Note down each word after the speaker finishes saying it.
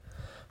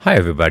Hi,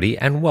 everybody,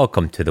 and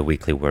welcome to the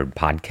Weekly Word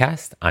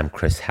Podcast. I'm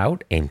Chris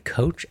Hout, AIM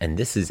Coach, and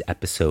this is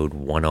episode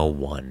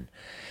 101.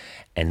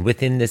 And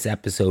within this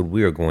episode,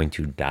 we are going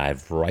to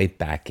dive right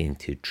back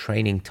into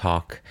training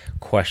talk,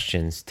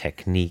 questions,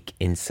 technique,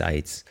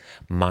 insights,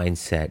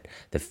 mindset,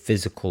 the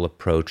physical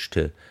approach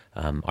to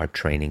our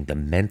training, the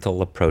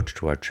mental approach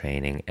to our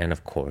training, and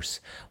of course,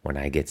 when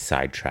I get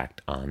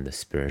sidetracked on the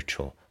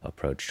spiritual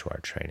approach to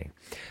our training.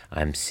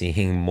 I'm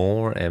seeing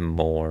more and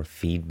more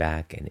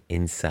feedback and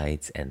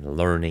insights and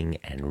learning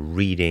and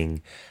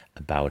reading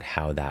about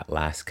how that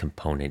last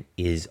component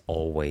is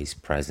always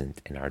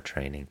present in our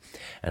training.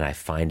 And I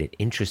find it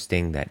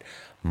interesting that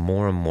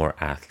more and more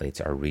athletes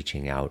are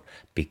reaching out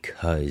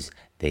because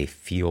they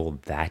feel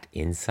that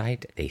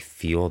insight, they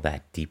feel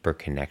that deeper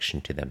connection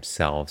to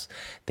themselves.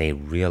 They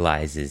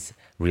realize that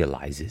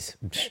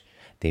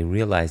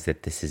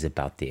this is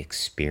about the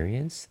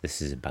experience,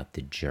 this is about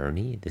the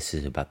journey, this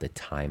is about the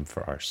time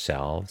for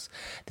ourselves,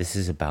 this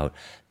is about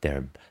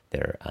their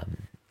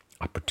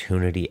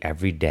opportunity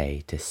every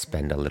day to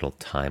spend a little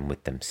time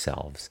with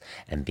themselves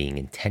and being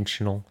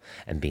intentional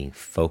and being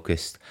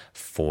focused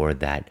for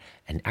that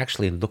and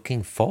actually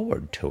looking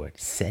forward to it,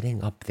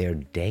 setting up their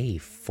day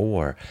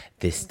for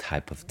this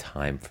type of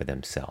time for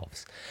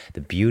themselves.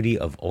 The beauty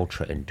of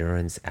ultra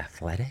endurance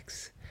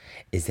athletics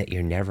is that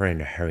you're never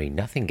in a hurry.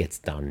 Nothing gets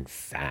done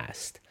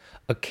fast.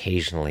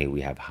 Occasionally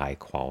we have high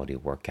quality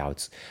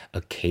workouts.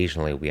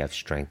 Occasionally we have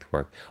strength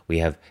work. We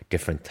have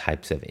different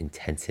types of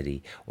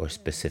intensity or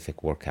specific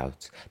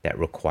workouts that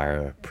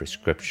require a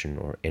prescription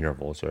or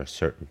intervals or a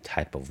certain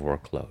type of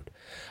workload.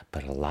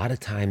 But a lot of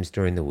times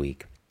during the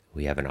week,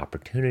 we have an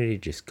opportunity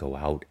to just go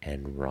out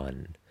and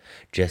run,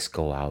 just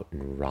go out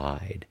and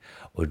ride,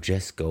 or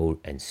just go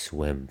and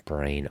swim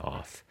brain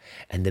off.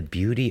 And the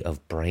beauty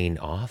of brain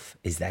off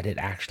is that it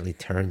actually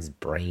turns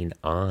brain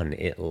on.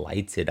 It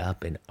lights it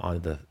up in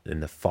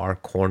the far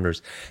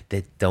corners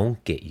that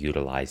don't get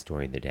utilized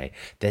during the day,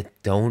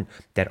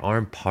 that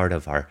aren't part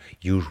of our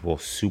usual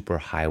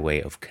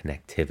superhighway of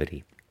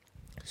connectivity.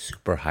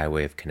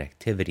 Superhighway of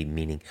connectivity,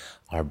 meaning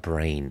our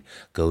brain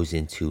goes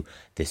into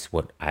this,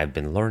 what I've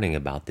been learning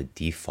about, the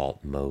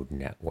default mode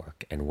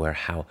network, and where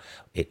how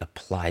it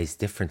applies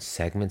different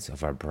segments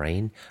of our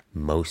brain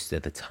most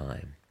of the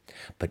time.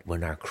 But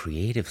when our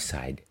creative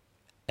side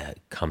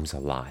comes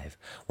alive,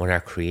 when our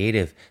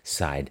creative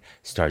side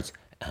starts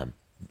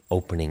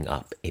opening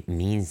up, it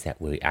means that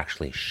we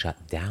actually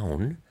shut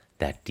down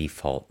that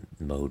default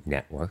mode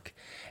network,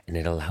 and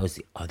it allows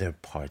the other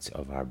parts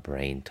of our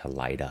brain to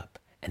light up.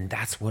 And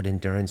that's what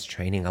endurance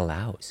training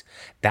allows.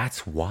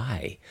 That's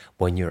why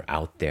when you're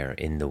out there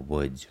in the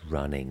woods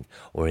running,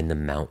 or in the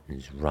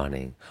mountains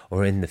running,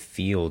 or in the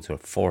fields or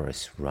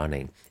forests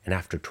running, and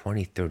after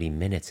 20, 30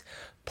 minutes,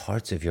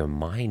 parts of your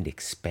mind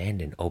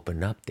expand and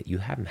open up that you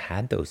haven't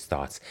had those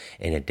thoughts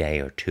in a day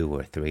or two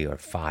or three or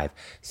five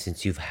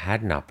since you've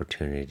had an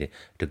opportunity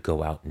to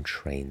go out and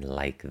train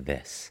like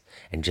this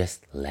and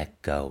just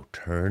let go.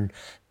 Turn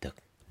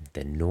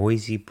the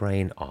noisy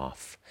brain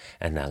off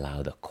and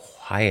allow the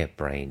quiet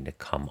brain to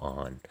come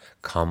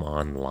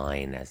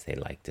online, as they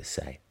like to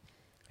say.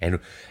 And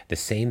the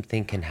same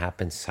thing can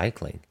happen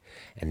cycling,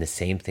 and the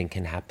same thing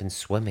can happen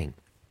swimming,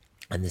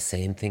 and the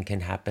same thing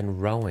can happen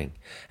rowing,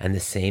 and the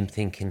same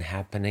thing can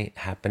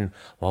happen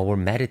while we're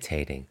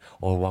meditating,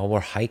 or while we're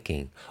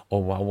hiking,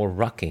 or while we're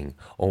rucking,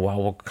 or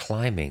while we're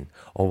climbing,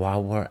 or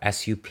while we're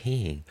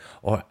SUPing,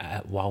 or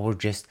while we're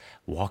just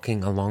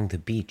walking along the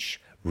beach,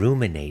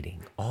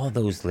 ruminating. All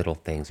those little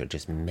things are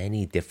just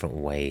many different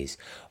ways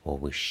where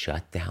we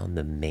shut down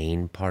the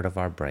main part of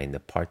our brain, the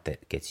part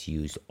that gets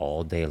used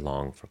all day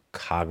long for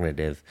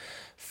cognitive,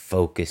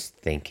 focused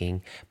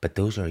thinking. But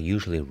those are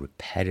usually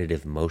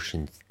repetitive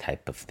motion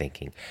type of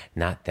thinking,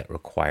 not that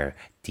require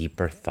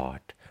deeper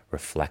thought,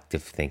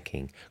 reflective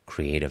thinking,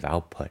 creative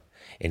output.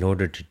 In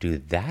order to do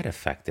that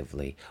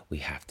effectively, we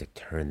have to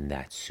turn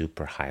that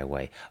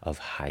superhighway of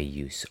high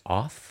use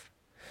off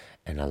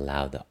and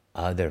allow the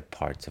other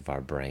parts of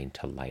our brain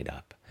to light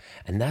up.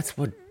 And that's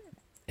what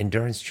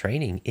endurance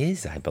training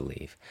is, I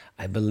believe.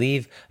 I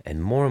believe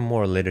in more and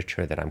more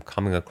literature that I'm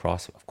coming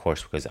across, of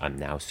course, because I'm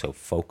now so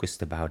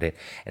focused about it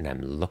and I'm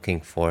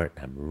looking for it,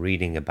 and I'm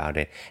reading about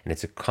it, and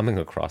it's coming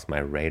across my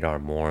radar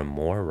more and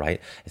more,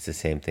 right? It's the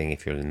same thing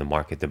if you're in the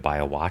market to buy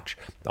a watch.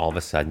 All of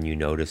a sudden you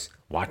notice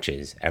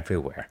watches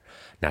everywhere,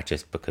 not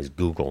just because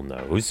Google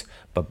knows,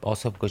 but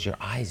also because your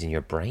eyes and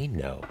your brain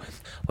know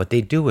what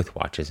they do with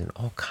watches and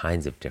all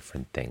kinds of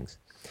different things.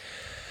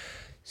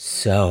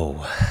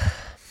 So,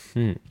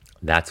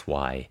 that's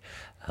why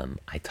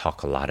I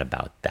talk a lot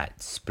about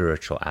that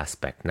spiritual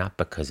aspect, not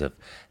because of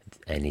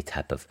any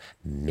type of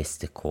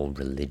mystical,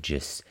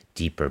 religious,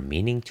 deeper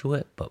meaning to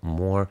it, but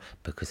more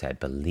because I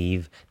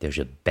believe there's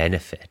a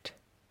benefit.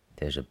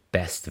 There's a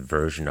best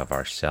version of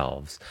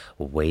ourselves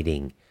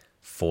waiting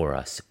for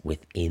us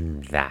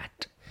within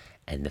that.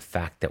 And the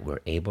fact that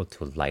we're able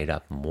to light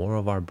up more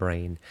of our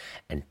brain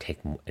and take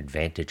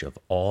advantage of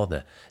all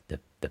the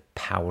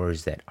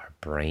powers that our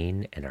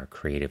brain and our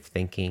creative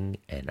thinking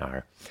and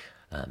our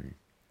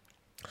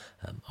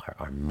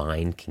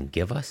mind can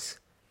give us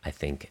I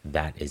think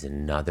that is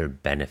another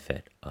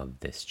benefit of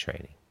this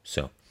training.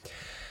 So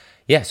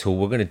yeah, so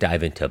we're going to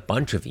dive into a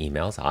bunch of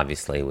emails,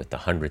 obviously, with the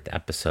 100th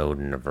episode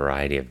and a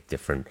variety of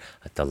different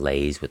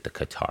delays with the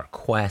Qatar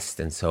Quest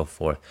and so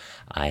forth.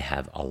 I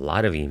have a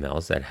lot of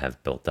emails that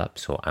have built up,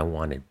 so I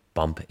want to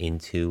bump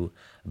into.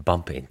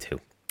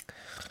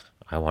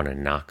 I want to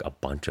knock a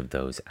bunch of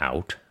those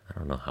out. I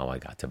don't know how I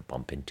got to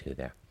bump into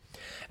there.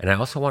 And I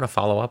also want to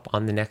follow up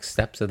on the next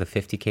steps of the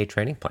 50K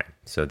training plan.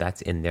 So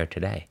that's in there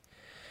today.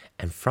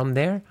 And from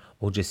there,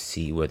 we'll just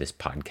see where this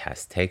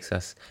podcast takes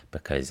us,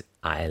 because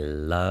I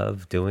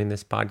love doing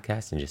this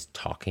podcast and just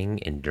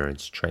talking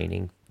endurance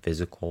training,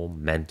 physical,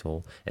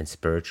 mental, and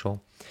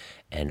spiritual,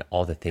 and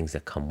all the things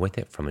that come with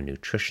it from a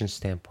nutrition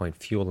standpoint,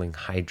 fueling,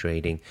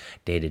 hydrating,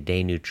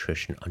 day-to-day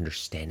nutrition,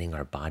 understanding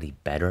our body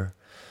better,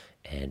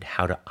 and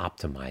how to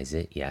optimize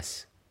it.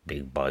 Yes,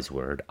 big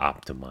buzzword,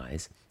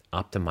 optimize.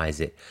 Optimize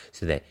it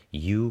so that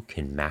you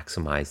can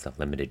maximize the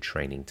limited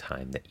training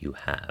time that you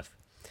have.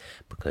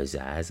 Because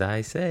as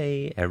I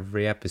say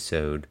every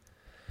episode,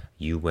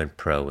 you went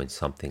pro in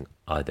something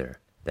other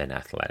than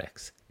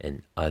athletics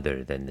and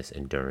other than this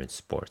endurance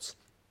sports.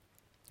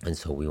 And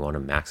so we want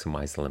to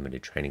maximize the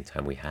limited training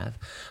time we have,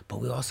 but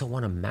we also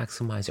want to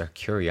maximize our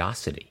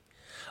curiosity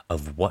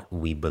of what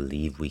we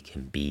believe we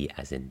can be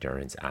as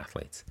endurance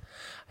athletes.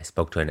 I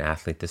spoke to an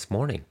athlete this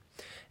morning,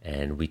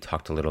 and we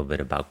talked a little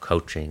bit about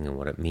coaching and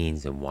what it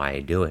means and why I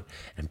do it.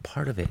 And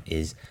part of it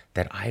is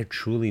that I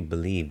truly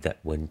believe that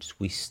once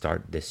we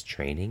start this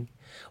training,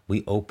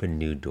 we open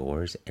new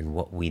doors, and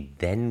what we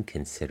then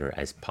consider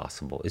as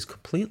possible is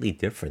completely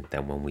different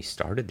than when we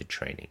started the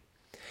training.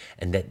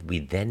 And that we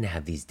then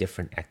have these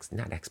different,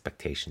 not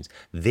expectations,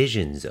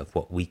 visions of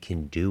what we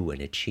can do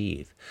and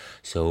achieve.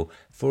 So,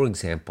 for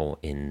example,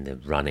 in the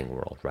running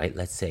world, right?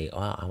 Let's say,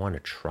 oh, I want to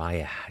try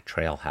a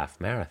trail half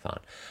marathon.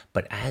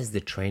 But as the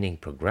training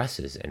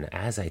progresses, and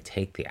as I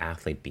take the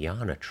athlete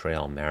beyond a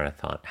trail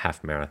marathon,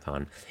 half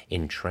marathon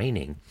in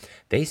training,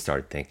 they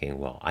start thinking,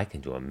 well, I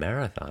can do a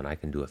marathon, I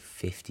can do a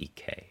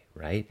 50K.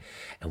 Right?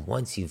 And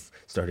once you've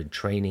started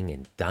training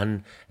and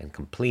done and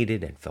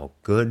completed and felt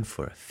good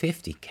for a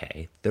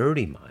 50K,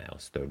 30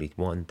 miles,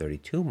 31,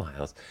 32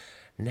 miles,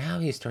 now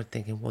you start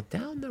thinking, well,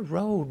 down the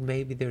road,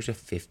 maybe there's a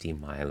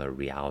 50-miler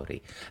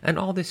reality. And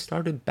all this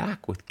started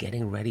back with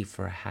getting ready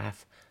for a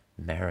half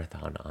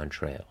marathon on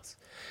trails.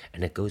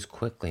 And it goes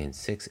quickly in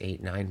 6,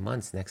 8, 9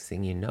 months. Next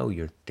thing you know,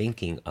 you're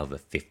thinking of a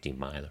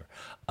 50-miler,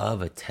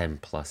 of a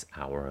 10-plus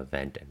hour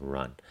event and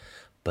run.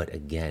 But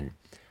again,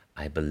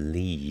 I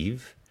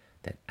believe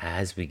that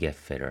as we get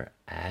fitter,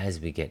 as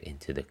we get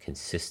into the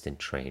consistent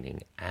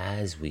training,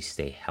 as we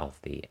stay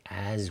healthy,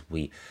 as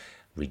we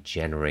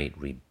regenerate,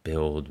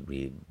 rebuild,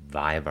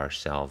 revive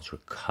ourselves,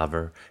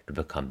 recover to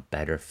become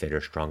better, fitter,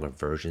 stronger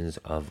versions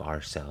of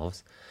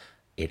ourselves,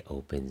 it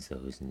opens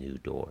those new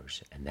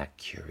doors, and that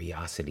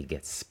curiosity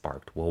gets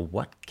sparked. Well,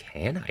 what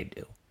can I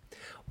do?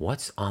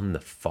 What's on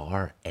the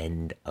far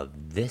end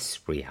of this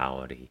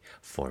reality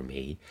for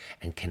me?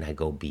 And can I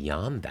go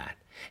beyond that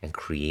and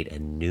create a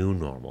new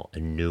normal, a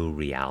new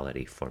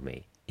reality for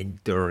me?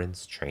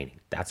 Endurance training,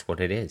 that's what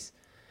it is.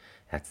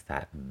 That's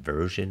that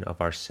version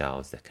of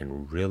ourselves that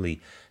can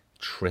really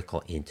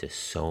trickle into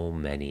so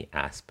many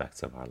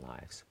aspects of our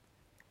lives.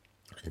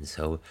 And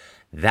so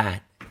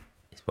that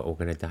is what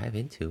we're going to dive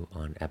into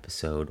on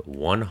episode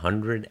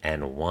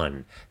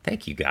 101.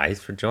 Thank you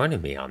guys for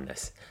joining me on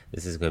this.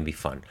 This is going to be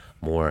fun.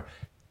 More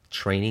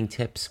training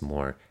tips,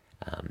 more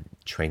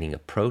training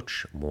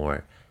approach,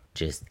 more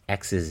just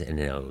X's and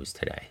O's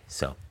today.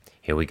 So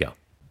here we go.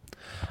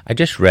 I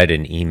just read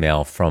an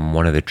email from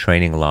one of the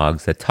training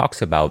logs that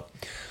talks about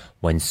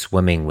when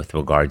swimming with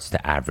regards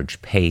to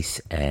average pace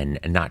and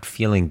not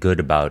feeling good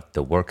about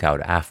the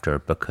workout after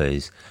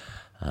because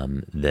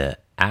the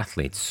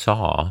athletes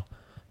saw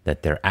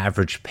that their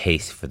average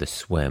pace for the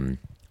swim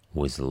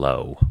was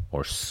low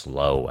or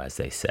slow, as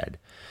they said.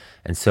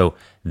 And so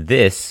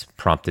this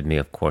prompted me,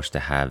 of course, to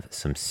have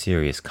some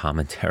serious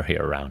commentary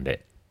around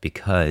it,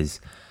 because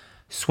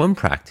swim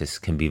practice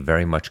can be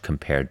very much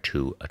compared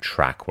to a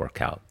track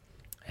workout.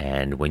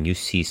 And when you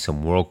see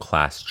some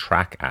world-class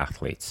track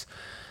athletes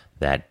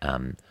that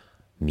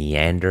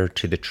meander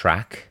to the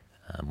track,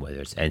 whether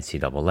it's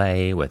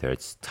NCAA, whether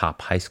it's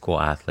top high school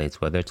athletes,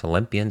 whether it's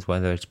Olympians,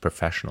 whether it's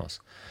professionals,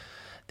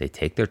 they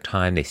take their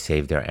time, they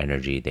save their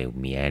energy, they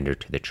meander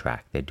to the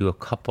track. They do a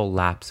couple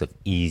laps of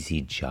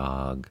easy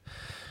jog,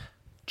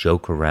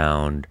 joke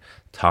around,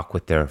 talk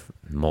with their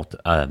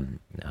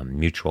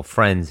mutual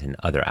friends and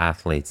other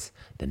athletes.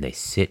 Then they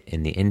sit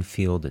in the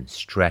infield and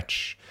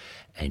stretch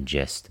and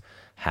just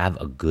have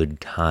a good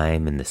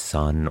time in the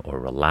sun or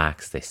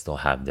relax. They still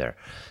have their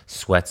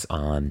sweats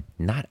on,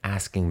 not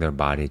asking their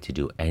body to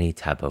do any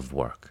type of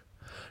work.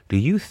 Do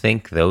you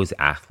think those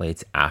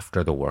athletes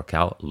after the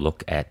workout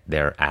look at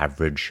their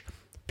average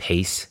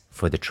pace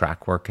for the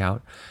track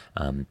workout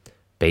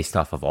based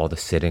off of all the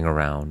sitting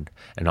around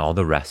and all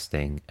the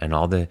resting and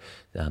all the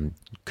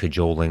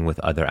cajoling with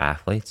other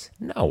athletes?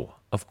 No,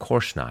 of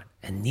course not.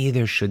 And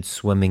neither should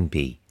swimming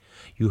be.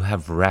 You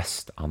have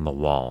rest on the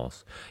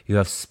walls. You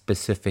have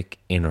specific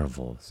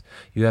intervals.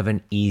 You have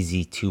an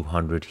easy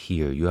 200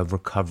 here. You have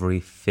recovery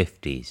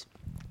 50s.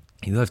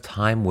 You have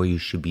time where you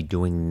should be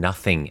doing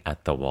nothing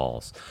at the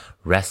walls,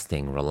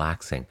 resting,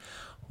 relaxing.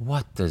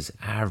 What does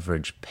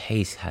average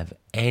pace have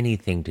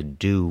anything to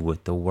do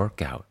with the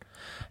workout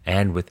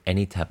and with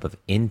any type of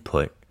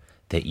input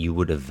that you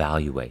would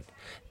evaluate?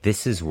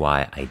 This is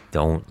why I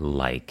don't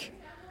like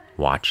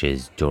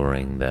watches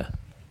during the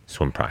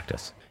swim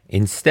practice.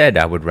 Instead,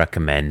 I would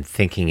recommend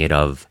thinking it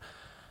of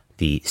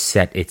the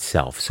set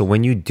itself. So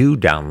when you do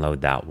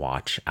download that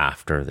watch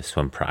after the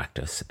swim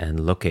practice and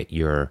look at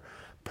your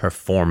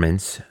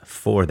performance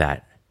for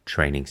that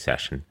training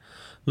session,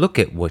 look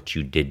at what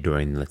you did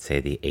during, let's say,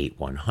 the 8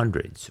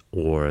 100s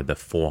or the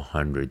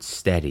 400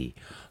 steady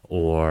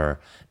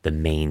or the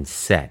main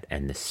set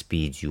and the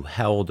speeds you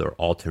held or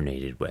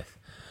alternated with.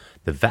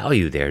 The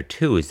value there,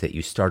 too, is that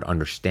you start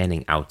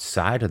understanding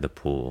outside of the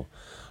pool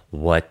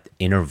what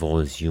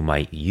intervals you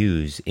might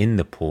use in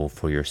the pool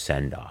for your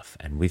send-off.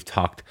 And we've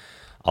talked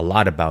a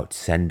lot about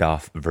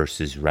send-off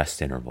versus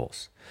rest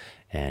intervals.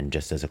 And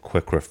just as a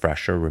quick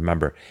refresher,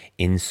 remember,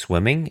 in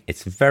swimming,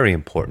 it's very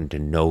important to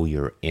know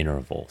your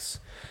intervals.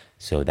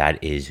 So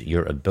that is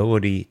your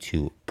ability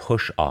to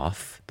push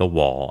off the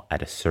wall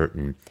at a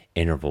certain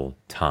interval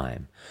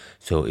time.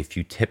 So if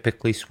you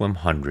typically swim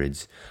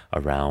hundreds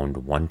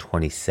around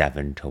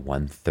 127 to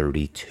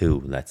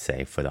 132, let's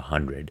say for the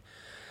 100,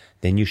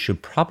 then you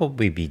should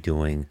probably be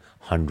doing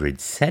 100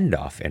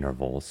 send-off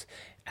intervals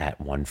at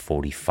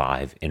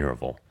 145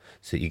 interval.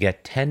 So you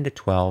get 10 to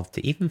 12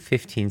 to even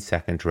 15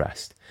 seconds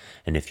rest.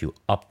 And if you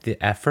up the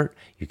effort,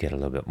 you get a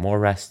little bit more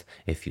rest.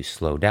 If you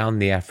slow down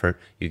the effort,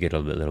 you get a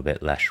little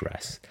bit less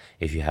rest.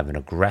 If you have an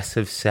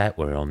aggressive set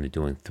where you're only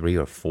doing 3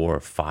 or 4 or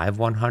 5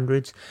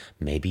 100s,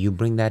 maybe you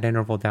bring that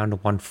interval down to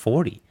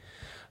 140.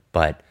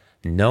 But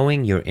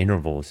knowing your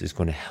intervals is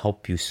going to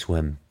help you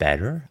swim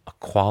better, a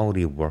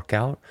quality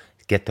workout,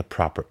 get the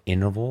proper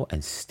interval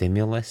and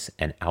stimulus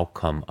and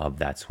outcome of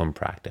that swim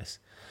practice,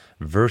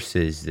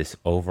 versus this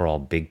overall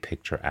big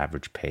picture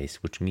average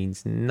pace, which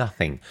means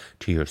nothing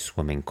to your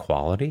swimming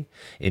quality.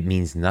 It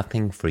means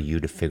nothing for you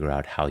to figure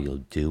out how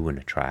you'll do in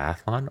a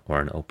triathlon or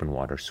an open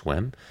water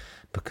swim,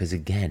 because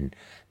again,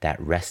 that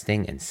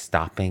resting and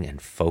stopping and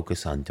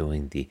focus on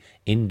doing the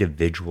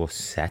individual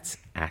sets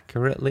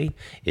accurately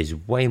is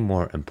way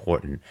more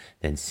important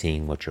than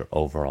seeing what your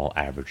overall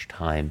average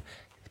time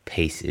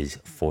pace is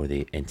for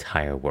the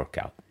entire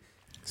workout.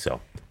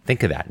 So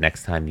think of that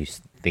next time you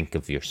think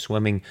of your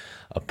swimming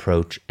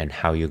approach and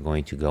how you're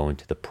going to go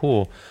into the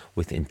pool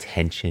with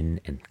intention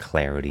and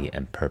clarity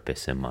and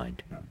purpose in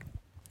mind.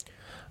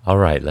 All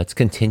right, let's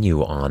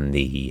continue on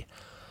the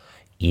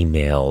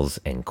emails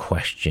and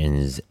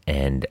questions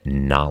and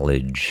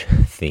knowledge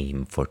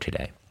theme for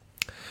today.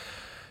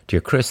 Dear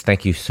Chris,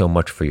 thank you so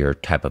much for your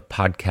type of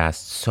podcast.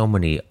 So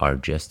many are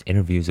just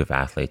interviews of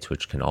athletes,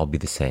 which can all be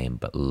the same,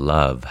 but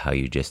love how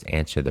you just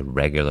answer the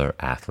regular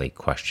athlete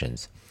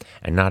questions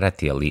and not at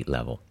the elite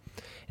level.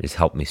 It has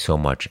helped me so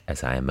much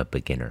as I am a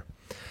beginner.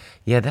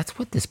 Yeah, that's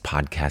what this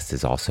podcast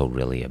is also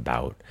really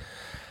about.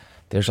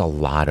 There's a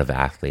lot of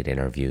athlete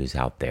interviews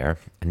out there,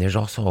 and there's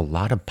also a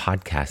lot of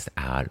podcasts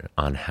out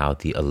on how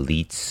the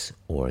elites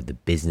or the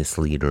business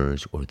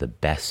leaders or the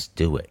best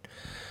do it.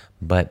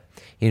 But,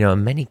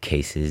 in many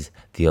cases,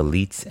 the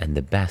elites and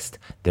the best,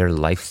 their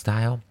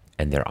lifestyle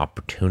and their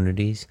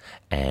opportunities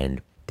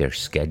and their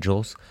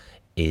schedules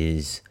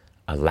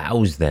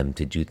allows them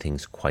to do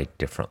things quite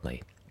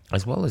differently.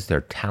 As well as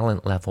their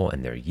talent level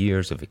and their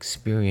years of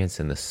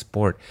experience in the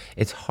sport,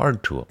 it's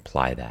hard to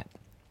apply that.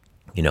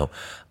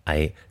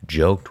 I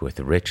joked with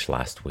Rich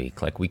last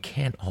week, like we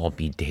can't all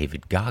be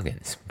David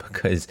Goggins,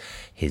 because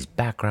his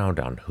background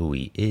on who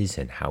he is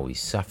and how he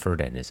suffered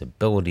and his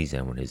abilities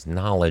and his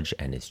knowledge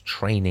and his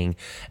training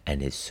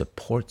and his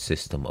support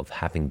system of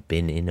having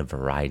been in a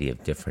variety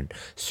of different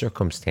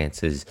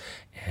circumstances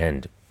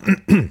and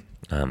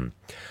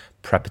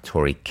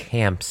preparatory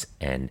camps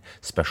and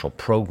special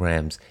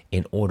programs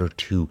in order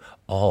to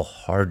all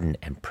harden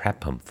and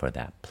prep him for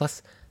that.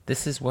 Plus,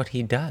 this is what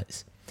he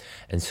does.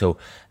 And so,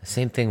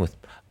 same thing with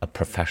a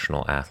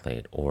professional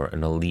athlete or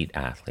an elite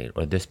athlete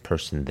or this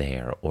person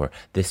there or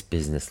this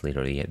business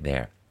leader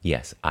there.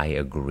 Yes, I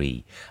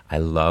agree. I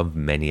love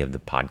many of the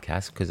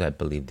podcasts because I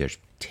believe there's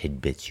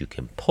tidbits you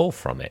can pull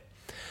from it.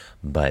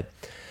 But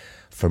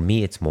for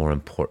me, it's more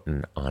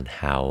important on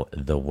how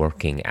the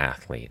working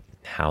athlete,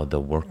 how the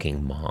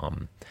working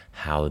mom,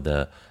 how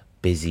the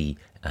busy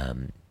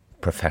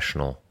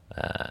professional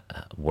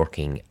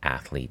working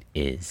athlete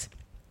is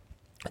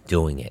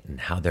doing it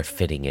and how they're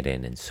fitting it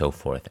in and so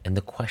forth, and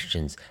the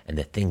questions and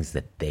the things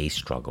that they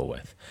struggle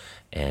with.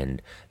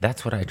 And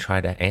that's what I try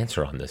to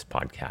answer on this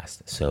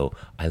podcast. So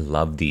I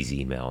love these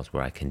emails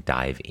where I can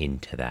dive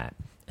into that.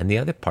 And the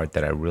other part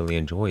that I really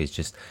enjoy is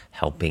just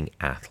helping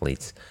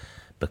athletes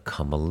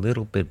become a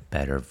little bit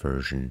better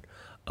version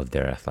of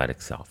their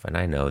athletic self. And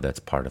I know that's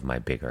part of my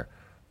bigger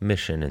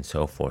mission and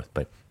so forth,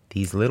 but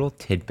these little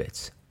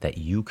tidbits that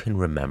you can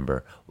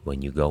remember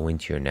when you go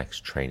into your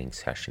next training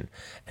session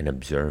and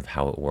observe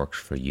how it works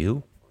for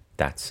you,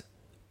 that's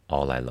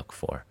all I look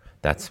for.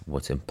 That's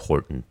what's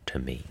important to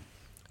me.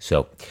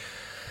 So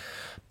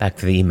back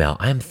to the email.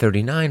 I am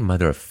 39,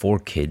 mother of 4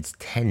 kids,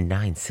 10,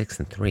 9, 6,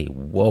 and 3.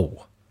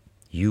 Whoa,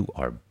 you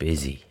are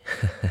busy.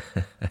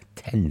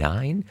 10,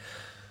 9?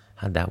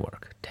 How'd that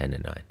work? 10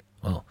 and 9.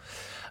 Well,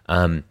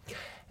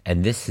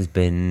 and this has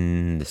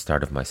been the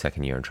start of my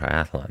second year in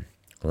triathlon.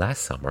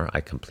 Last summer,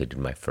 I completed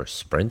my first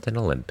sprint and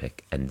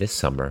Olympic, and this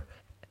summer,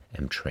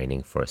 I'm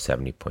training for a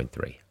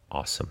 70.3.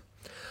 Awesome.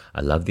 I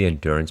love the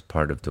endurance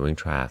part of doing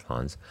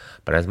triathlons,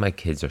 but as my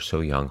kids are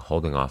so young,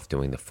 holding off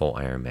doing the full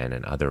Ironman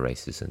and other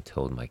races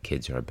until my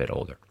kids are a bit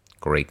older.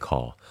 Great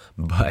call.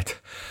 But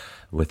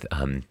with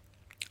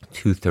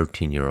 2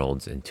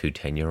 13-year-olds and 2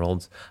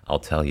 10-year-olds, I'll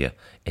tell you,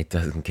 it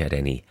doesn't get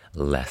any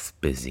less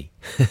busy.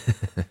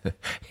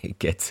 It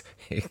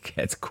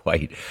gets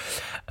quite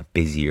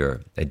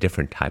busier, a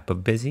different type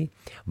of busy,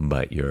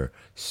 but you're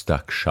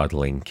stuck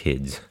shuttling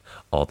kids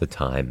all the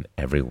time,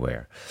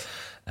 everywhere.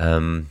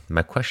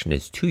 My question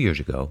is, 2 years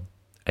ago,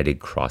 I did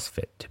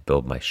CrossFit to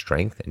build my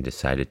strength and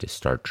decided to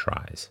start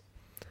tries.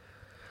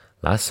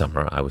 Last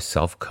summer, I was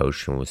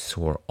self-coached and was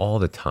sore all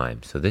the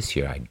time, so this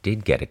year I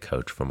did get a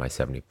coach for my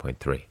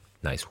 70.3.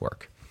 Nice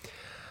work.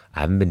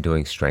 I haven't been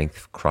doing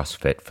strength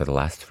CrossFit for the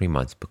last 3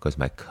 months because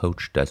my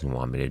coach doesn't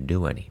want me to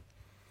do any.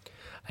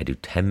 I do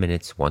 10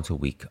 minutes once a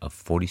week of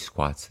 40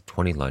 squats,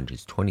 20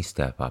 lunges, 20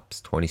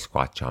 step-ups, 20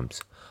 squat jumps,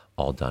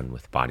 all done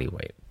with body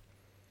weight.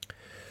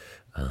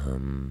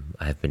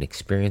 I have been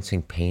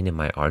experiencing pain in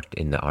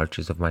the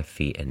arches of my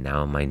feet and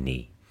now in my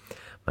knee.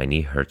 My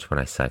knee hurts when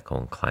I cycle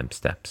and climb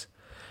steps.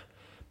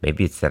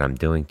 Maybe it's that I'm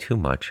doing too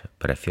much,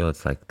 but I feel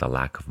it's like the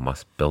lack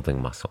of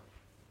building muscle.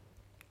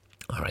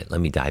 All right,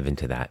 let me dive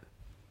into that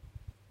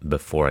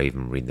before I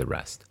even read the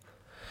rest.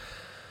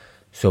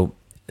 So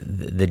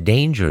the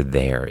danger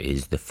there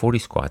is the 40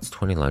 squats,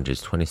 20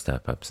 lunges, 20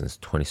 step-ups,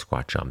 and 20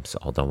 squat jumps,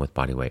 all done with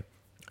body weight.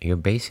 You're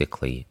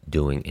basically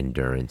doing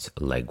endurance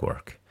leg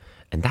work.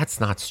 And that's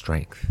not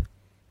strength.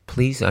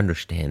 Please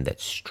understand that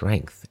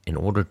strength, in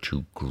order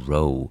to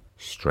grow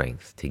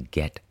strength, to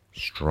get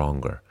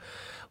stronger,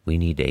 we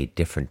need a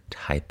different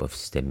type of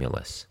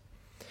stimulus.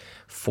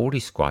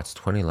 40 squats,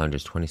 20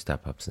 lunges, 20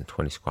 step-ups, and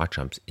 20 squat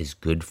jumps is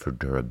good for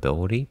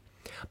durability,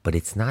 but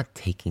it's not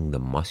taking the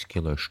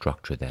muscular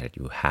structure that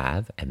you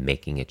have and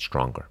making it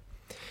stronger.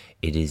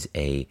 It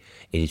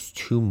is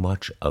too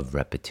much of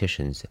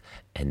repetitions,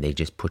 and they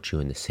just put you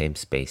in the same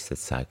space that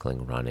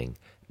cycling, running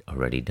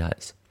already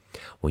does.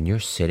 When you're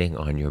sitting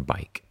on your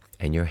bike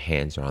and your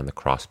hands are on the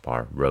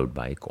crossbar, road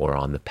bike, or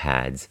on the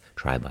pads,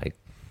 tri-bike,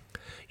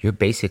 you're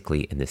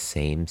basically in the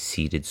same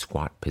seated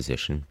squat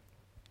position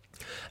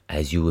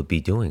as you would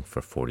be doing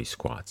for 40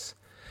 squats.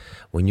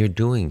 When you're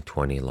doing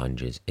 20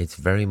 lunges, it's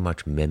very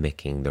much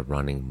mimicking the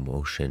running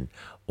motion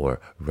or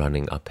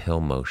running uphill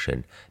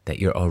motion that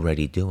you're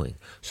already doing.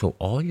 So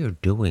all you're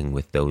doing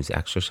with those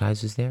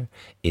exercises there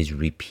is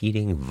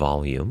repeating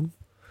volume,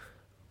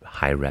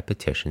 high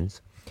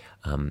repetitions,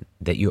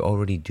 that you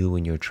already do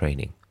in your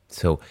training.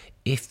 So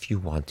if you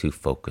want to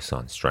focus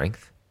on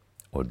strength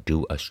or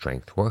do a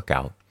strength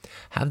workout,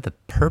 have the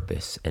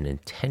purpose and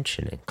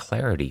intention and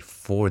clarity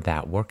for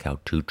that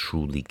workout to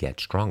truly get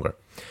stronger.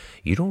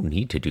 You don't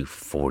need to do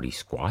 40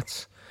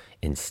 squats.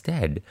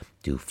 Instead,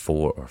 do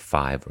 4 or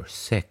 5 or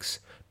 6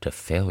 to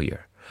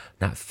failure.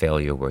 Not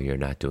failure where you're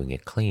not doing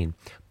it clean,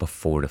 but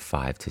 4 to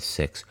 5 to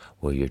 6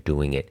 where you're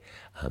doing it,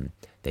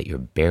 that you're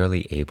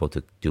barely able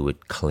to do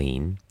it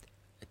clean,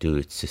 do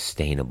it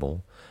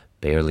sustainable,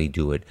 barely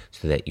do it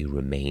so that you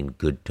remain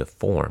good to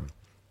form.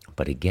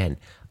 But again,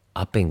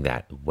 upping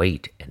that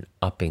weight and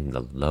upping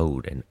the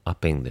load and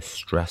upping the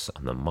stress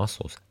on the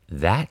muscles,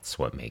 that's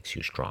what makes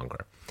you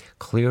stronger.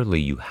 Clearly,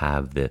 you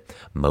have the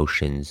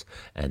motions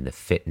and the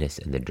fitness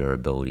and the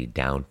durability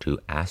down to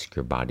ask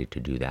your body to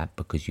do that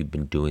because you've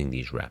been doing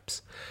these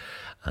reps.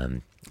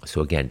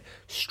 So again,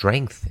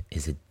 strength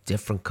is a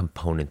different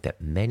component that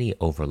many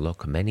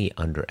overlook, many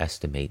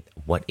underestimate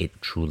what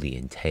it truly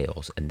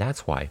entails. And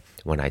that's why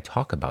when I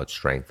talk about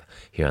strength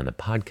here on the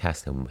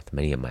podcast and with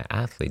many of my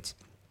athletes,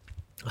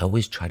 I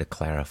always try to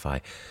clarify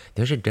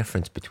there's a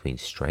difference between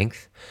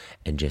strength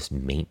and just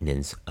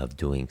maintenance of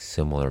doing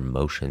similar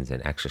motions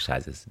and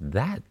exercises.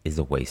 That is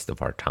a waste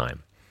of our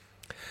time.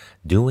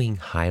 Doing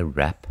high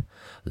rep,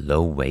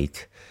 low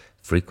weight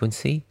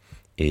frequency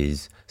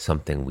is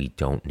something we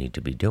don't need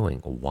to be doing.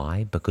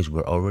 Why? Because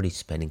we're already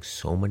spending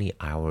so many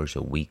hours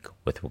a week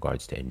with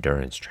regards to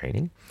endurance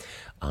training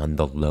on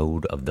the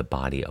load of the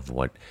body of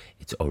what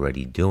it's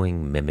already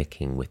doing,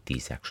 mimicking with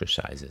these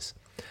exercises.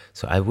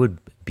 So I would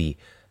be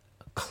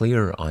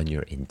clear on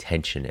your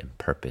intention and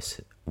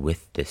purpose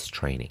with this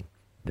training.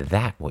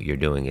 That what you're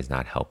doing is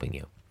not helping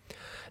you.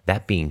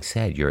 That being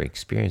said, you're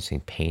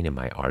experiencing pain in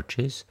my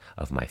arches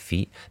of my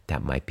feet.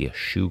 That might be a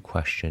shoe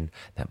question.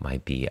 That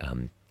might be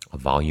a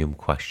volume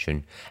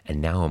question,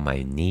 and now on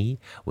my knee,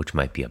 which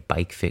might be a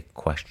bike fit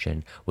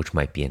question, which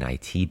might be an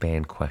IT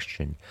band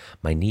question.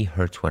 My knee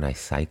hurts when I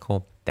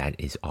cycle. That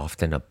is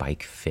often a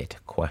bike fit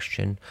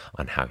question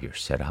on how you're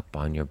set up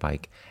on your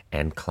bike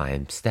and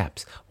climb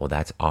steps. Well,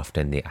 that's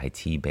often the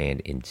IT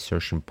band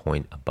insertion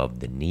point above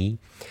the knee,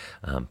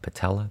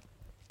 patella.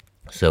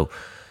 So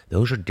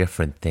those are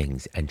different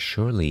things, and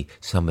surely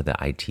some of the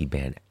IT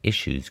band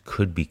issues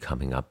could be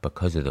coming up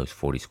because of those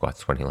 40 squats,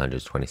 20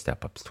 lunges, 20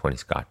 step-ups, 20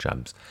 squat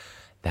jumps.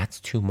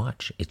 That's too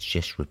much. It's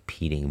just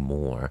repeating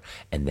more,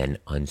 and then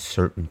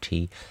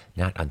instability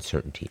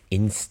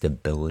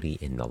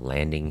in the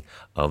landing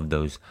of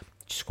those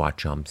squat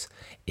jumps.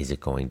 Is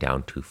it going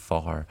down too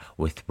far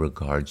with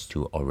regards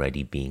to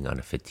already being on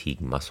a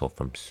fatigued muscle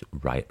from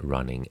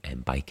running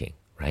and biking,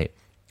 right?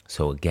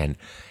 So again,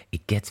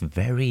 it gets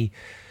very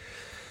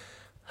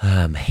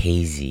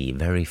hazy,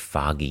 very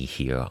foggy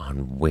here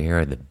on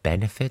where the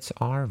benefits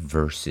are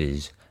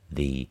versus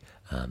the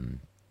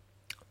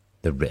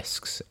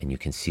risks, and you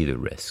can see the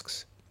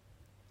risks.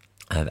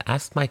 I've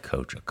asked my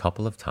coach a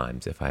couple of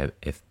times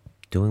if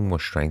doing more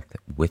strength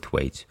with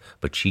weights,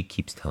 but she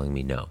keeps telling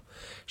me no.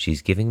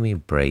 She's giving me a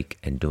break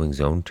and doing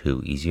zone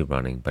 2 easy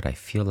running, but I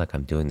feel like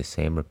I'm doing the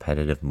same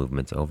repetitive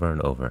movements over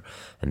and over,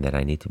 and that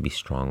I need to be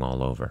strong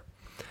all over.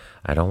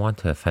 I don't want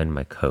to offend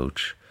my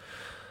coach,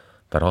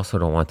 but also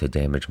don't want to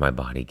damage my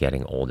body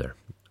getting older.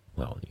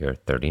 Well, you're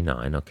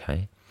 39,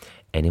 okay,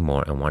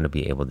 anymore, and want to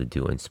be able to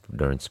do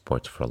endurance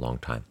sports for a long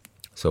time.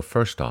 So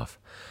first off,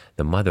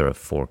 the mother of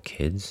 4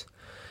 kids,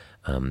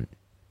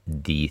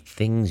 the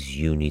things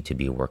you need to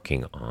be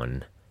working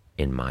on,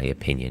 in my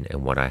opinion,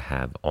 and what I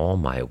have all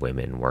my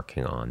women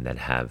working on that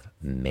have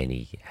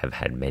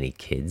had many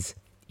kids,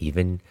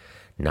 even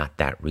not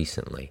that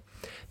recently.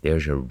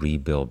 There's a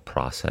rebuild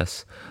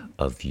process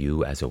of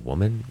you as a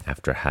woman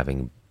after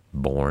having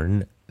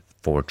born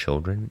 4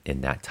 children in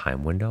that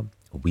time window.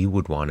 We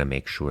would want to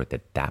make sure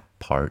that that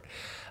part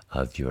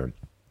of your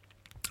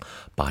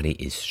body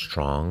is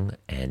strong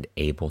and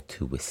able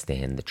to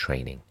withstand the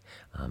training.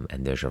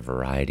 And there's a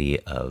variety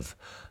of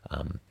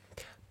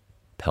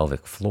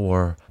pelvic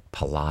floor,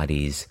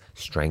 Pilates,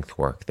 strength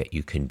work that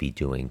you can be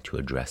doing to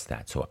address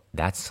that. So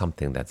that's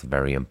something that's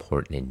very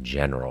important in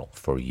general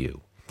for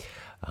you.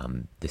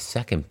 The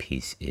second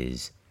piece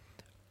is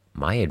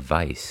my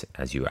advice,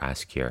 as you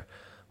ask here,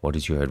 what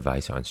is your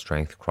advice on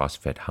strength,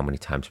 CrossFit? How many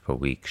times per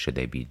week? Should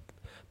they be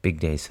big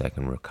days so I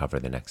can recover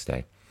the next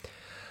day?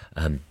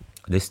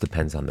 This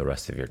depends on the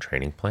rest of your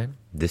training plan.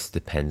 This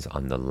depends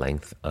on the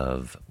length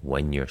of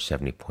when your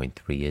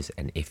 70.3 is,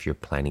 and if you're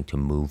planning to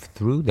move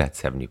through that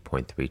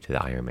 70.3 to the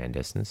Ironman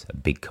distance, a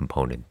big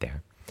component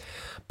there.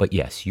 But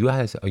yes, you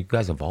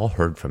guys have all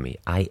heard from me.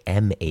 I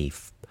am a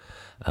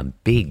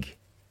big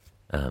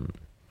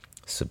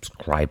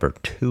subscriber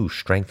to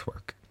strength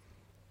work.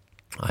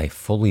 I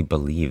fully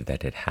believe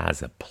that it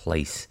has a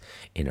place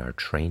in our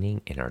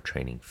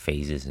training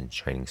phases and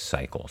training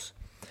cycles.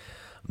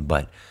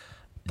 But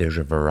there's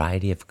a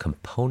variety of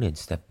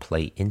components that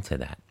play into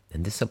that.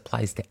 And this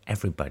applies to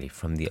everybody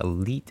from the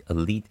elite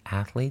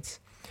athletes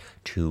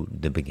to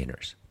the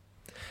beginners.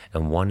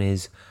 And one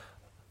is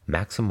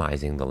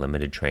maximizing the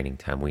limited training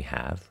time we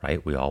have,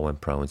 right? We all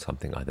went pro in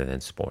something other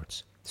than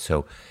sports.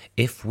 So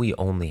if we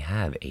only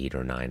have 8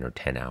 or 9 or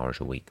 10 hours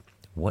a week,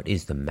 what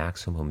is the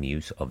maximum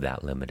use of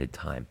that limited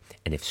time?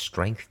 And if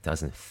strength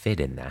doesn't fit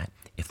in that,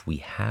 if we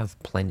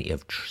have plenty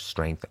of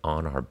strength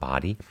on our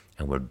body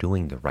and we're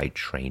doing the right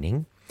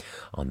training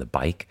on the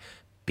bike,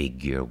 big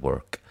gear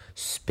work,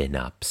 spin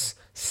ups,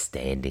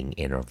 standing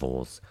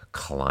intervals,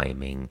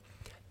 climbing,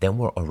 then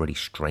we're already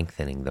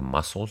strengthening the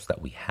muscles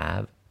that we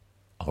have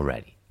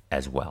already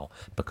as well,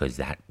 because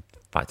that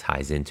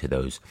ties into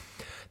those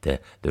the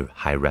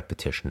high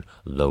repetition,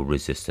 low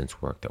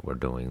resistance work that we're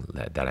doing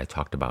that I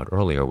talked about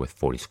earlier with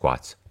 40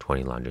 squats,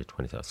 20 lunges,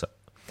 20 steps.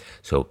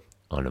 So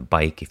on a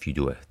bike, if you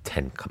do a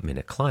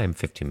 10-minute climb,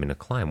 15-minute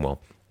climb, well,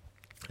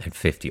 at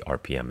 50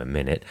 RPM a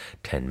minute,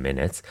 10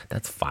 minutes,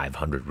 that's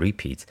 500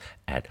 repeats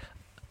at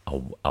a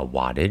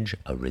wattage,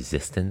 a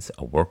resistance,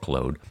 a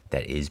workload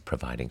that is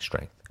providing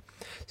strength.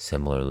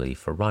 Similarly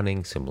for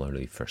running,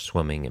 similarly for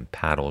swimming and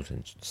paddles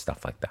and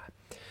stuff like that.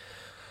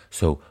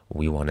 So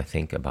we want to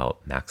think about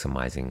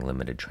maximizing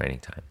limited training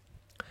time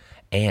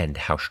and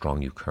how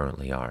strong you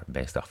currently are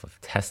based off of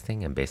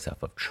testing and based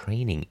off of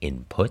training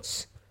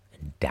inputs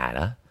and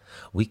data.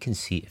 We can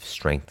see if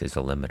strength is a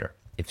limiter.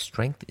 If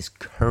strength is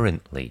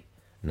currently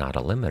not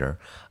a limiter,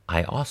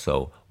 I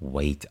also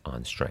wait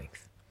on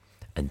strength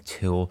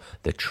until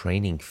the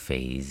training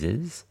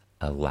phases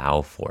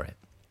allow for it.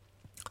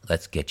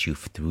 Let's get you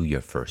through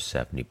your first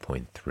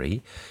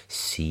 70.3,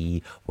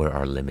 see where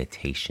our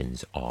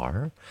limitations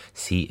are,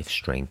 see if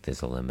strength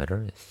is a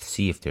limiter,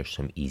 see if there's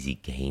some easy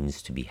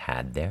gains to be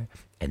had there,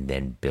 and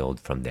then build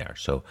from there.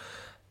 So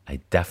I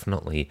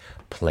definitely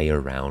play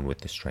around with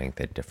the strength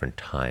at different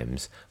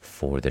times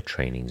for the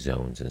training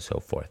zones and so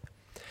forth.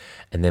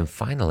 And then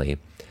finally,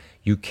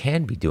 you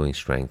can be doing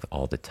strength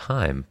all the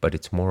time, but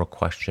it's more a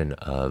question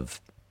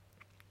of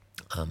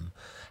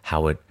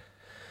how it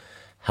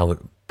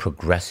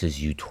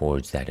progresses you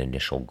towards that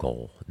initial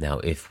goal. Now,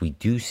 if we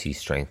do see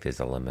strength as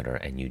a limiter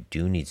and you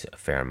do need a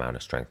fair amount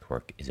of strength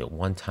work, is it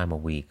one time a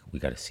week? We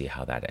got to see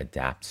how that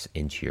adapts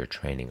into your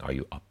training. Are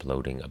you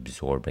uploading,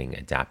 absorbing,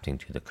 adapting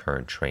to the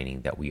current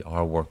training that we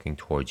are working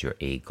towards your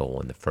A goal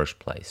in the first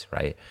place,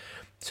 right?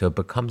 So it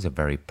becomes a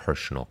very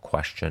personal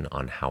question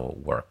on how it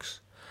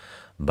works.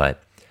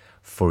 But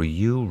for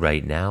you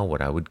right now,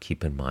 what I would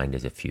keep in mind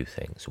is a few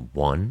things.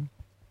 One,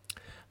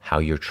 how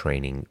you're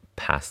training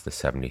past the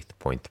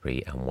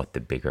 70.3 and what the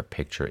bigger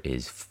picture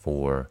is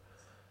for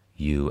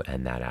you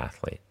and that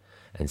athlete.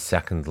 And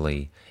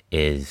secondly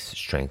is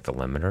strength the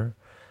limiter,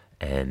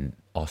 and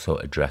also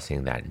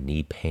addressing that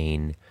knee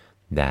pain,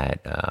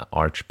 that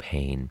arch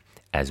pain,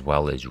 as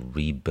well as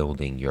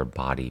rebuilding your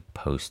body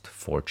post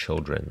 4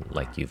 children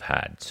like you've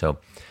had. So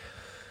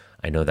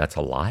I know that's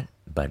a lot,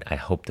 but I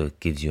hope that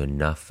gives you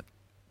enough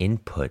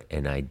input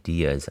and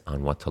ideas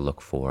on what to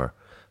look for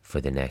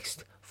the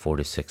next 4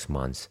 to 6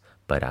 months.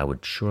 But I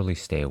would surely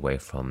stay away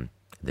from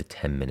the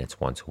 10 minutes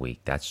once a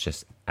week. That's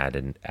just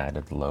added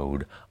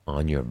load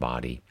on your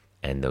body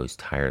and those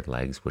tired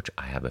legs, which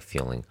I have a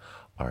feeling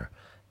are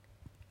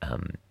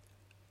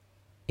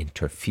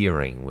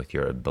interfering with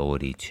your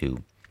ability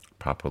to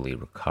properly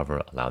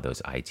recover, allow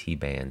those IT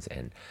bands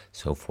and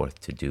so forth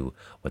to do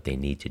what they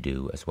need to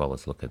do, as well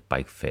as look at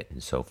bike fit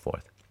and so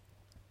forth.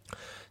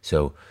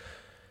 So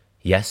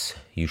yes,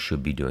 you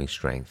should be doing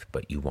strength,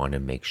 but you want to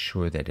make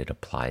sure that it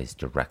applies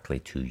directly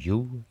to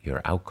you,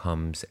 your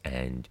outcomes,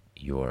 and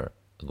your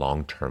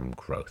long-term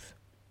growth.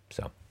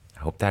 So I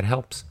hope that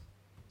helps.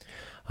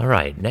 All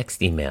right,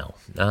 next email.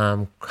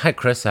 Hi,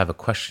 Chris. I have a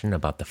question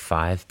about the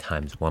 5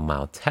 times 1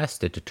 mile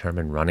test to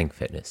determine running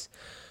fitness.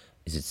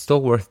 Is it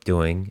still worth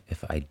doing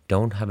if I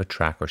don't have a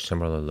track or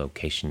similar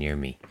location near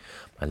me?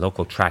 My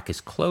local track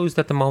is closed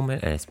at the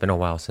moment, and it's been a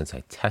while since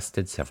I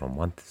tested, several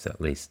months at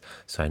least,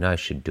 so I know I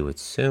should do it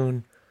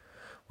soon.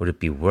 Would it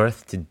be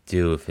worth to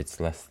do if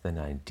it's less than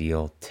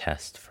ideal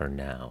test for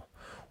now?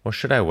 Or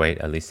should I wait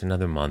at least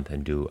another month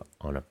and do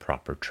on a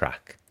proper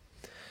track?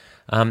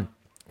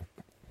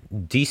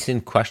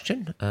 Decent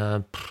question.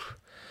 I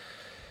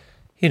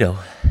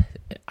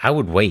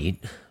would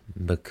wait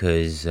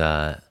because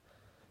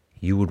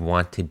you would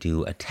want to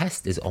do a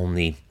test is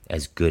only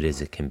as good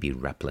as it can be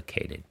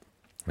replicated.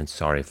 And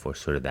sorry for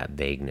sort of that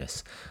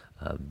vagueness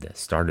of the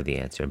start of the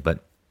answer,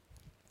 but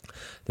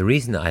the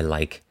reason I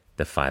like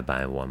the 5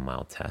 by 1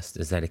 mile test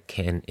is that it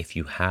can, if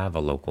you have a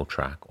local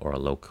track or a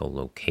local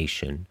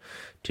location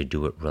to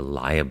do it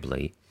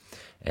reliably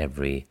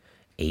every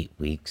 8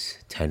 weeks,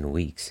 10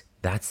 weeks,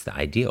 that's the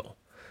ideal.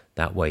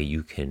 That way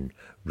you can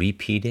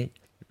repeat it,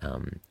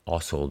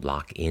 also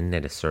lock in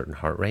at a certain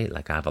heart rate.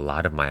 Like I have a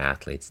lot of my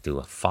athletes do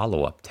a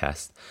follow-up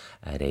test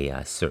at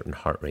a certain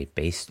heart rate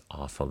based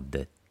off of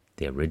the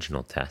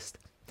original test.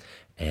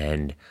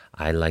 And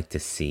I like to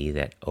see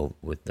that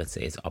with, let's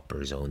say it's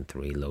upper zone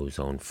 3, low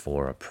zone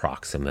 4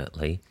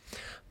 approximately,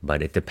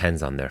 but it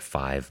depends on their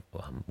 5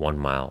 1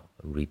 mile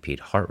repeat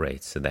heart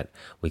rates so that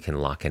we can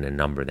lock in a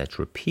number that's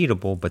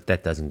repeatable, but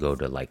that doesn't go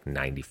to like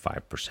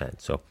 95%.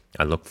 So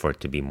I look for it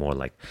to be more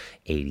like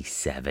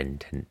 87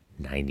 to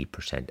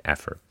 90%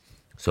 effort.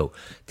 So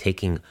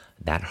taking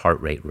that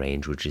heart rate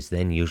range, which is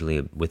then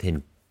usually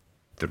within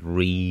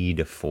 3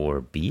 to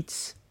 4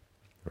 beats,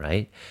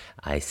 right?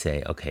 I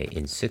say, okay,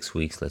 in 6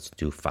 weeks, let's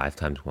do 5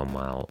 times 1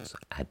 mile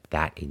at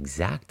that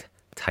exact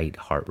tight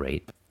heart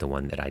rate, the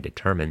one that I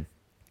determine.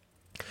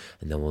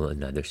 And then we'll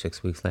another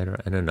 6 weeks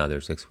later and another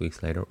 6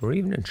 weeks later, or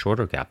even in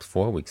shorter gaps,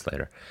 4 weeks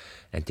later.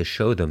 And to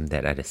show them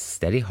that at a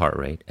steady heart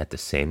rate at the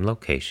same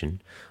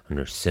location,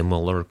 under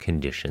similar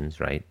conditions,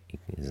 right?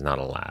 It's not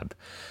a lab.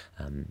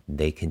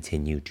 They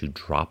continue to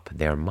drop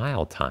their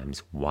mile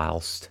times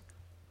whilst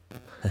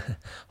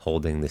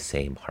holding the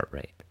same heart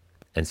rate.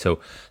 And so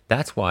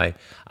that's why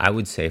I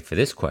would say for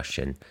this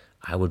question,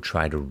 I would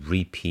try to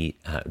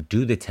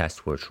do the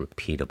test where it's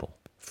repeatable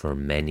for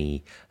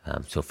many.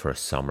 So for a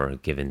summer,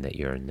 given that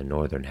you're in the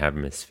Northern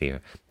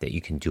Hemisphere, that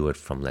you can do it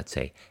from, let's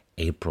say,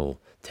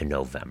 April to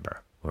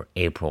November or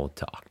April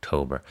to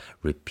October.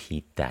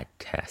 Repeat that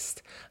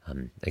test.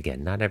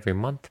 Again, not every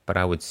month, but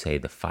I would say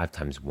the 5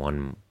 times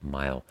 1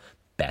 mile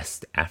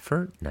best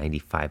effort,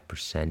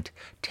 95%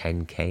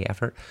 10K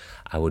effort.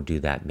 I would do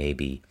that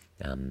maybe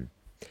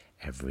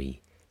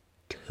every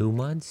 2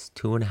 months,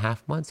 2.5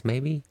 months,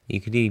 maybe. You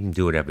could even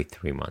do it every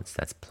 3 months.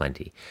 That's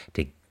plenty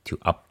to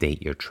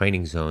update your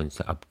training zones,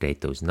 to update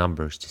those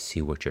numbers, to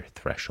see what your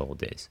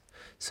threshold is.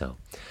 So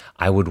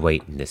I would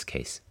wait in this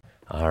case.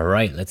 All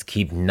right, let's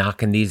keep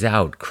knocking these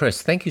out.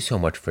 Chris, thank you so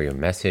much for your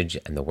message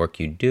and the work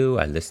you do.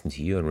 I listen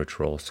to you and Rich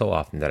Roll so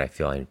often that I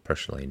feel I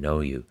personally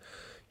know you.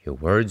 Your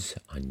words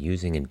on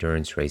using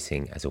endurance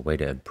racing as a way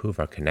to improve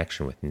our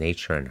connection with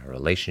nature and our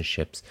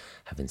relationships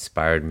have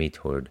inspired me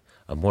toward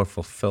a more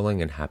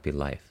fulfilling and happy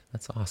life.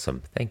 That's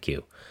awesome. Thank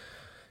you.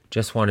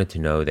 Just wanted to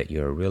know that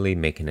you're really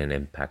making an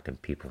impact in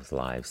people's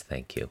lives.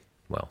 Thank you.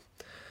 Well,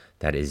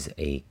 that is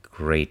a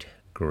great,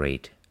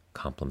 great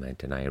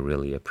compliment, and I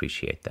really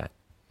appreciate that.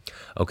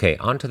 Okay,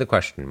 on to the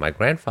question. My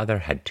grandfather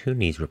had two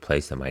knees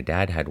replaced and my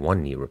dad had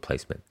one knee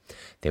replacement.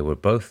 They were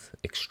both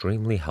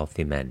extremely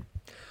healthy men.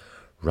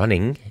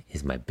 Running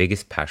is my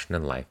biggest passion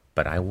in life,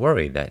 but I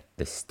worry that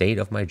the state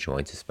of my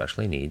joints,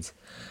 especially knees,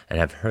 and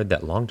I've heard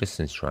that long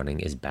distance running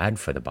is bad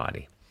for the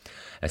body,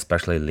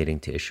 especially leading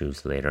to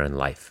issues later in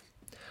life.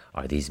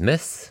 Are these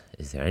myths?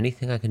 Is there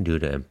anything I can do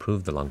to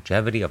improve the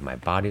longevity of my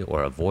body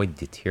or avoid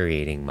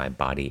deteriorating my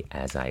body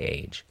as I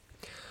age?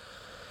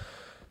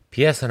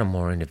 P.S. On a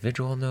more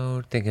individual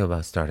note, thinking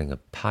about starting a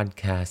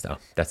podcast. Oh,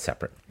 that's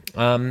separate.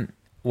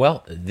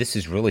 Well, this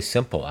is really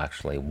simple,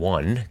 actually.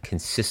 One,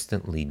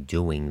 consistently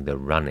doing the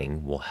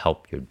running will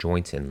help your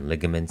joints and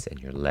ligaments and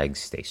your legs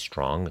stay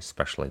strong,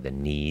 especially the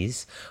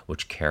knees,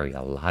 which carry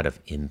a lot of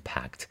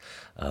impact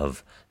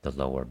of the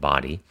lower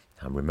body.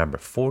 Remember,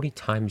 40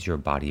 times your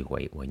body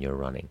weight when you're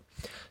running.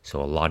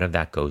 So a lot of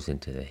that goes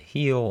into the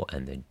heel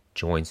and the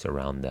joints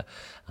around the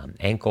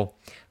ankle,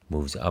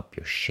 moves up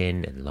your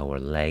shin and lower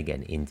leg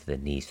and into the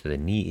knee. So the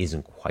knee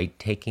isn't quite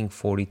taking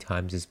 40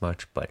 times as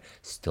much, but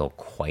still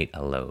quite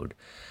a load.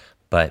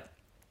 But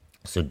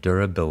so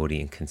durability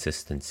and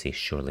consistency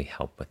surely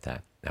help with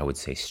that. I would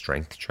say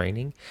strength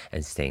training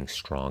and staying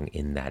strong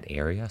in that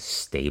area,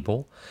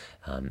 stable.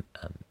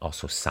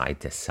 Also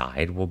side to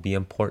side will be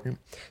important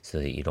so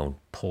that you don't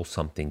pull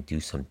something, do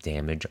some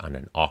damage on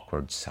an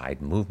awkward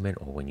side movement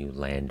or when you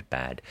land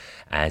bad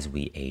as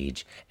we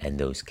age and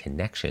those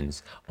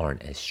connections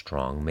aren't as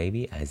strong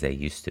maybe as they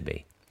used to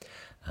be.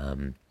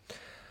 And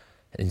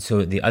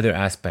so the other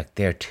aspect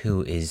there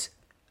too is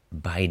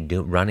by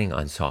running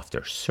on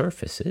softer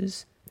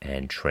surfaces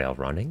and trail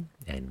running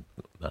and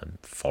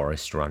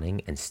forest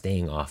running and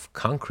staying off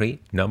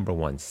concrete. Number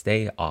one,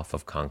 stay off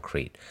of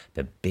concrete.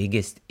 The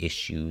biggest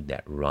issue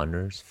that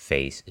runners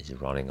face is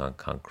running on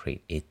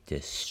concrete. It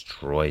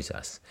destroys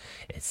us.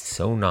 It's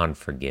so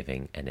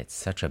non-forgiving and it's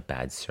such a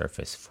bad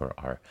surface for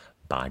our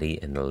body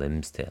and the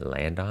limbs to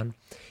land on.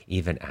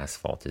 Even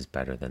asphalt is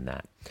better than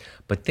that.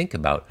 But think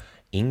about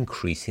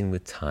increasing the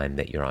time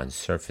that you're on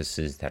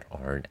surfaces that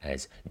aren't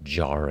as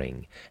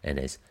jarring and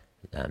as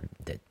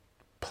that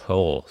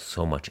pull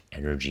so much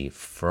energy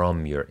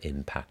from your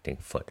impacting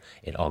foot.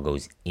 It all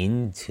goes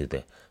into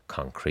the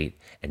concrete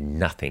and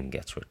nothing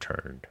gets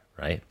returned,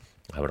 right?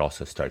 I would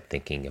also start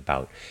thinking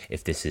about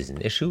if this is an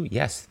issue.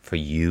 Yes, for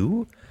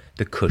you,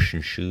 the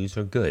cushion shoes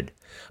are good,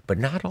 but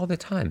not all the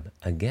time.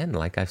 Again,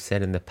 like I've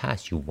said in the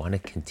past, you want to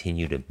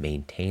continue to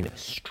maintain a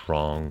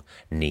strong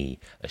knee,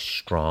 a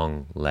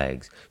strong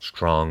legs,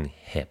 strong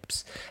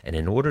hips. And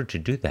in order to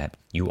do that,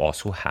 you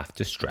also have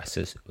to stress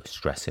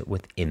it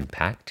with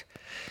impact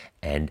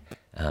and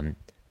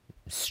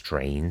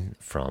strain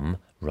from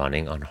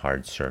running on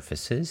hard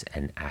surfaces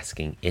and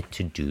asking it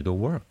to do the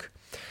work.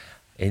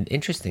 An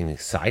interesting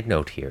side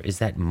note here is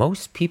that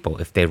most people,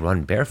 if they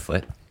run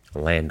barefoot,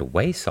 land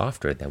way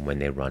softer than when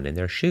they run in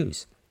their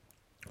shoes,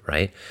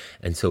 right?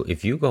 And so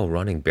if you go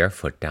running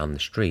barefoot down the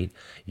street,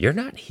 you're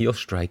not heel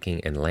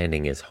striking and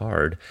landing as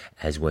hard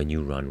as when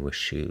you run with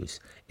shoes.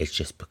 It's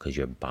just because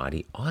your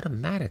body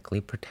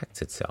automatically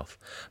protects itself.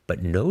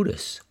 But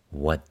notice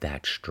what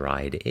that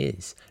stride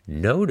is.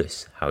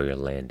 Notice how you're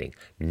landing.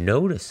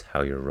 Notice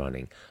how you're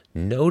running.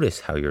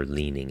 Notice how you're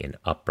leaning and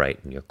upright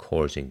and your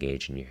core's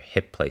engaged and your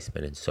hip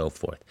placement and so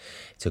forth.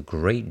 It's a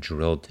great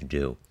drill to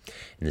do.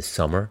 In the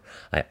summer,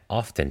 I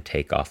often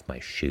take off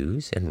my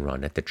shoes and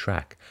run at the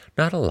track.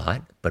 Not a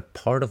lot, but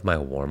part of my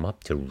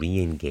warm-up to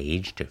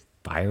re-engage, to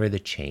fire the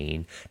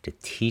chain, to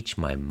teach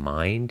my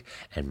mind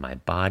and my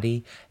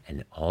body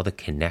and all the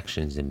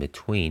connections in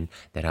between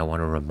that I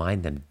want to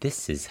remind them,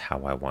 this is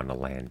how I want to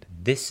land.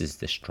 This is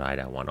the stride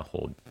I want to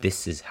hold.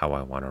 This is how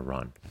I want to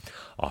run.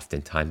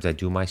 Oftentimes I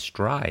do my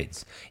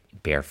strides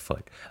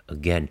barefoot,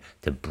 again,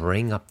 to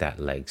bring up that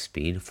leg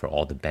speed for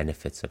all the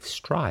benefits of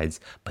strides,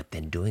 but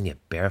then doing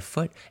it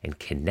barefoot and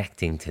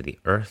connecting to the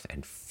earth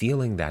and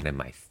feeling that in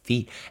my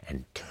feet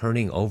and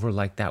turning over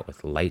like that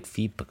with light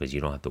feet because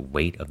you don't have the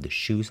weight of the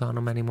shoes on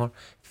them anymore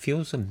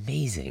feels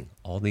amazing.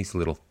 All these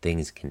little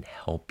things can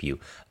help you.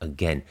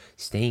 Again,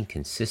 staying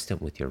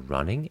consistent with your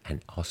running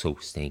and also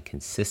staying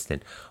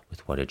consistent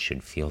with what it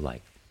should feel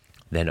like.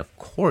 Then, of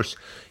course,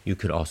 you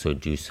could also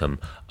do some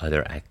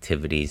other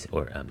activities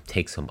or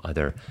take some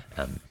other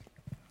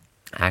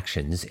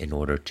actions in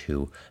order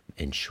to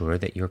ensure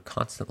that you're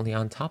constantly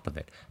on top of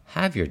it.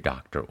 Have your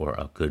doctor or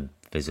a good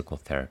physical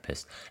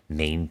therapist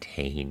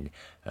maintain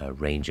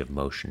range of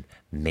motion,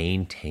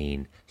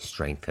 maintain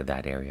strength of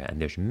that area. And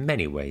there's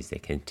many ways they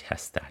can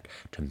test that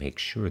to make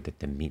sure that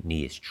the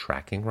knee is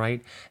tracking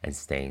right and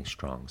staying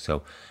strong.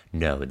 So,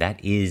 no,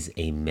 that is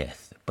a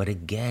myth. But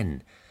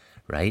again,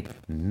 right?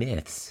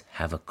 Myths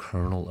have a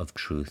kernel of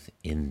truth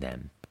in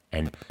them.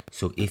 And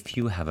so if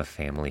you have a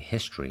family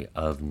history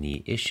of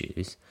knee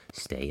issues,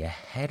 stay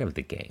ahead of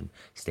the game,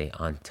 stay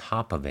on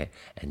top of it,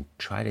 and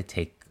try to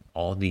take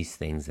all these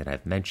things that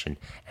I've mentioned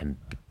and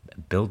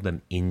build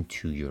them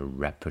into your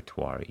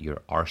repertoire,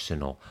 your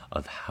arsenal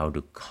of how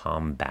to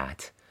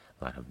combat,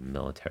 a lot of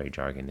military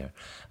jargon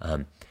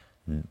there,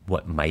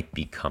 what might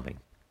be coming.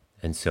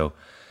 And so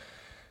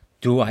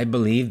Do I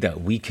believe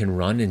that we can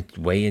run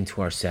way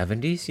into our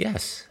 70s?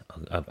 Yes,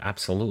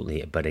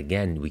 absolutely. But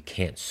again, we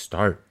can't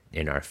start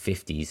in our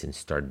 50s and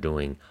start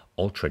doing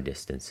ultra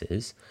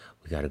distances.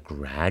 We got to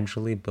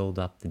gradually build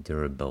up the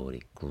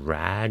durability,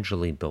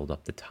 gradually build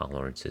up the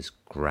tolerances,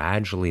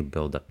 gradually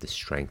build up the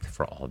strength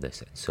for all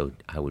this. And so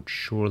I would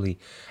surely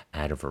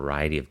add a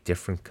variety of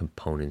different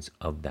components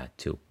of that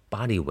too.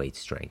 Body weight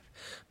strength.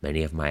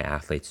 Many of my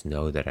athletes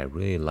know that I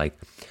really like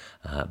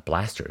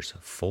blasters,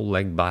 full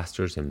leg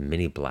blasters and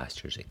mini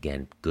blasters.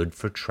 Again, good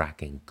for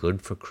tracking,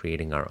 good for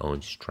creating our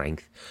own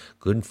strength,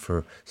 good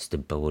for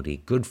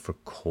stability, good for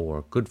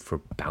core, good for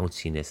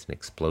bounciness and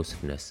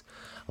explosiveness.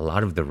 A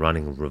lot of the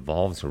running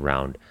revolves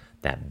around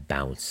that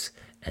bounce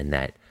and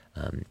that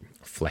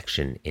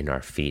flexion in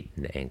our feet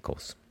and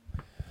ankles.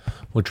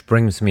 Which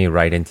brings me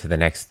right into the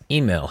next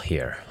email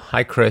here.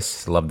 Hi,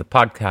 Chris. Love the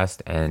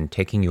podcast and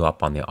taking you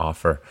up on the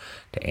offer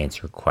to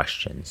answer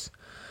questions.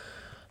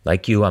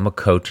 Like you, I'm a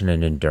coach and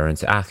an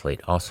endurance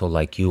athlete. Also,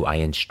 like you, I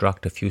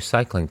instruct a few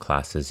cycling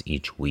classes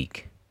each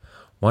week.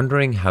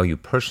 Wondering how you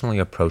personally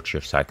approach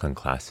your cycling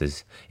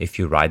classes, if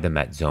you ride them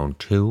at zone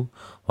 2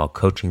 while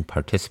coaching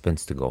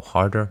participants to go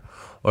harder,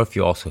 or if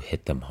you also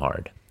hit them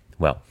hard.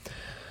 Well,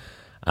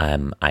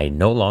 I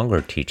no longer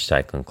teach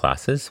cycling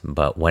classes,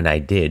 but when I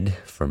did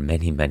for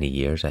many, many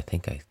years, I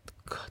think I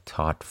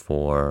taught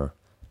for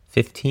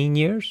 15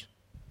 years,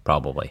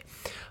 probably.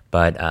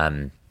 But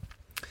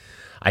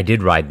I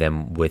did ride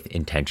them with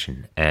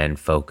intention and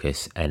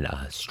focus and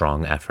a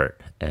strong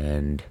effort.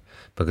 And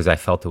because I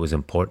felt it was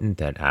important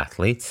that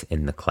athletes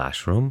in the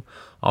classroom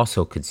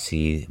also could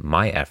see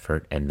my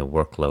effort and the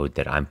workload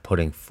that I'm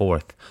putting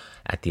forth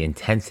at the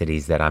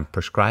intensities that I'm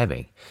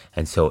prescribing.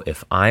 And so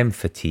if I'm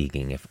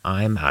fatiguing, if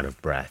I'm out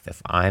of breath,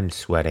 if I'm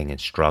sweating and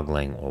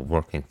struggling or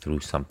working through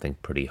something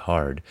pretty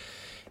hard,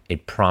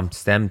 it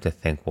prompts them to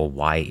think, well,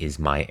 why is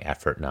my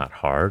effort not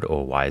hard,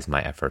 or why is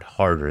my effort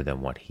harder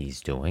than what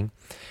he's doing?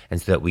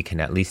 And so that we can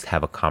at least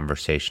have a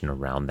conversation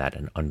around that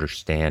and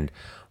understand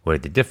where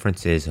the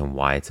difference is and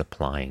why it's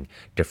applying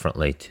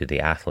differently to the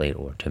athlete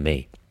or to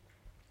me.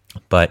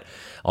 But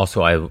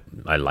also,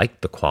 I like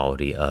the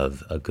quality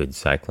of a good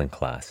cycling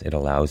class. It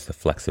allows the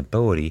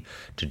flexibility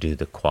to do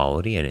the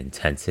quality and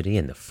intensity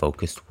and the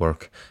focused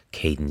work,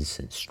 cadence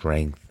and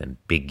strength and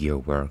big gear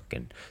work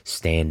and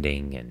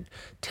standing and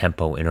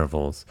tempo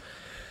intervals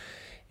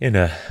in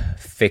a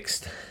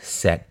fixed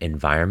set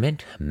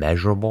environment,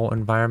 measurable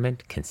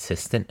environment,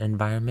 consistent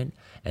environment.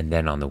 And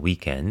then on the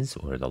weekends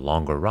or the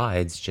longer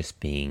rides, just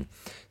being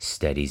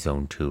steady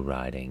zone 2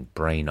 riding,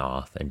 brain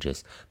off, and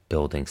just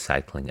building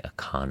cycling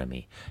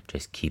economy,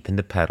 just keeping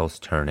the pedals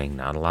turning,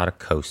 not a lot of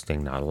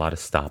coasting, not a lot of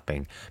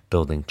stopping,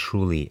 building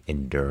truly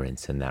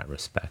endurance in that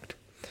respect.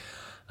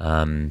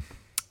 How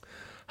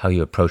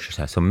you approach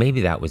yourself. So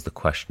maybe that was the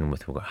question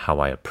with how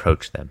I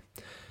approach them.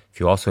 If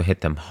you also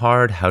hit them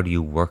hard, how do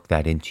you work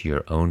that into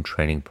your own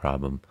training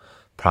program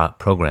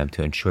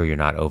to ensure you're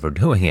not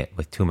overdoing it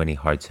with too many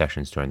hard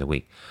sessions during the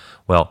week?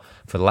 Well,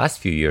 for the last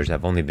few years,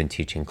 I've only been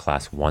teaching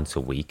class once a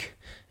week.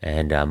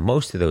 And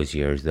most of those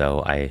years,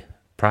 though,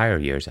 prior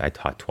years, I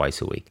taught twice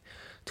a week.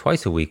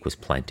 Twice a week was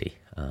plenty.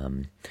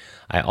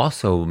 I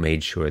also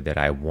made sure that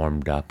I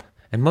warmed up,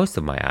 and most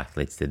of my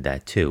athletes did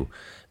that too.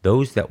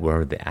 Those that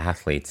were the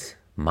athletes,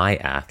 my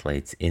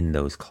athletes in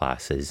those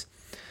classes,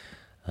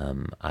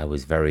 I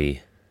was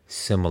very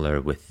similar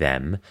with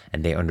them,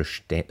 and they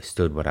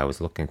understood what I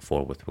was looking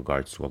for with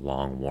regards to a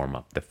long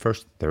warm-up. The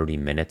first 30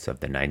 minutes of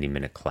the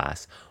 90-minute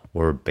class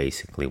were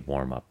basically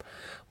warm-up.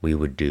 We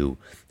would do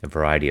a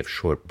variety of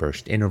short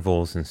burst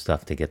intervals and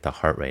stuff to get the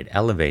heart rate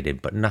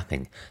elevated, but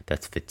nothing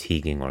that's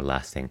fatiguing or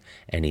lasting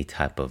any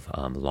type of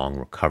long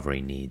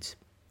recovery needs.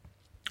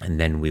 And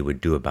then we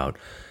would do about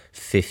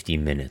 50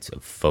 minutes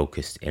of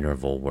focused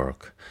interval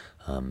work,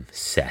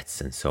 sets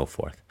and so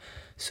forth.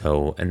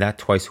 So, and that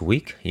twice a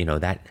week,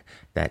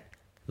 that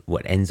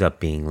what ends up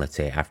being, let's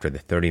say, after the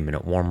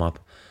 30-minute warm-up,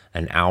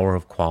 an hour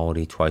of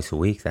quality twice a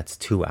week, that's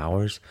 2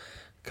 hours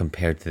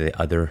compared to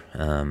the other,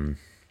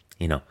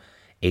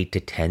 8 to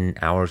 10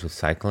 hours of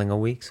cycling a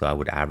week. So I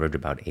would average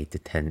about 8 to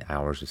 10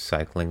 hours of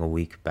cycling a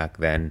week back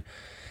then.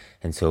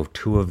 And so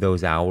 2 of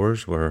those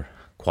hours were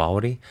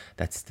quality.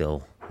 That's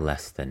still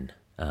less than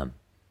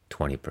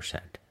 20%.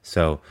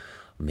 So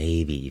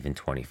maybe even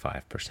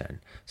 25%.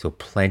 So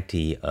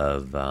plenty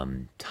of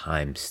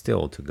time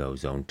still to go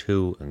zone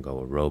 2 and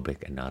go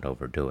aerobic and not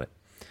overdo it.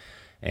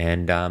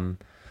 And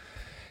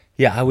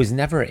I was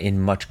never in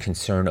much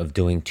concern of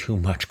doing too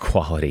much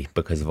quality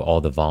because of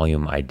all the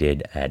volume I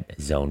did at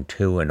zone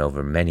 2 and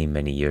over many,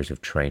 many years of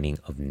training,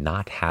 of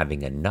not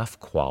having enough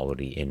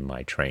quality in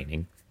my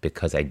training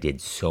because I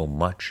did so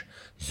much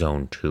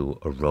zone 2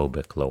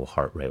 aerobic low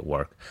heart rate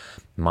work.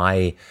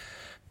 My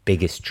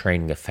biggest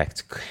training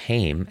effects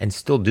came and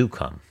still do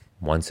come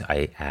once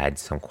I add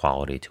some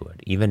quality to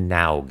it. Even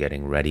now,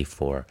 getting ready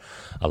for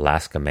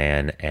Alaska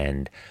Man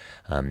and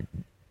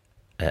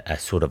a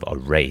sort of a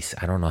race.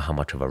 I don't know how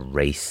much of a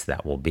race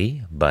that will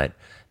be, but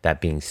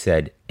that being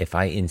said, if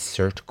I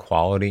insert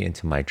quality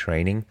into my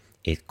training,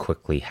 it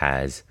quickly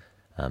has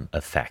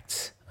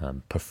effects,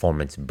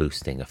 performance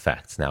boosting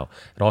effects. Now,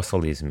 it also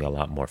leaves me a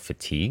lot more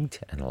fatigued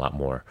and a lot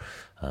more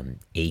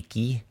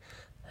achy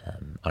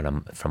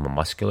from a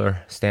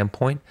muscular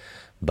standpoint.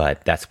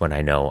 But that's when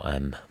I know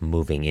I'm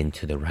moving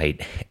into the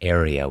right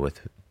area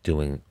with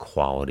doing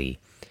quality,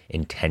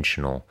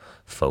 intentional,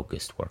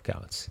 focused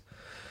workouts.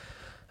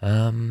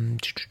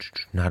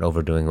 Not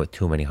overdoing it with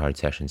too many hard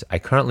sessions. I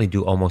currently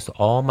do almost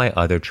all my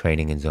other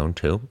training in zone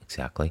 2,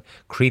 exactly.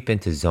 Creep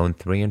into zone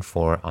 3 and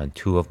 4 on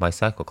 2 of my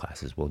cycle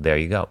classes. Well, there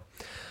you go.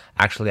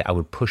 Actually, I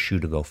would push you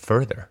to go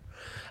further.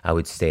 I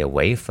would stay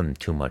away from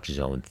too much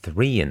zone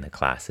 3 in the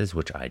classes,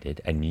 which I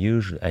did, and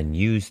use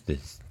the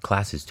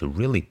classes to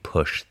really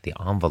push the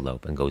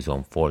envelope and go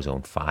zone 4,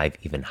 zone 5,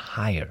 even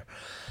higher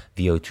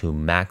VO2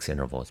 max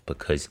intervals,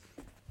 because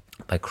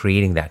by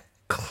creating that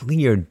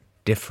clear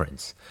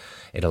difference,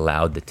 it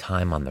allowed the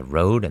time on the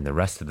road and the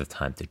rest of the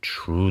time to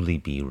truly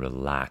be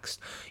relaxed.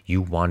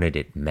 You wanted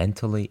it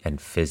mentally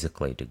and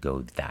physically to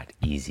go that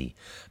easy,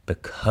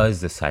 because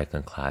the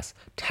cycling classes,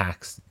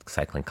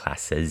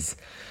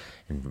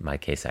 in my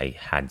case I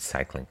had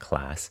cycling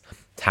class,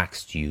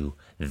 taxed you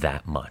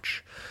that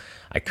much.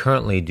 I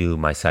currently do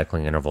my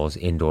cycling intervals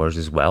indoors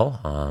as well,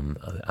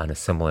 on a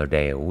similar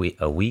day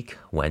a week,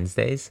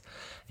 Wednesdays.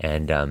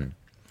 And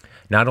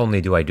not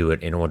only do I do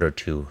it in order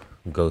to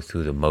go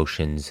through the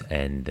motions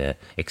and the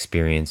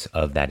experience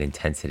of that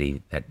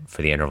intensity that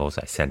for the intervals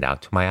I send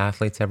out to my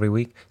athletes every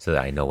week, so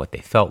that I know what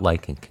they felt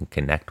like and can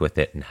connect with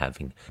it, and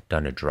having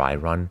done a dry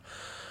run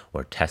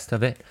or test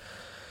of it.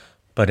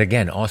 But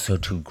again, also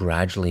to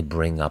gradually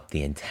bring up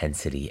the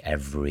intensity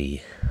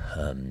every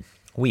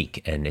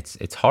week. And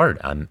it's hard.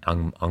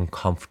 I'm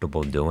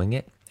uncomfortable doing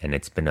it. And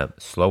it's been a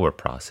slower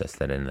process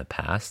than in the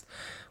past,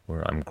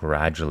 where I'm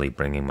gradually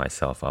bringing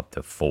myself up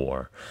to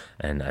 4.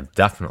 And I've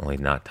definitely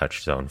not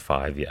touched zone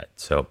 5 yet.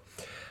 So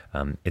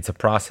it's a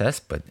process,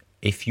 but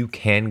if you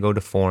can go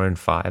to 4 and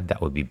 5,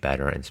 that would be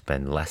better, and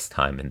spend less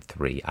time in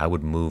 3. I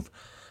would move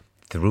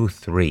through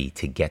 3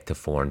 to get to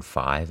 4 and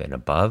 5 and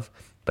above,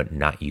 but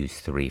not use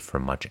 3 for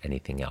much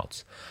anything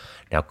else.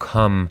 Now,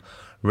 come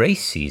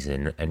race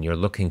season, and you're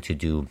looking to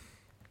do,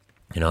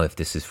 if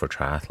this is for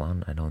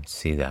triathlon, I don't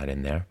see that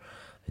in there.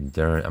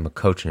 I'm a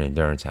coach and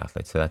endurance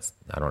athlete, so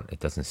it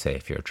doesn't say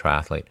if you're a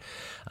triathlete.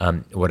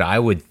 What I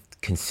would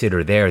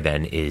consider there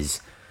then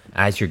is,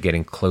 as you're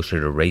getting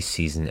closer to race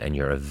season and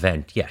your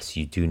event, yes,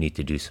 you do need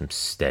to do some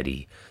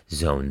steady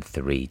zone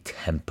 3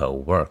 tempo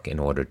work in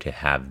order to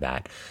have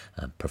that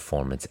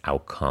performance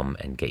outcome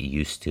and get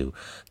used to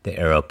the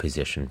aero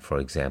position, for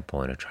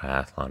example, in a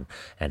triathlon,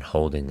 and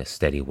holding a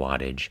steady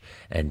wattage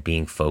and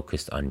being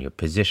focused on your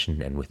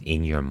position and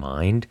within your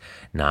mind,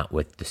 not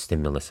with the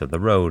stimulus of the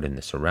road and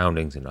the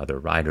surroundings and other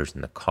riders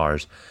and the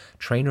cars.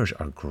 Trainers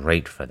are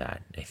great for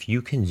that. If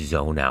you can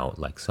zone out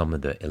like some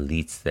of the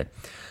elites that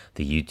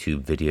the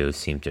YouTube videos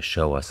seem to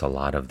show us a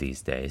lot of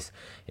these days,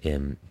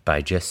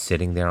 by just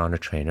sitting there on a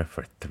trainer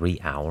for 3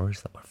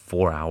 hours or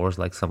 4 hours,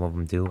 like some of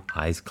them do,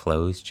 eyes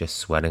closed, just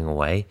sweating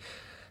away,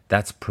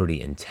 that's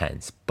pretty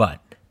intense. But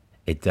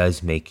it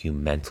does make you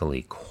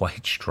mentally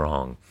quite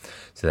strong,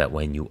 so that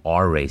when you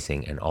are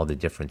racing and all the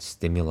different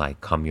stimuli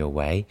come your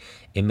way,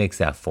 it makes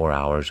that 4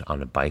 hours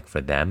on a bike for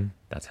them,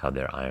 that's how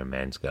their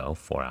Ironmans go,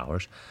 4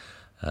 hours,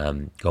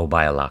 go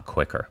by a lot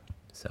quicker.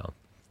 So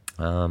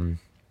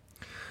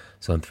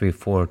zone 3,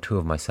 4, 2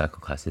 of my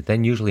cycle classes.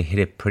 Then usually hit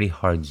it pretty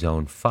hard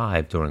zone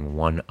 5 during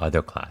one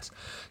other class.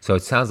 So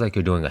it sounds like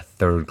you're doing a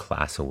 3rd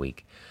class a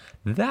week.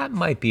 That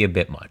might be a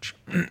bit much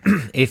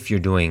if you're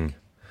doing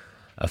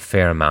a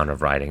fair amount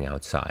of riding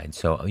outside.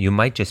 So you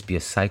might just be a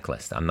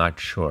cyclist. I'm not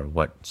sure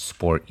what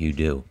sport you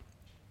do,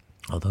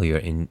 although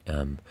your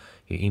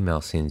email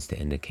seems to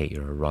indicate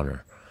you're a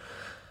runner.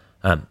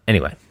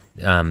 Anyway.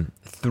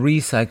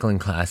 3 cycling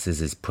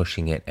classes is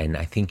pushing it, and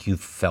I think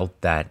you've felt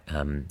that,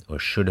 or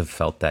should have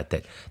felt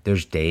that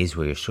there's days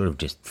where you're sort of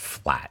just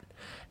flat,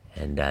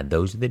 and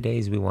those are the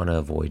days we want to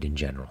avoid in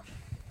general.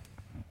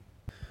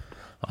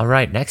 All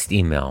right, next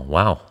email.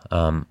 Wow,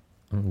 I'm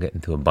getting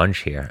to a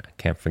bunch here. I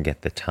can't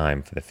forget the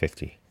time for the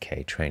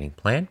 50K training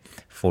plan,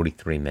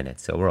 43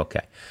 minutes, so we're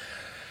okay.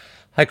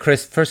 Hi,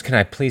 Chris. First, can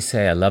I please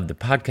say I love the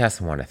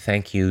podcast? I want to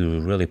thank you. You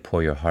really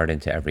pour your heart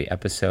into every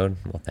episode.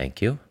 Well,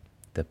 thank you.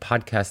 The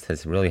podcast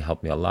has really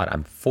helped me a lot.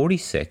 I'm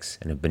 46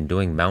 and have been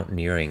doing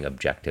mountaineering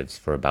objectives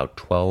for about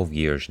 12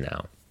 years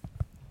now.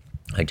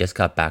 I just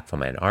got back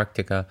from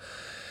Antarctica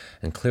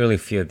and clearly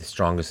feel the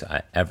strongest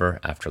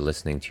ever after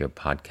listening to your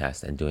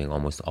podcast and doing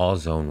almost all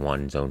zone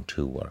 1, zone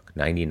 2 work,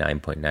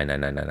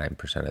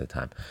 99.99999% of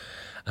the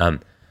time.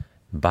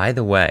 By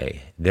the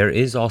way, there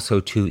is also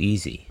too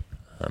easy.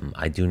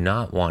 I do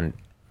not want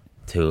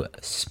to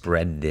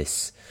spread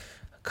this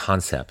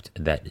concept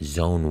that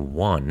zone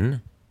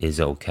 1 is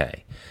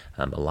okay.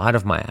 A lot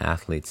of my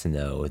athletes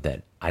know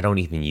that I don't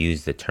even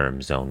use the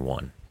term zone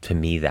 1. To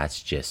me,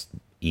 that's just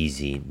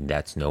easy.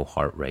 That's no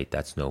heart rate.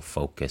 That's no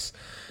focus.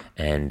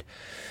 And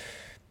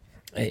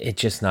it's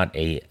just not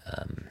a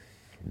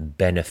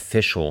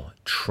beneficial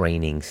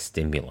training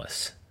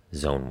stimulus,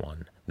 zone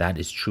 1. That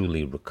is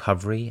truly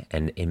recovery.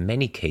 And in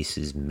many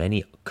cases,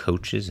 many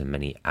coaches and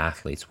many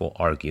athletes will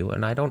argue,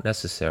 and I don't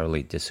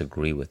necessarily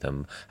disagree with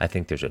them. I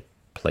think there's a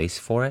place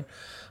for it,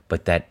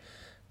 but that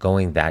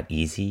going that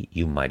easy,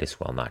 you might as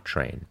well not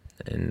train.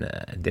 And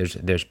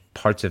there's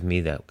parts of me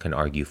that can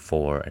argue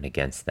for and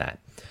against that.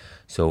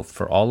 So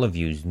for all of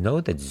you, know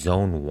that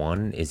zone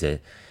one is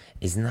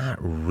not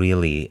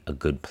really a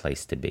good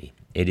place to be.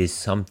 It is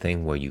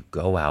something where you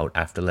go out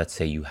after, let's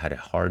say you had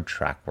a hard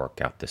track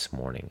workout this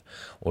morning,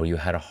 or you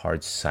had a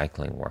hard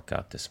cycling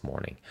workout this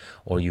morning,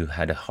 or you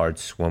had a hard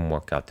swim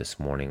workout this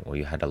morning, or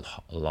you had a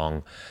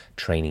long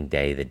training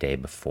day the day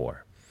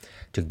before.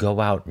 To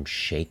go out and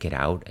shake it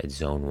out at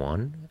zone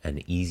one,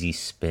 an easy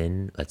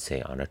spin, let's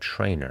say on a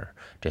trainer,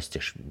 just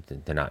to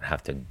not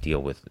have to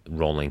deal with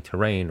rolling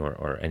terrain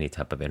or any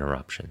type of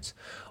interruptions,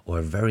 or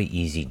a very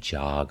easy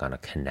jog on a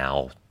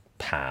canal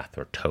path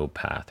or tow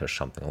path or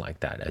something like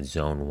that at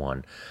zone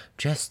one,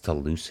 just to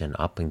loosen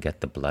up and get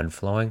the blood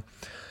flowing.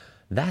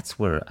 That's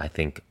where I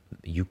think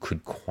you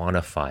could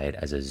quantify it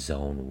as a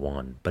zone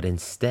one. But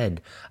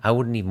instead, I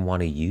wouldn't even want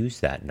to use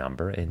that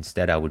number.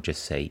 Instead, I would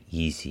just say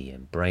easy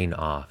and brain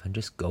off and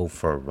just go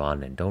for a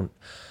run, and don't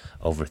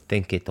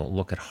overthink it. Don't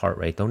look at heart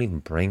rate. Don't even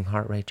bring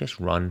heart rate. Just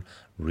run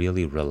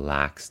really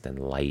relaxed and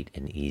light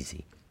and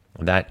easy.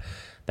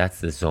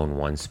 That's the zone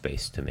one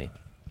space to me.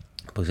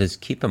 Because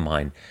keep in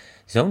mind,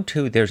 zone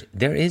two,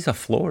 there is a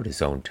floor to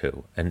zone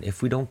two. And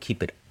if we don't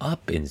keep it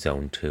up in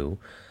zone two,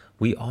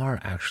 we are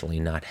actually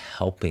not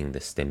helping the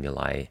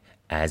stimuli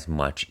as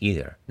much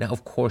either. Now,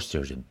 of course,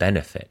 there's a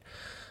benefit.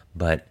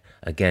 But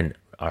again,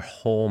 our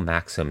whole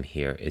maxim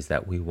here is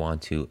that we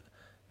want to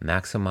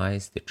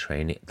maximize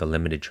the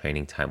limited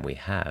training time we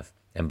have.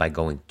 And by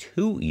going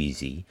too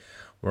easy,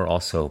 we're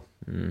also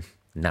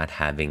not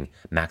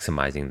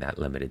maximizing that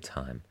limited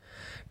time.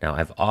 Now,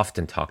 I've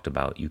often talked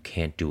about you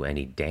can't do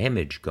any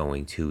damage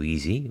going too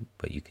easy,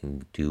 but you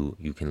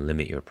can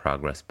limit your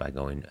progress by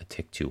going a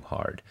tick too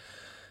hard.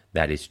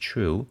 That is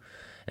true.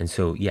 And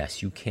so,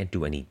 yes, you can't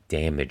do any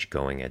damage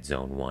going at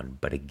zone one,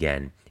 but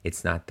again,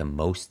 it's not the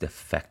most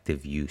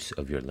effective use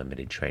of your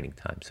limited training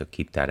time. So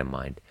keep that in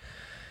mind.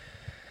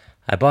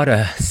 I bought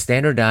a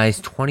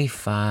standardized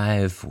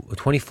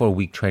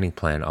 24-week training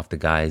plan off the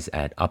guys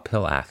at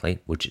Uphill Athlete,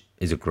 which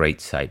is a great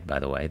site, by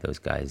the way. Those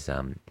guys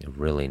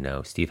really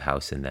know, Steve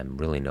House and them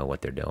really know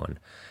what they're doing.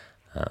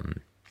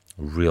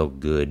 Real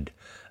good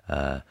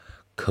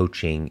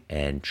coaching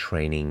and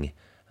training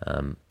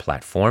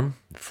platform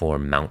for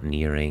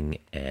mountaineering,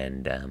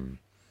 and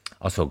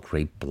also a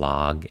great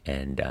blog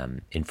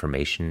and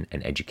information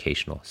and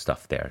educational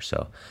stuff there.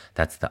 So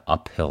that's the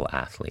Uphill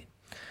Athlete.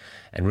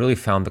 And really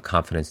found the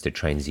confidence to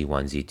train Z1,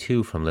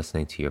 Z2 from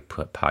listening to your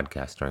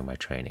podcast during my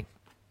training.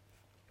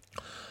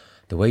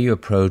 The way you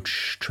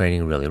approach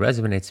training really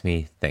resonates with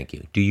me. Thank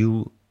you. Do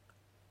you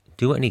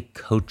do any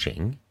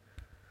coaching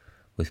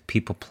with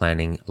people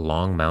planning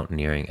long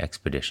mountaineering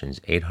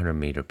expeditions,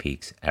 800-meter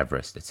peaks,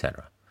 Everest,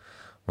 etc.?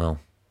 Well,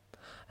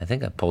 I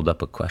think I pulled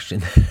up a question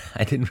that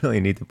I didn't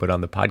really need to put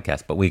on the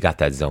podcast, but we got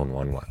that zone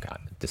one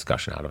workout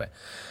discussion out of it.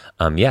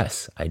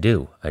 Yes, I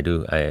do.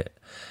 I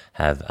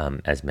have,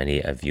 as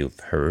many of you have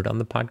heard on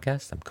the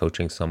podcast, I'm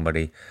coaching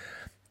somebody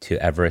to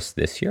Everest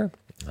this year.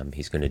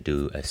 He's going to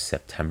do a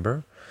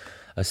September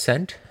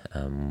ascent,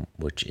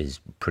 which is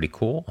pretty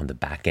cool on the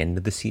back end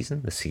of the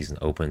season. The season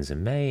opens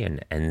in May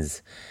and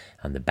ends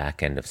on the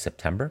back end of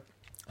September.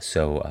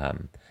 So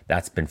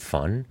that's been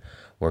fun,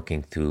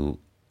 working through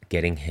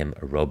getting him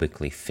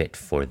aerobically fit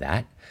for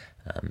that.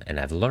 And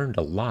I've learned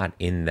a lot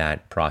in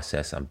that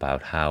process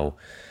about how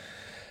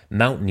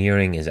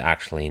mountaineering is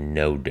actually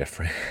no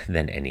different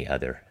than any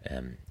other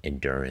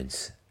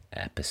endurance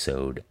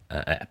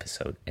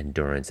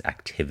endurance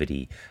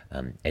activity,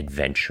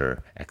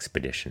 adventure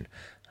expedition.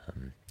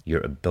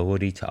 Your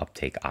ability to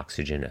uptake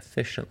oxygen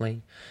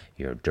efficiently,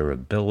 your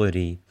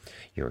durability,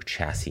 your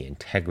chassis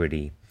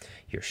integrity,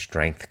 your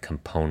strength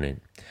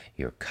component,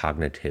 your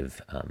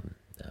cognitive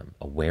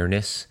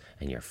awareness,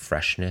 and your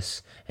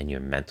freshness, and your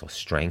mental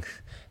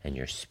strength, and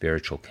your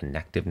spiritual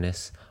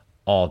connectiveness,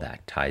 all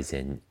that ties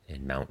in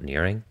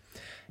mountaineering.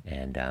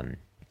 And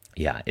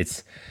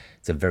it's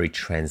a very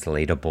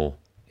translatable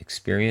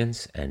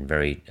experience and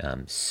very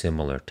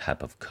similar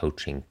type of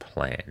coaching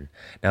plan.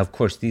 Now, of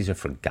course, these are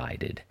for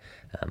guided.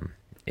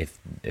 If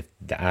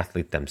the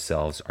athlete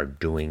themselves are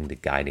doing the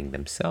guiding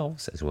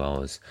themselves, as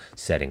well as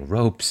setting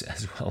ropes,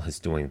 as well as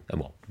doing,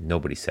 well,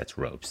 nobody sets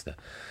ropes.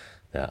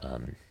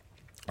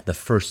 The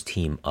first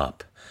team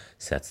up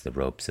sets the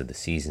ropes of the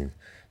season,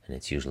 and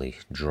it's usually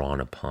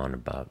drawn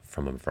upon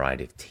from a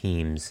variety of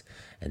teams,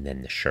 and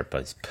then the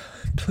Sherpas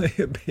play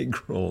a big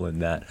role in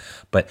that.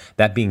 But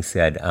that being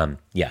said,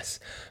 yes,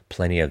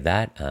 plenty of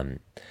that.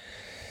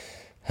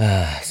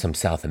 Some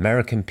South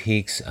American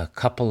peaks, a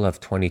couple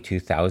of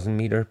 22,000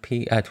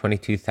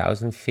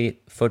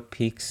 foot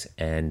peaks,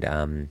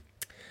 and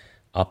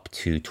up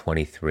to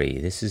 23.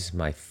 This is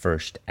my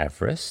first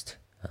Everest.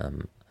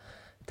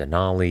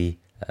 Denali.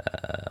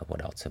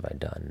 What else have I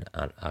done?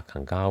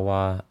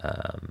 Aconcagua.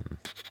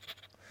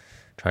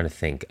 Trying to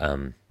think.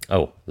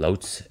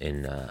 Lhotse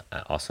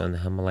also in the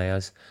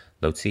Himalayas,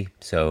 Lhotse.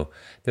 So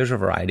there's a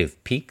variety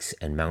of peaks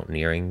and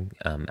mountaineering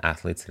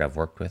athletes that I've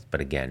worked with.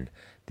 But again,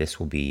 this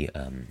will be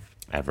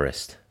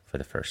Everest for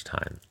the first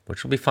time,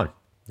 which will be fun.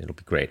 It'll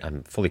be great.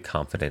 I'm fully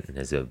confident in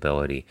his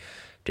ability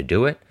to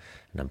do it,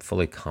 and I'm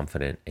fully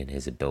confident in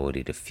his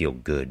ability to feel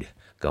good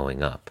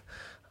going up.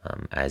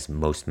 As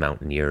most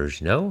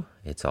mountaineers know,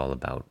 it's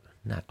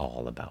not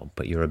all about,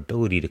 but your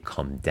ability to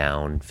come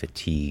down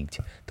fatigued,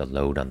 the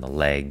load on the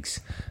legs,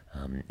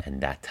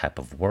 and that type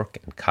of work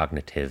and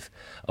cognitive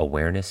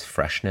awareness,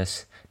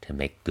 freshness to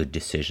make good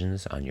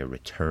decisions on your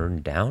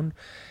return down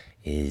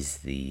is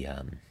the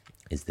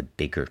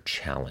bigger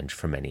challenge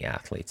for many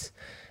athletes.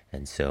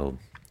 And so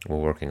we're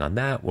working on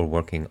that. We're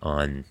working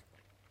on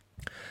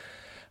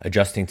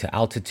adjusting to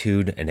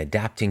altitude and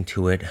adapting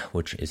to it,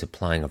 which is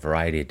applying a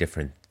variety of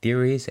different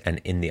theories.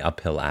 And in the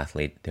uphill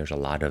athlete, there's a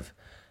lot of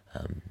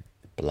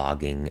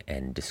blogging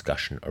and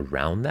discussion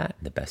around that,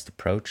 the best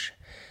approach.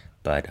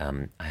 But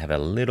I have a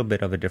little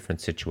bit of a different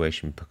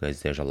situation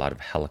because there's a lot of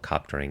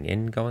helicoptering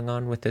in going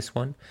on with this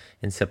one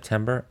in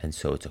September. And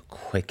so it's a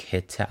quick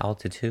hit to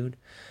altitude.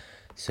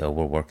 So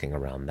we're working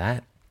around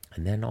that.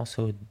 And then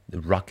also the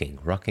rucking.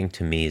 Rucking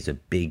to me is a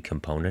big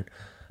component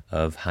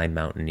of high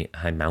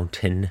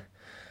mountain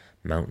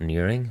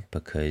mountaineering,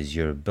 because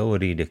your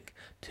ability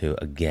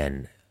to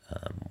again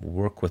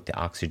work with the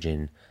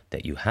oxygen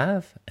that you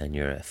have and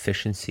your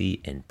efficiency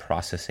in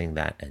processing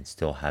that and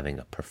still having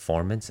a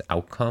performance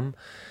outcome.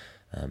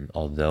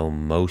 Although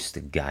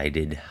most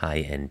guided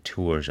high-end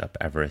tours up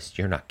Everest,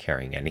 you're not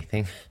carrying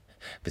anything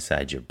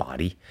besides your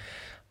body,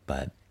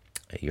 but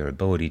your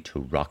ability to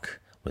ruck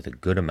with a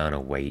good amount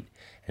of weight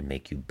and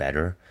make you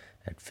better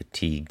at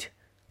fatigued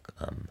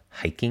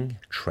hiking,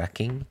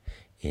 trekking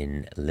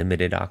in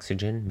limited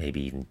oxygen,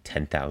 maybe even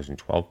 10,000,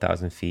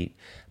 12,000 feet,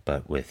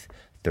 but with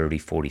 30,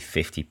 40,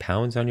 50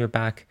 pounds on your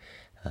back,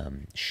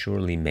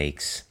 surely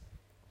makes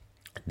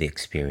the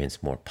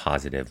experience more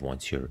positive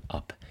once you're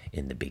up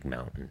in the big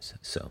mountains.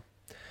 So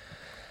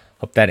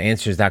hope that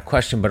answers that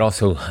question, but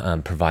also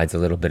provides a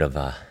little bit of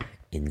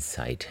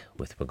insight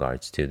with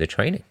regards to the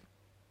training.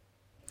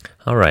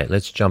 All right,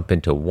 let's jump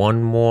into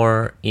one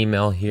more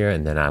email here,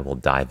 and then I will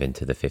dive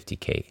into the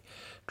 50K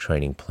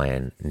training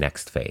plan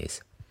next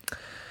phase.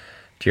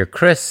 Dear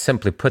Chris,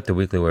 simply put, the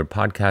Weekly Word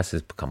podcast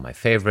has become my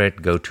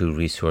favorite go-to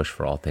resource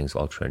for all things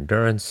ultra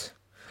endurance.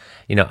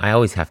 You know, I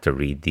always have to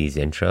read these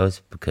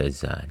intros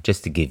because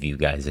just to give you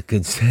guys a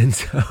good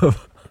sense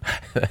of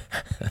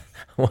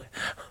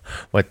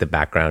what the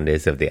background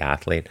is of the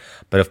athlete.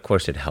 But of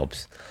course, it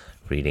helps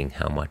reading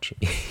how much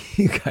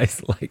you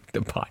guys like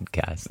the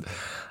podcast.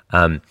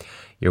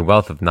 Your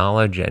wealth of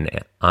knowledge and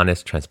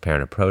honest,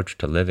 transparent approach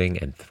to living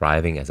and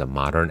thriving as a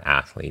modern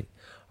athlete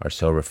are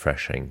so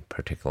refreshing,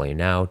 particularly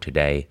now,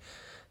 today,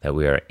 that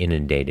we are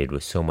inundated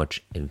with so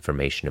much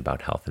information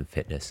about health and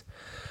fitness.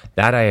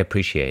 That I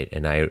appreciate,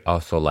 and I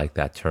also like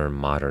that term,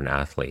 modern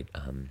athlete.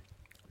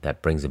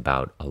 That brings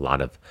about a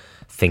lot of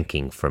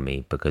thinking for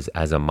me, because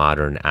as a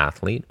modern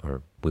athlete,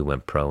 or we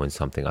went pro in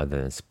something other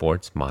than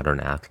sports,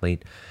 modern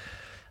athlete,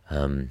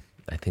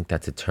 I think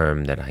that's a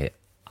term that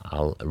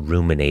I'll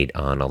ruminate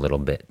on a little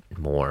bit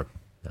more.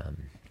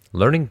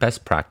 Learning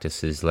best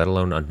practices, let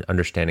alone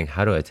understanding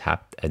how to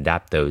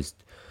adapt those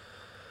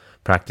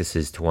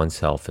practices to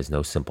oneself, is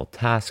no simple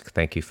task.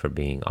 Thank you for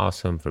being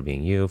awesome, for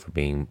being you, for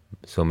being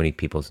so many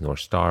people's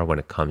North Star when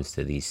it comes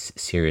to these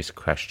serious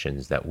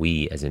questions that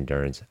we as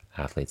endurance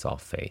athletes all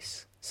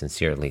face.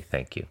 Sincerely,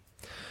 thank you.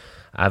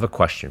 I have a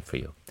question for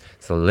you.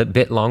 It's a little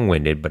bit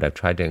long-winded, but I've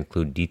tried to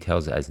include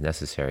details as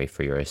necessary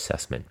for your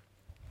assessment.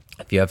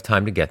 If you have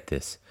time to get to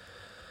this,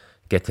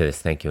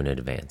 thank you in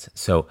advance.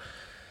 So,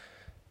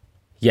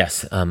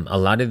 yes, a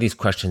lot of these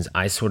questions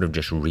I sort of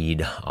just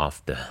read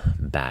off the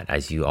bat.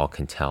 As you all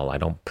can tell, I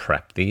don't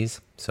prep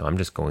these. So I'm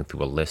just going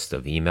through a list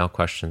of email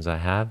questions I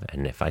have.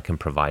 And if I can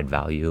provide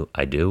value,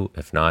 I do.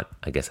 If not,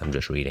 I guess I'm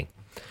just reading.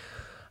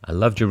 I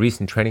loved your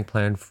recent training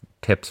plan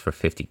tips for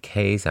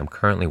 50Ks. I'm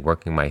currently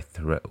working my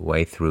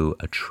way through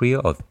a trio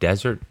of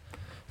desert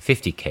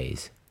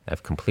 50Ks.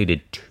 I've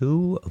completed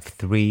 2 of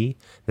 3.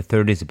 The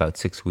third is about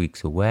 6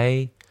 weeks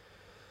away.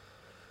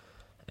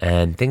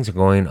 And things are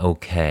going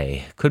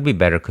okay. Could be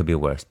better, could be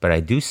worse. But I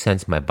do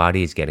sense my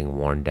body is getting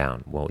worn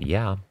down. Well,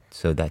 yeah.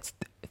 So that's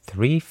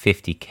 3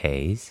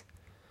 50Ks.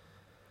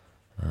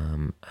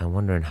 I'm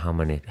wondering how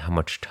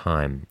much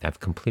time.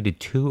 I've completed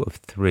 2 of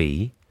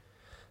 3.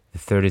 The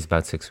third is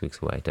about 6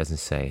 weeks away. It doesn't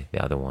say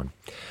the other one.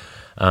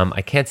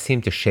 I can't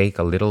seem to shake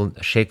a little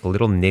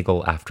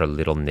niggle after a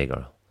little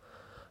niggle.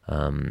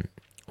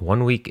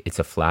 1 week, it's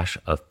a flash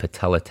of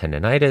patella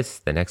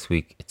tendonitis. The next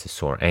week, it's a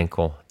sore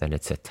ankle. Then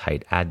it's a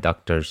tight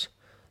adductors.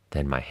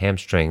 Then my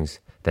hamstrings.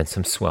 Then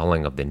some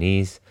swelling of the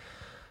knees.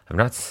 I've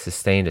not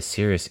sustained a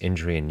serious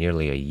injury in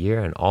nearly a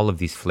year, and all of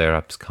these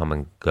flare-ups come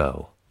and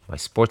go. My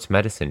sports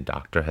medicine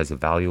doctor has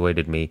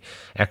evaluated me,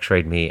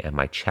 x-rayed me, and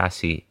my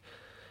chassis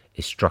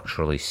is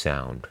structurally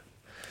sound.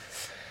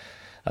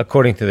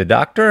 According to the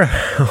doctor,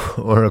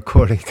 or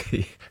according to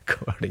the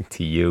according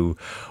to you,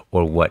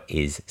 or what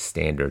is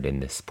standard in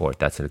this sport?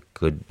 That's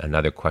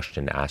another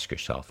question to ask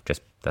yourself.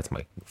 Just that's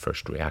my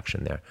first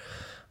reaction there.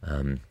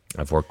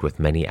 I've worked with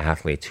many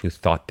athletes who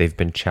thought they've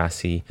been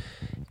chassis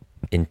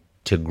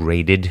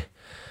integrated,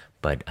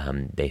 but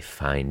they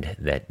find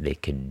that they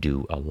could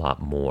do a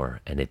lot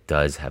more, and it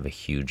does have a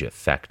huge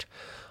effect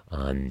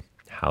on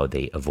how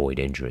they avoid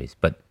injuries.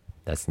 But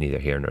that's neither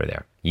here nor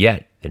there.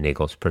 Yet the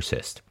niggles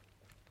persist.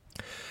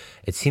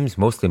 It seems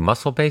mostly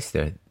muscle-based.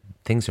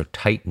 Things are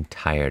tight and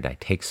tired. I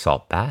take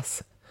salt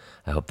baths.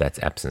 I hope that's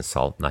Epsom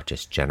salt, not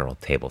just general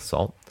table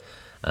salt.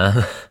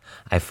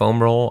 I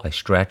foam roll, I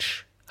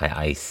stretch, I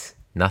ice.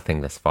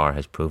 Nothing thus far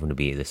has proven to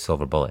be the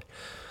silver bullet.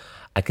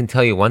 I can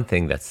tell you one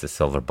thing that's the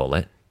silver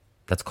bullet.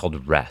 That's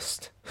called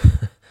rest.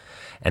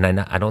 And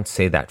I don't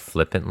say that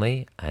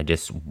flippantly. I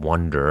just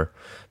wonder,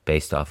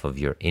 based off of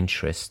your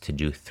interest to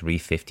do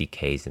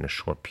 350Ks in a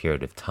short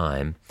period of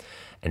time,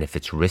 and if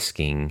it's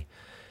risking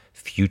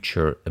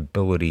future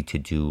ability to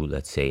do,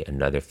 let's say,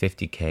 another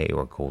 50K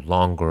or go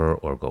longer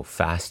or go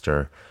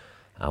faster,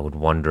 I would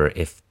wonder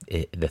if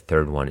the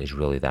third one is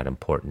really that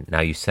important.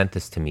 Now, you sent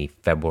this to me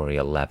February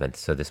 11th,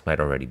 so this might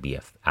already be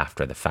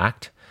after the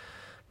fact,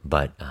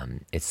 but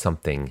it's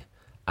something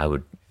I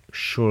would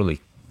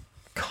surely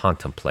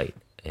contemplate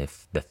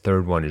if the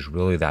third one is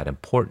really that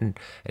important,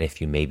 and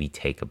if you maybe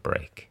take a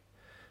break.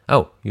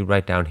 Oh, you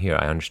write down here,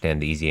 I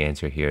understand the easy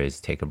answer here is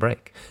take a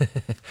break.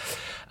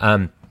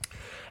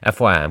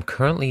 FYI, I'm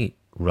currently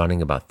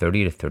running about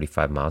 30 to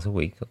 35 miles a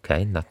week.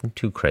 Okay, nothing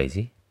too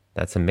crazy.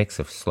 That's a mix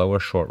of slower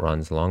short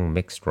runs, long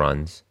mixed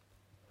runs,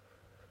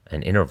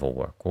 and interval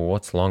work. Well,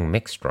 what's long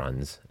mixed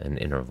runs and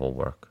interval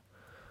work?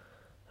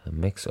 A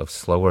mix of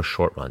slower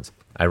short runs.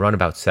 I run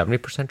about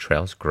 70%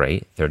 trails,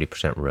 great,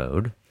 30%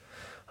 road.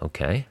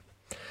 Okay.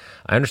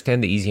 I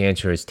understand the easy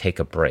answer is take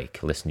a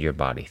break. Listen to your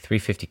body.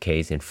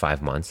 350Ks in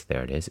 5 months,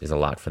 there it is a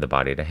lot for the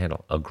body to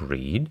handle.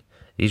 Agreed.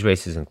 These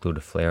races include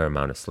a fair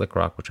amount of slick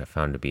rock, which I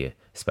found to be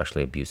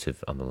especially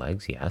abusive on the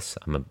legs. Yes,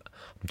 I'm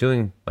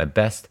doing my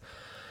best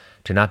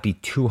to not be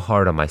too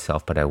hard on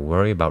myself, but I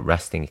worry about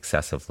resting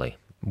excessively.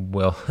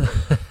 Well,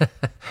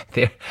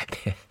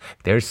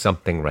 there's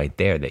something right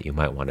there that you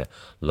might want to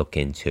look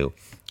into.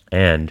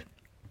 And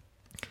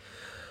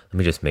let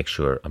me just make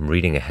sure I'm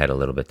reading ahead a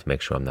little bit to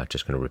make sure I'm not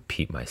just going to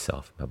repeat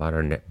myself.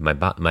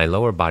 My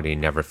lower body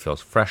never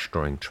feels fresh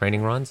during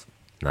training runs.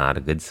 Not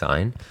a good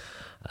sign.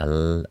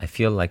 I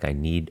feel like I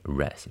need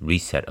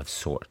reset of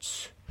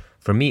sorts.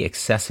 For me,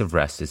 excessive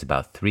rest is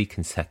about 3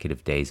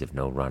 consecutive days of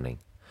no running.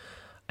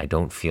 I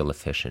don't feel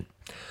efficient.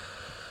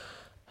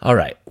 All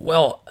right,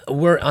 well,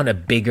 we're on a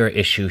bigger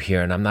issue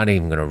here, and I'm not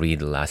even going to read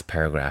the last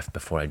paragraph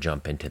before I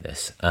jump into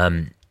this.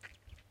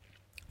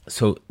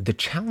 So the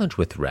challenge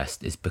with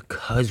rest is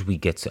because we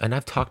get and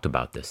I've talked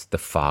about this, the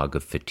fog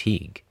of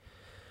fatigue.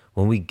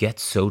 When we get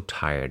so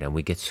tired and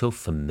we get so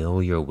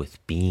familiar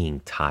with being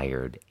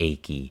tired,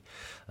 achy,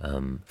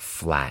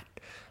 flat,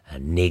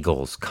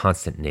 niggles,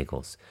 constant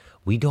niggles,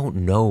 we don't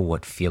know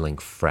what feeling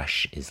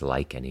fresh is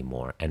like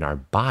anymore. And our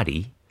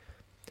body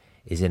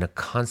is in a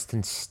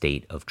constant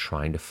state of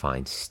trying to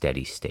find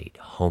steady state,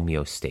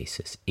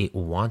 homeostasis. It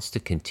wants to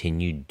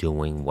continue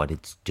doing what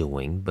it's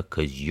doing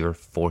because you're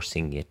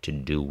forcing it to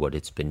do what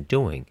it's been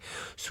doing.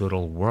 So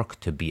it'll work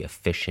to be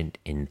efficient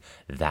in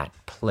that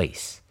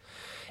place.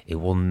 It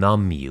will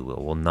numb you. It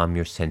will numb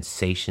your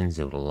sensations.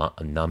 It will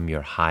numb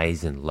your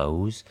highs and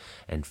lows,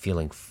 and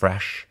feeling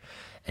fresh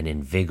and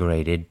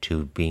invigorated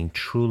to being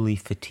truly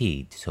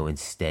fatigued. So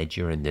instead,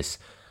 you're in this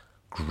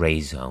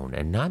gray zone,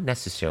 and not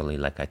necessarily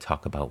like I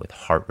talk about with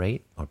heart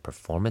rate or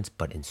performance,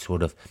 but in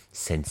sort of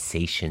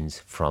sensations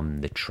from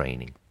the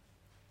training.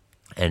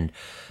 And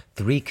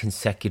 3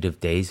 consecutive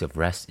days of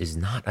rest is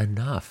not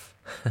enough.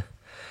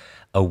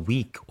 A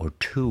week or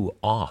 2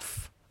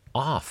 off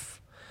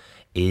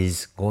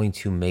is going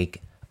to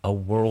make a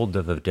world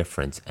of a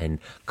difference. And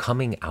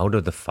coming out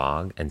of the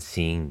fog and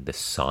seeing the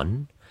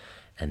sun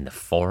and the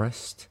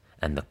forest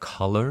and the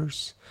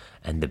colors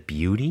and the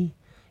beauty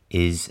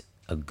is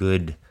a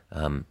good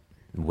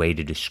way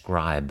to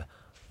describe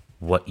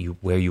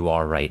where you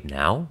are right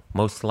now,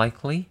 most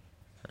likely.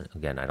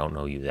 Again, I don't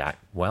know you that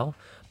well,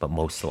 but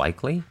most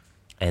likely.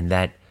 And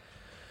that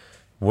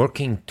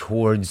working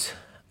towards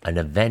an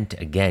event,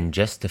 again,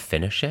 just to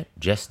finish it,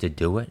 just to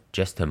do it,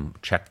 just to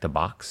check the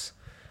box,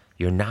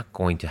 you're not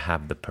going to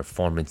have the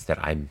performance that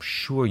I'm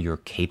sure you're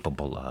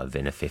capable of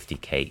in a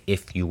 50K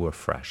if you were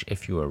fresh,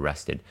 if you were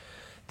rested.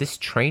 This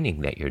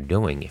training that you're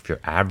doing, if you're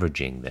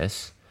averaging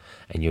this,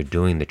 and you're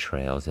doing the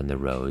trails and the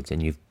roads,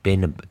 and you've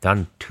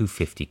done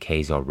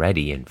 250Ks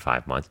already in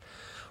 5 months,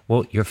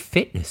 well, your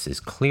fitness is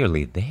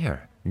clearly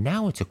there.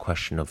 Now it's a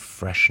question of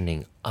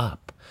freshening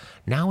up.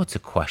 Now it's a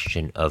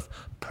question of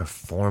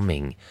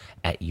performing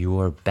at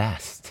your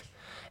best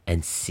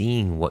and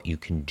seeing what you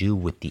can do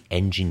with the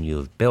engine you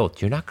have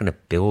built. You're not going to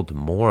build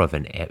more of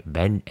an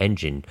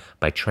engine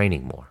by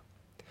training more.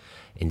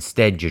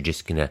 Instead, you're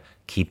just going to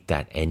keep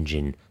that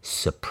engine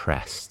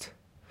suppressed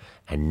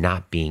and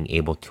not being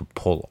able to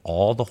pull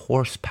all the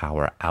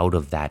horsepower out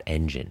of that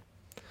engine.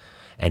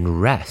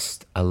 And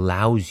rest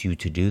allows you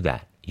to do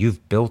that.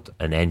 You've built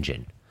an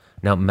engine.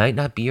 Now, it might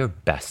not be your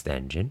best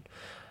engine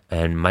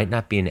and might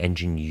not be an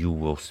engine you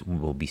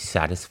will be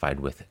satisfied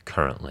with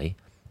currently,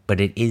 but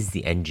it is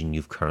the engine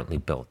you've currently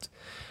built.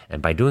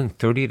 And by doing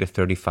 30 to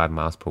 35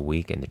 miles per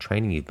week and the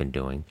training you've been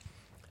doing,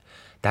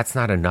 that's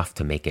not enough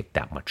to make it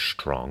that much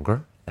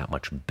stronger, that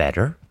much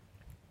better.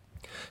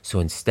 So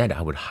instead,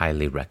 I would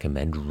highly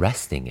recommend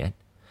resting it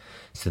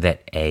so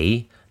that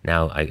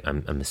now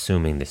I'm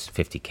assuming this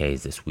 50K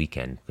is this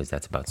weekend because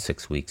that's about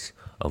 6 weeks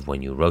of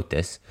when you wrote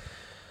this.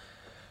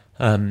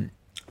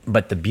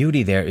 But the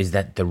beauty there is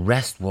that the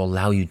rest will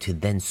allow you to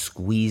then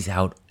squeeze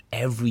out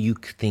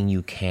everything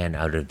you can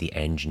out of the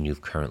engine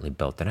you've currently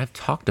built. And I've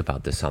talked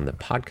about this on the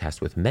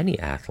podcast with many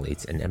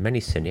athletes and many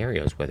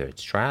scenarios, whether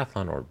it's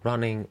triathlon or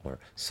running or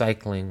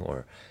cycling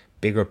or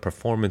bigger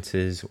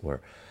performances or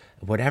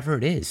whatever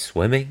it is,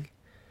 swimming.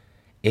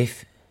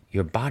 If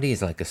your body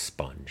is like a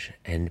sponge,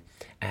 and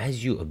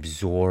as you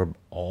absorb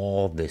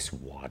all this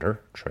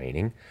water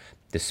training,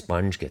 the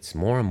sponge gets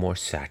more and more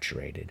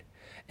saturated.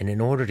 And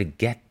in order to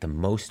get the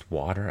most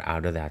water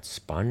out of that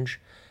sponge,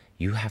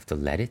 you have to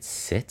let it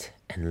sit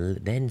and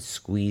then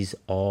squeeze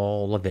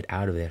all of it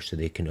out of there so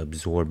they can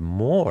absorb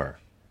more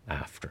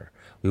after.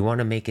 We want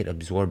to make it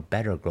absorb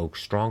better, grow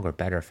stronger,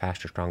 better,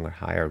 faster, stronger,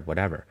 higher,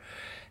 whatever.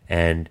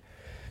 And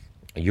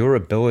your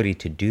ability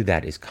to do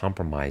that is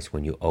compromised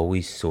when you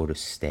always sort of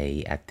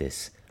stay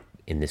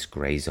in this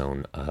gray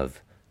zone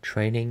of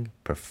training,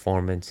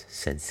 performance,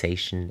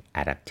 sensation,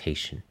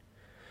 adaptation.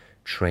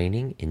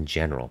 Training in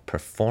general,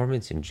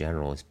 performance in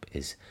general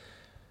is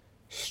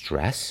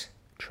stress,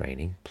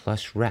 training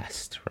plus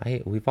rest,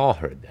 right? We've all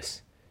heard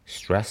this.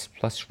 Stress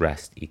plus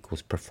rest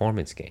equals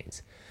performance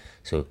gains.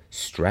 So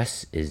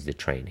stress is the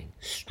training.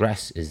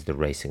 Stress is the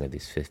racing of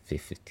these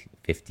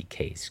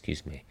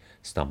 50Ks,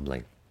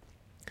 stumbling.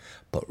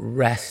 But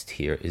rest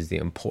here is the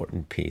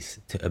important piece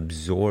to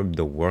absorb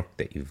the work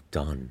that you've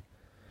done.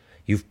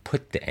 You've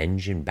put the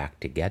engine back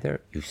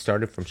together. You've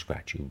started from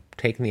scratch. You've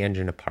taken the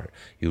engine apart.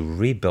 You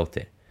rebuilt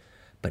it.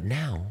 But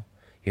now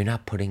you're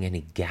not putting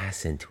any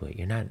gas into it.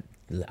 You're not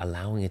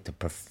allowing it to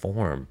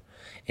perform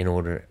in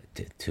order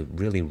to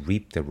really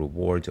reap the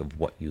rewards of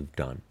what you've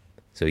done.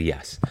 So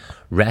yes,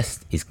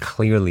 rest is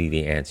clearly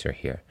the answer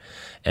here.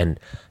 And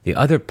the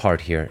other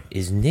part here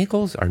is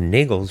niggles are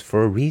niggles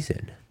for a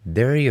reason.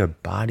 They're your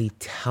body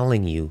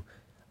telling you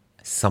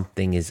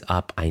something is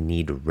up, I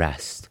need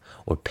rest,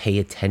 or pay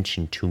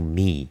attention to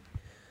me.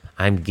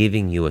 I'm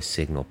giving you a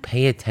signal.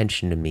 Pay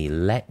attention to me.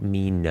 Let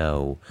me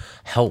know.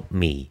 Help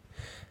me.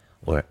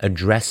 Or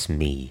address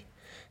me.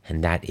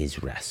 And that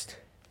is rest.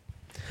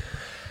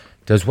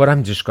 Does what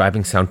I'm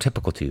describing sound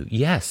typical to you?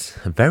 Yes,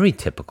 very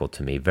typical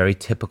to me. Very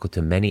typical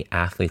to many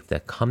athletes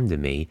that come to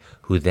me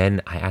who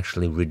then I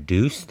actually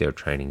reduce their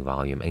training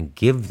volume and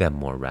give them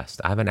more rest.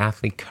 I have an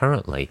athlete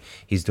currently.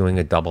 He's doing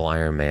a double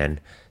Ironman.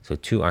 So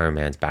 2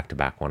 Ironmans back to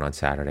back, one on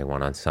Saturday,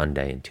 one on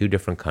Sunday in 2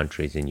 different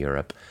countries in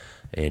Europe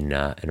in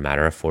a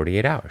matter of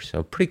 48 hours. So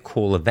a pretty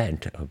cool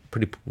event, a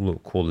pretty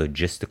cool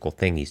logistical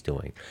thing he's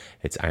doing.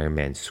 It's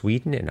Ironman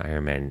Sweden and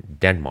Ironman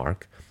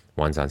Denmark.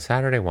 One's on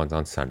Saturday, one's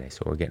on Sunday.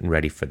 So we're getting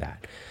ready for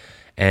that.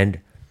 And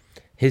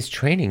his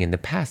training in the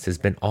past has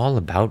been all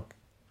about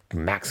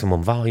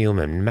maximum volume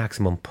and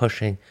maximum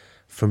pushing.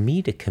 For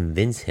me to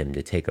convince him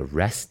to take a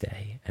rest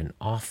day, an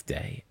off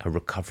day, a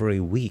recovery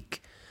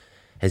week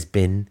has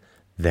been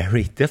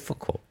very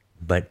difficult.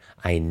 But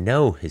I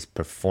know his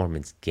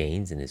performance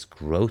gains and his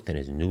growth and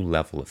his new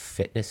level of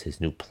fitness, his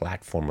new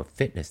platform of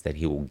fitness that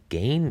he will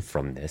gain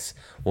from this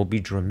will be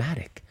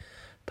dramatic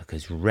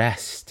because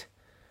rest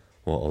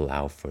will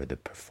allow for the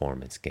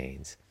performance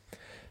gains,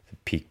 the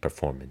peak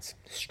performance.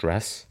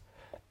 Stress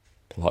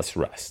plus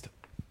rest.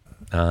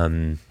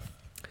 Do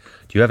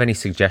you have any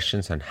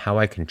suggestions on how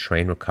I can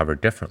train recover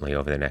differently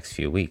over the next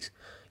few weeks?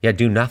 Yeah,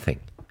 do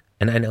nothing.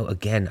 And I know,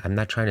 again, I'm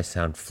not trying to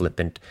sound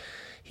flippant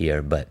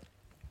here, but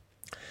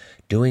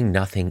doing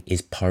nothing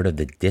is part of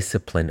the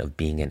discipline of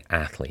being an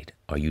athlete.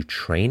 Are you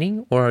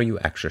training or are you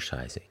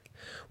exercising?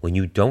 When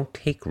you don't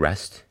take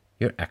rest,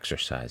 you're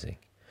exercising.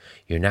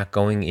 You're not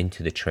going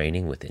into the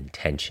training with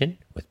intention,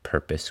 with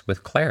purpose,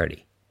 with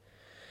clarity.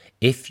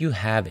 If you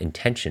have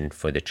intention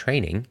for the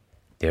training,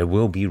 there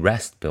will be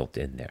rest built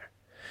in there.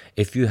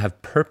 If you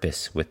have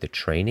purpose with the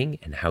training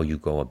and how you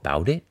go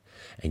about it,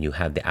 and you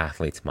have the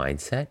athlete's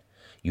mindset,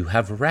 you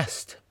have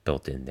rest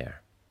built in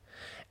there.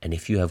 And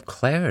if you have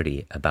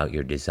clarity about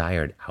your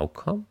desired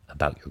outcome,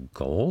 about your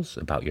goals,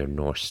 about your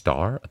North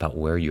Star, about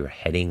where you're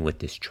heading with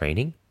this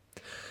training,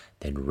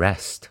 then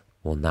rest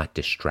will not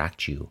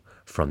distract you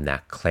from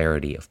that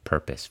clarity of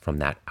purpose, from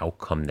that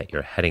outcome that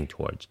you're heading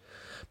towards,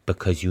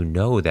 because you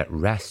know that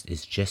rest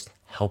is just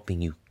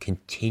helping you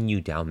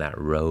continue down that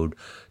road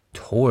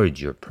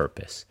towards your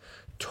purpose,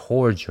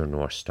 towards your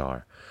North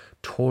Star,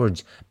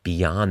 towards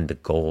beyond the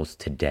goals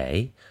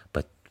today,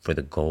 but for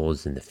the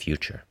goals in the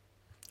future,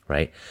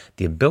 right?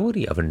 The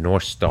ability of a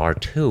North Star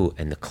too,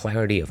 and the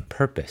clarity of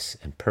purpose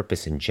and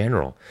purpose in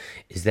general,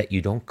 is that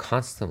you don't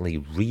constantly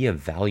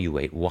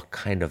reevaluate what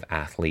kind of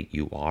athlete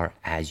you are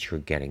as you're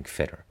getting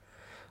fitter.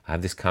 I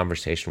have this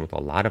conversation with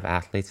a lot of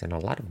athletes and a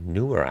lot of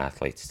newer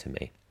athletes to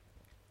me.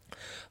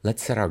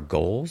 Let's set our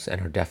goals and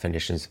our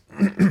definitions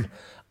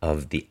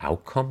of the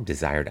outcome,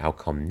 desired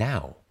outcome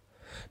now.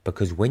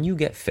 Because when you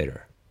get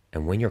fitter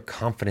and when your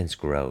confidence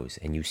grows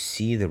and you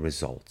see the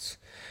results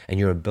and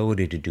your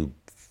ability to do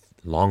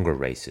longer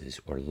races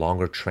or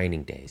longer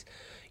training days,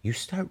 you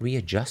start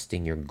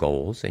readjusting your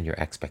goals and your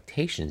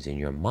expectations in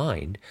your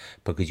mind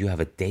because you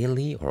have a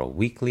daily or a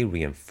weekly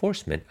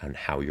reinforcement on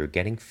how you're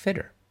getting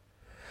fitter.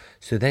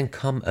 So then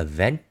come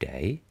event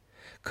day,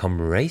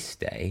 come race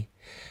day,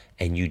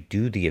 and you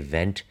do the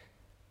event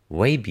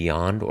way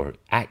beyond or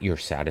at your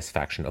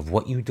satisfaction of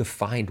what you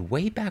defined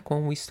way back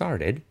when we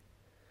started,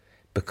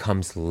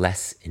 becomes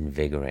less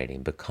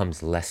invigorating,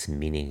 becomes less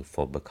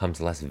meaningful,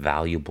 becomes less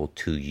valuable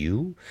to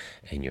you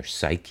and your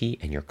psyche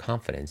and your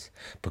confidence,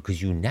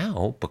 because you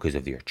now, because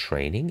of your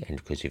training and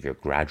because of your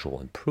gradual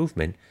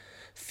improvement,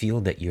 feel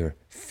that you're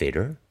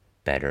fitter,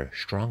 better,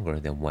 stronger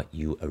than what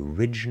you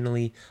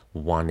originally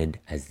wanted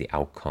as the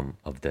outcome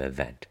of the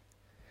event.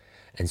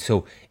 And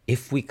so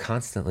if we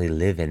constantly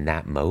live in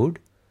that mode,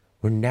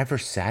 we're never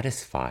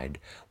satisfied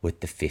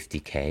with the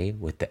 50K,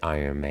 with the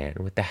Ironman,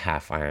 with the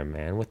half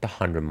Ironman, with the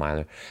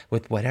 100-miler,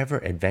 with whatever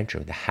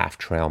adventure, the half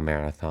trail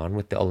marathon,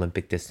 with the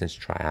Olympic distance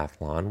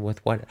triathlon,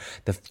 with what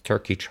the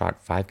Turkey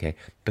Trot 5K,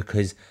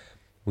 because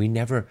we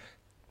never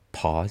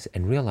pause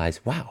and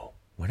realize, wow,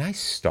 when I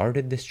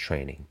started this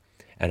training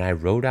and I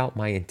wrote out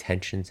my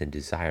intentions and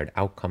desired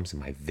outcomes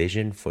and my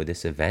vision for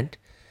this event,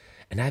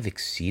 and I've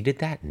exceeded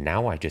that, and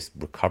now I just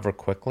recover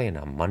quickly and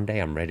on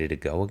Monday I'm ready to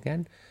go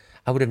again,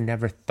 I would have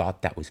never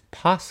thought that was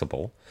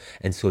possible.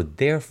 And so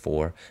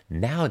therefore,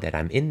 now that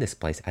I'm in this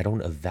place, I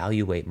don't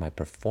evaluate my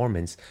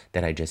performance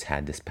that I just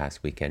had this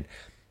past weekend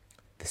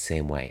the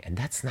same way. And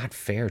that's not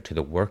fair to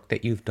the work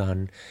that you've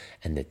done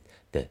and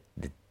the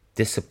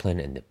discipline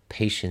and the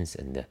patience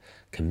and the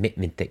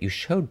commitment that you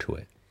showed to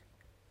it.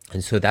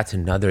 And so that's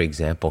another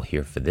example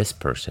here for this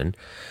person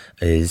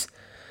is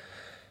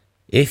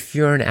if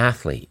you're an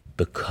athlete,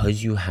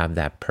 because you have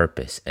that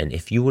purpose, and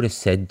if you would have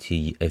said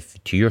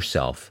to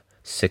yourself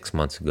 6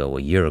 months ago,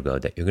 a year ago,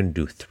 that you're going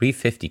to do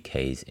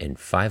 350Ks in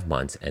 5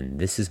 months, and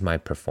this is my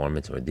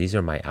performance, or these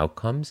are my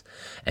outcomes,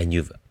 and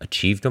you've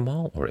achieved them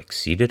all or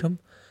exceeded them,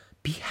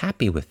 be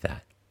happy with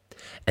that.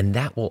 And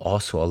that will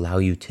also allow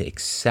you to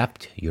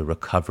accept your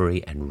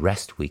recovery and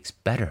rest weeks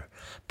better,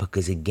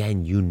 because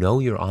again, you know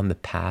you're on the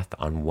path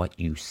on what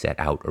you set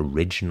out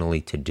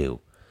originally to do,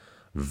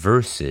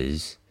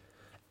 versus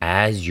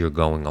as you're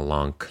going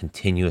along,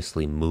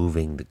 continuously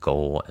moving the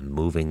goal and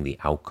moving the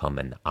outcome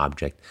and the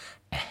object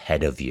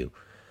ahead of you.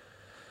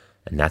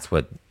 And that's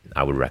what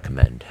I would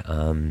recommend.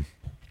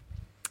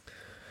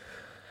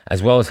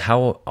 As well as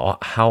how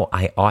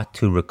I ought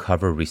to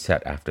recover,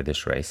 reset after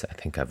this race. I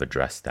think I've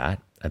addressed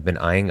that. I've been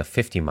eyeing a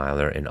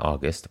 50-miler in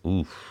August.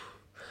 Oof.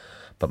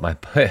 But my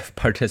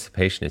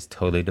participation is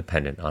totally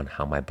dependent on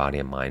how my body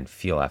and mind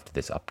feel after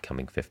this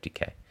upcoming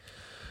 50K.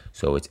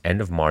 So it's end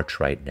of March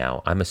right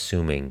now. I'm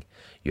assuming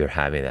you're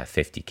having that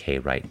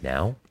 50K right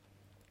now.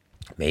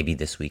 Maybe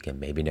this weekend,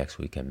 maybe next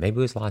weekend, maybe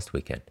it was last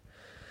weekend.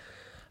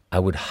 I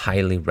would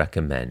highly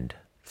recommend,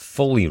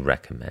 fully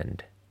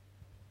recommend,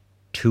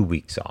 2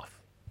 weeks off.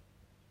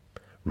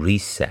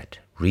 Reset,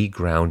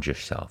 reground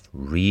yourself,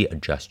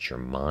 readjust your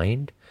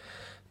mind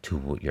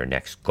to your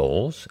next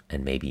goals,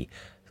 and maybe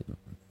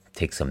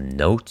take some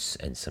notes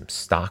and some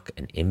stock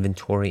and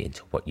inventory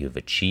into what you've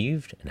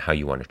achieved and how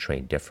you want to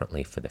train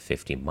differently for the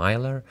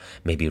 50-miler.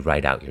 Maybe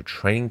write out your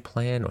training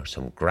plan or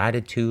some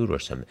gratitude or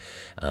some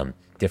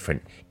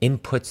different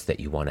inputs that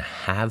you want to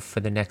have for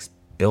the next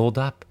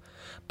build-up.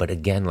 But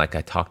again, like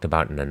I talked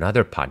about in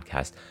another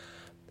podcast,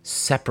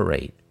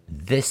 separate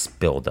this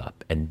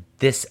build-up and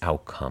this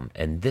outcome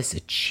and this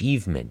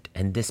achievement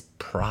and this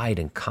pride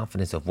and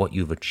confidence of what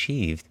you've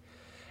achieved,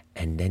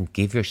 and then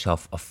give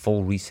yourself a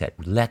full reset.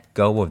 Let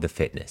go of the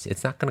fitness.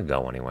 It's not going to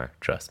go anywhere.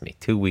 Trust me.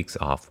 2 weeks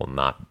off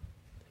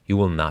you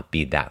will not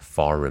be that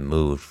far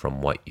removed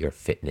from what your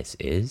fitness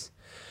is,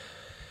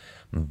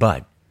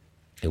 but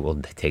it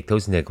will take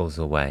those niggles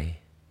away.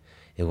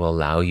 It will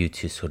allow you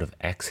to sort of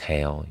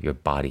exhale your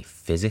body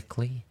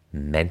physically,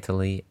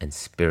 mentally, and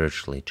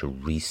spiritually to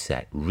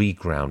reset,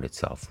 reground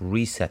itself,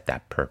 reset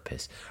that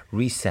purpose,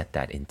 reset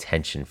that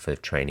intention for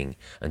training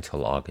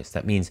until August.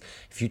 That means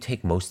if you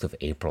take most of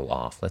April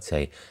off, let's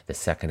say the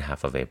second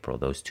half of April,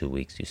 those 2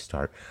 weeks, you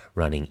start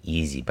running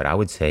easy. But I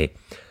would say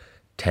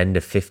 10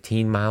 to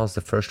 15 miles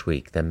the first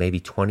week, then maybe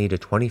 20 to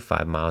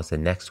 25 miles the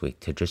next week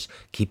to just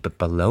keep it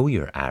below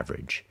your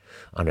average.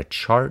 On a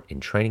chart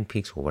in Training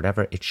Peaks or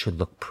whatever, it should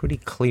look pretty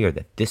clear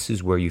that this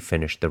is where you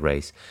finish the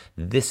race.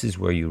 This is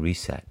where you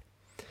reset.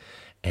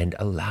 And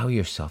allow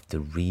yourself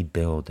to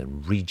rebuild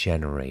and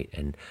regenerate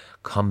and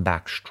come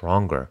back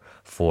stronger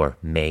for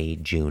May,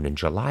 June, and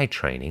July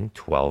training,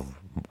 12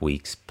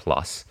 weeks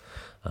plus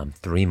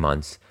 3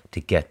 months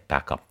to get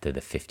back up to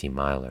the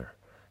 50-miler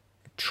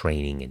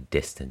training and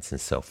distance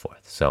and so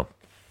forth. So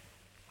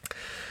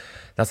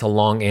that's a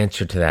long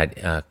answer to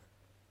that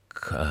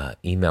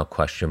email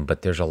question,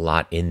 but there's a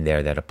lot in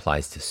there that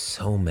applies to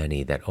so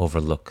many that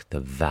overlook the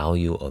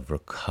value of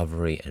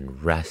recovery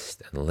and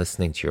rest and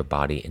listening to your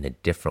body in a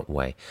different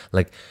way.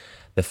 Like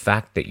the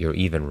fact that you're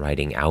even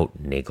writing out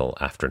niggle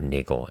after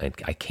niggle and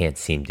I can't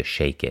seem to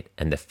shake it.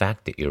 And the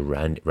fact that you're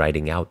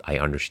writing out, I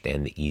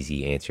understand the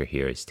easy answer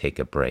here is take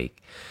a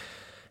break.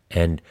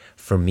 And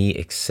for me,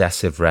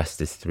 excessive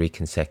rest is 3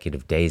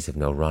 consecutive days of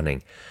no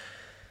running.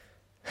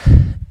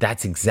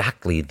 That's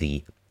exactly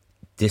the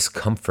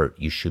discomfort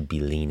you should be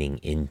leaning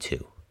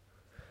into.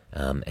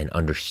 And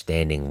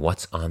understanding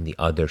what's on the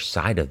other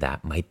side of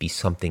that might be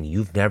something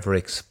you've never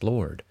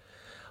explored.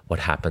 What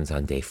happens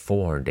on day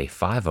 4 and day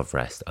 5 of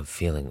rest, of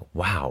feeling,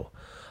 wow,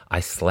 I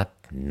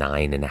slept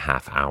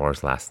 9.5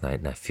 hours last night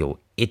and I feel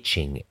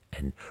itching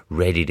and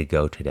ready to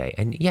go today.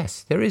 And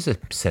yes, there is a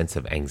sense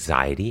of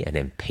anxiety and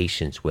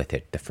impatience with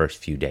it the first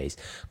few days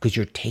because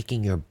you're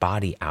taking your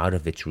body out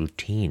of its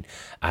routine,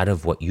 out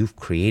of what you've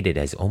created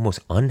as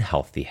almost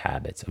unhealthy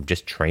habits of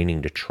just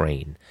training to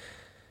train,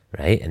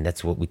 right? And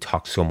that's what we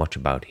talk so much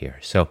about here.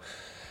 So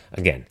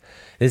again,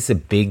 this is a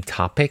big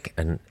topic,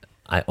 and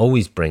I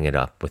always bring it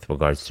up with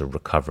regards to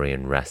recovery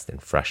and rest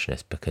and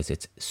freshness because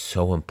it's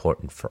so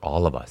important for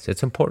all of us.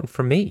 It's important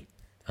for me.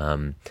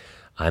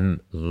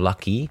 I'm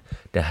lucky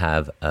to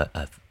have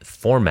a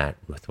format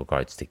with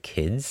regards to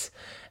kids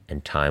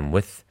and time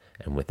with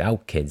and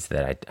without kids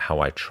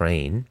how I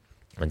train.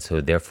 And so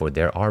therefore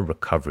there are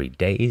recovery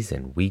days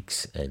and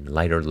weeks and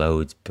lighter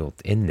loads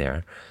built in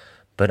there.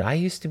 But I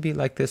used to be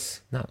like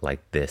this, not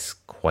like this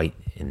quite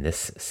in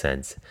this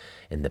sense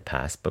in the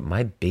past, but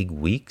my big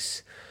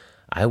weeks,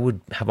 I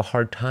would have a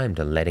hard time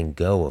to letting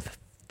go of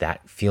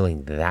that,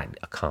 feeling that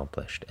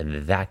accomplished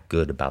and that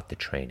good about the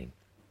training.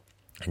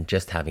 And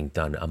just having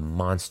done a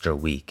monster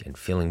week and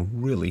feeling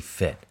really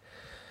fit.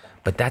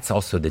 But that's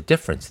also the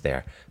difference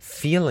there.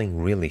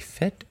 Feeling really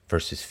fit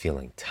versus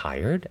feeling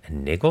tired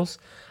and niggles.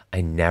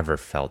 I never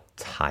felt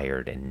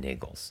tired and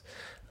niggles.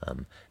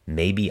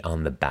 Maybe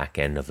on the back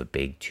end of a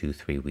big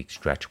 2-3 week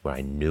stretch where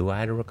I knew I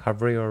had a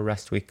recovery or a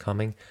rest week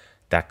coming,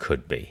 that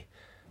could be.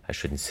 I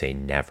shouldn't say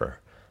never.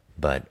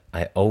 But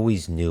I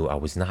always knew I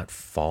was not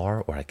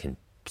far, or I can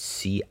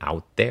see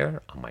out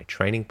there on my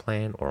training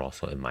plan or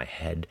also in my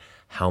head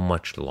how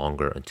much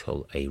longer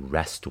until a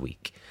rest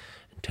week.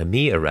 And to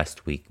me, a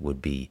rest week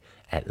would be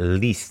at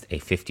least a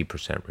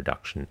 50%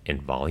 reduction in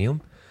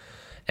volume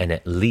and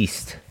at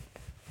least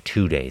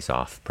 2 days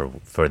off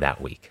for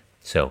that week.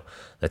 So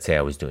let's say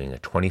I was doing a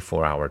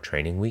 24-hour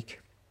training week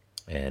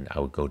and I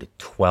would go to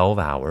 12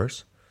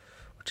 hours,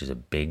 which is a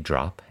big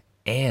drop.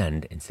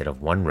 And instead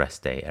of 1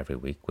 rest day every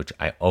week, which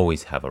I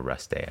always have a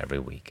rest day every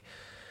week,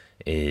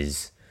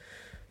 is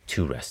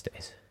 2 rest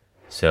days.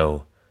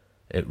 So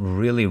it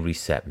really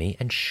reset me.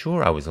 And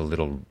sure, I was a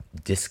little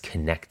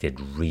disconnected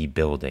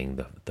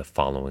rebuilding the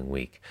following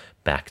week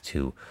back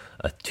to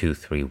a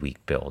 2-3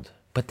 week build.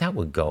 But that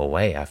would go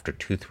away after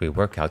 2-3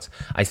 workouts.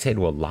 I say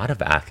to a lot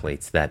of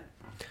athletes that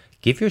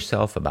give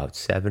yourself about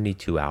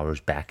 72 hours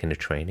back into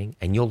training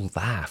and you'll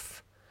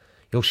laugh.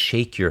 You'll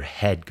shake your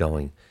head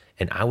going,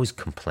 and I was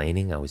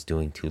complaining I was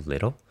doing too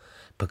little,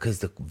 because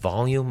the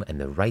volume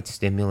and the right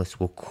stimulus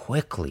will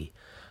quickly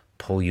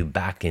pull you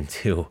back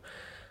into,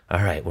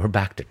 all right, we're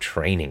back to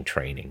training,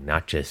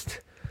 not just,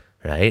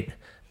 right,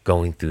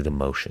 going through the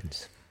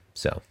motions.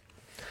 So,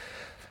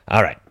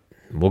 all right,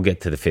 we'll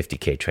get to the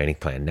 50K training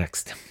plan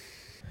next.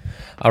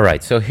 All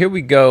right, so here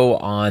we go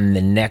on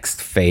the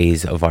next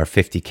phase of our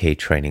 50K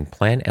training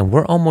plan, and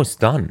we're almost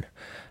done.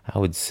 I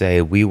would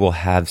say we will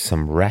have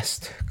some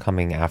rest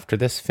coming after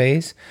this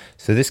phase.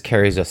 So this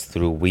carries us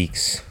through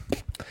weeks,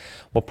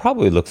 well,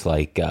 probably looks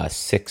like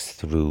 6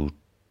 through,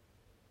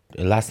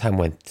 last time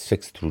went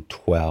 6 through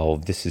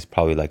 12. This is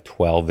probably like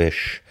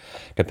 12-ish.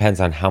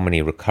 Depends on how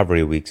many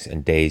recovery weeks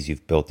and days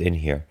you've built in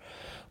here,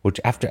 which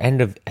after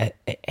end of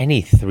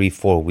any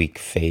 3-4 week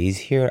phase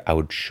here, I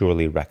would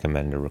surely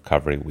recommend a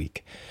recovery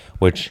week,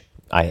 which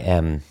I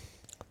am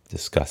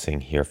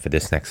discussing here for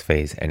this next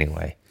phase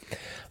anyway.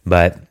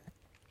 But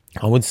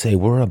I would say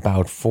we're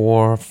about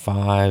 4,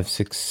 5,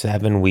 6,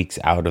 7 weeks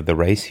out of the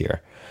race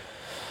here.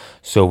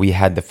 So we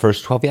had the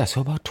first 12,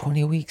 so about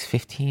 20 weeks,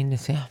 15,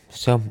 yeah.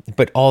 So,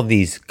 but all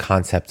these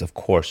concepts, of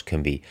course,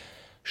 can be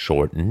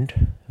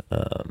shortened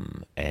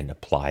and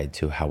applied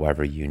to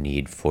however you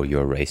need for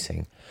your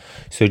racing.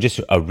 So just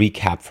a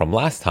recap from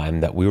last time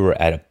that we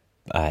were at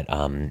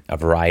a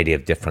variety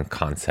of different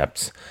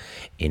concepts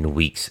in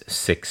weeks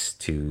 6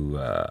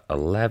 to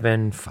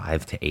 11,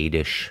 5 to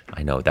 8-ish.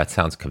 I know that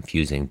sounds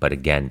confusing, but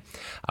again,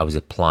 I was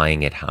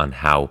applying it on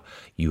how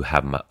you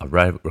have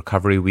a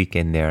recovery week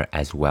in there,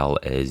 as well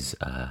as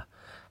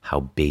how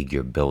big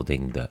you're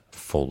building the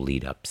full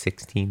lead up,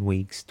 16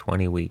 weeks,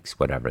 20 weeks,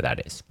 whatever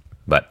that is.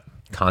 But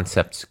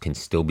concepts can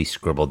still be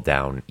scribbled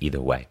down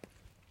either way.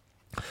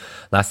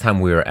 Last time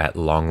we were at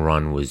long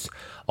run was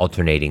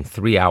alternating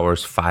 3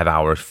 hours, 5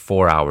 hours,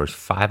 4 hours,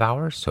 5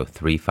 hours. So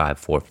 3, 5,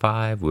 4,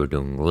 5. We were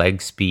doing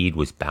leg speed,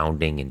 was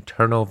bounding and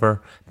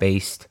turnover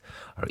based.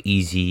 Our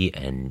easy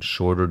and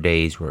shorter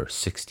days were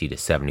 60 to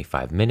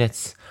 75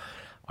 minutes.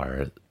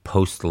 Our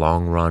Post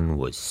long run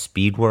was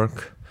speed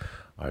work.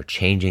 Our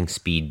changing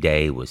speed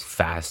day was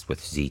fast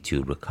with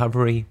Z2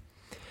 recovery.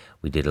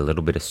 We did a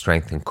little bit of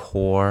strength and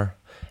core,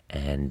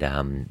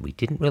 and we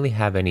didn't really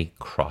have any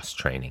cross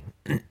training.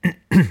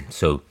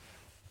 So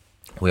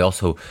we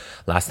also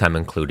last time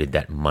included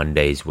that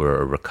Mondays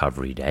were a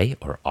recovery day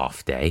or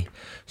off day.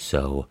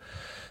 So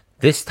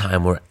this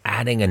time we're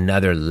adding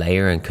another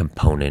layer and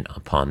component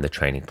upon the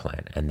training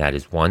plan, and that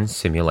is 1,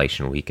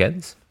 simulation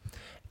weekends,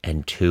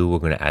 and 2, we're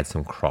going to add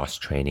some cross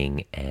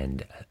training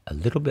and a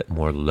little bit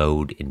more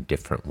load in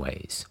different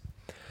ways.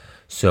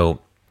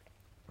 So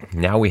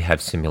now we have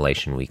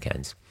simulation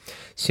weekends.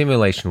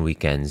 Simulation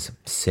weekends,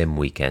 sim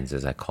weekends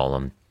as I call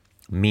them,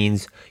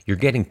 means you're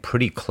getting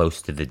pretty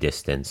close to the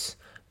distance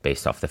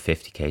based off the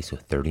 50K, so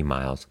 30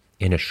 miles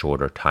in a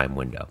shorter time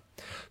window.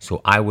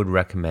 So I would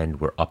recommend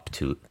we're up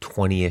to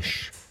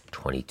 20-ish,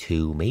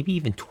 22, maybe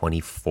even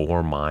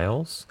 24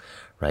 miles,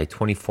 right?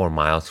 24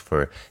 miles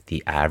for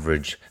the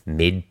average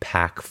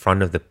mid-pack,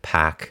 front of the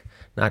pack,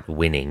 not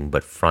winning,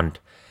 but front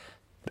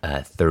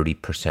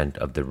 30%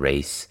 of the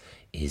race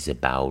is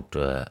about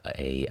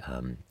a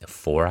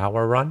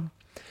 4-hour run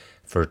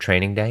for a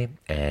training day.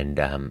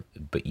 And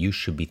but you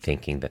should be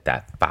thinking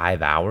that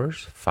 5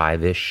 hours,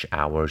 5-ish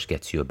hours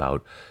gets you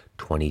about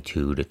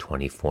 22 to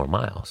 24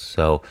 miles.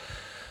 So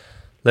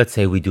let's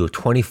say we do a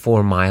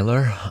 24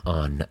 miler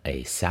on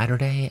a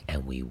Saturday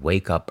and we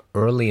wake up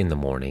early in the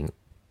morning,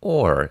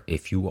 or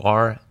if you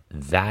are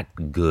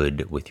that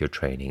good with your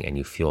training and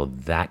you feel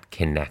that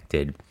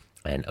connected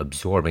and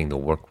absorbing the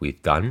work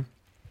we've done,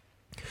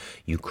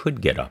 you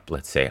could get up,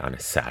 let's say on a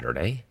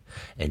Saturday,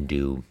 and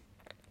do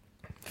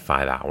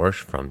 5 hours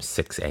from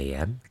 6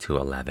 a.m. to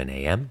 11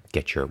 a.m.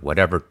 Get your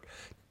whatever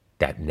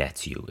that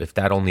nets you. If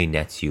that only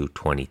nets you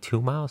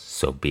 22 miles,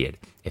 so be it.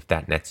 If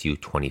that nets you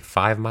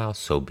 25 miles,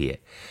 so be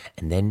it.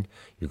 And then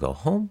you go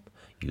home,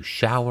 you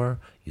shower,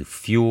 you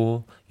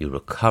fuel, you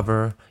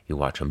recover, you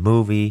watch a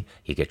movie,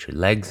 you get your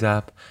legs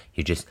up,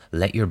 you just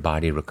let your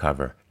body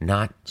recover,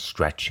 not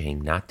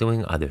stretching, not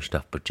doing other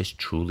stuff, but just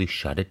truly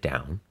shut it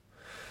down.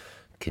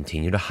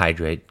 Continue to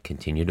hydrate,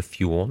 continue to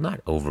fuel,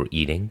 not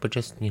overeating, but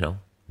just,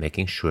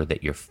 making sure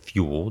that you're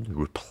fueled,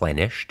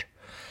 replenished.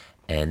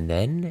 And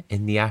then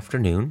in the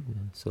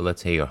afternoon, so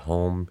let's say you're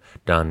home,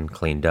 done,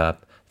 cleaned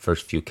up,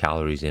 first few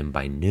calories in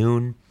by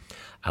noon,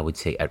 I would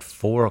say at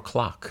 4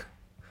 o'clock,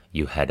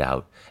 you head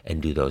out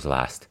and do those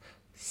last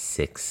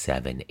 6,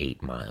 7,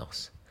 8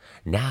 miles.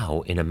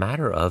 Now, in a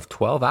matter of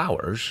 12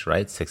 hours,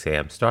 right, 6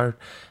 a.m. start,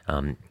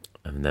 and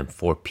then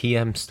 4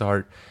 p.m.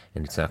 start,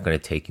 and it's not going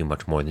to take you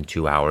much more than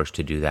 2 hours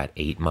to do that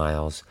 8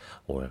 miles,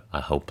 or I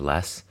hope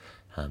less.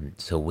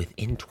 So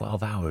within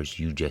 12 hours,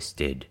 you just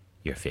did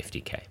your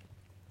 50K.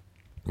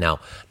 Now,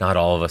 not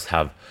all of us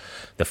have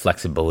the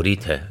flexibility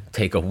to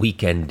take a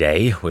weekend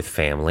day with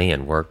family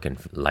and work and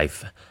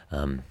life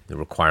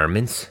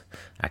requirements,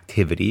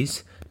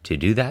 activities to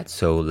do that.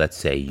 So let's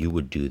say you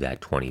would do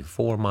that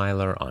 24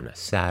 miler on a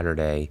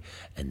Saturday,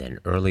 and then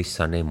early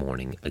Sunday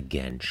morning,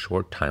 again,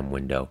 short time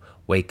window,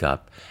 wake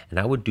up, and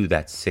I would do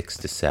that 6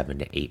 to 7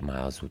 to 8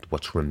 miles with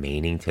what's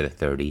remaining to the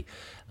 30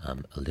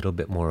 a little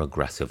bit more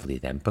aggressively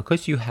then,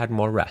 because you had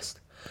more rest.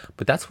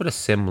 But that's what a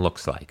sim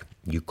looks like.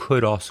 You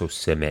could also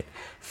sim it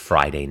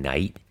Friday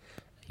night.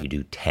 You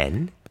do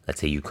 10. Let's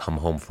say you come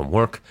home from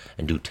work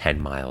and do 10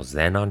 miles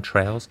then on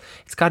trails.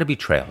 It's got to be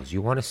trails.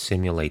 You want to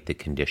simulate the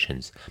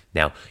conditions.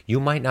 Now, you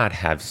might not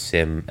have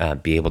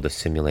be able to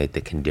simulate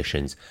the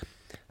conditions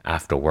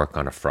after work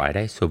on a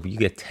Friday. So if you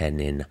get 10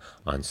 in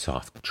on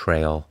soft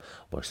trail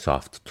or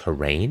soft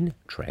terrain,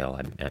 trail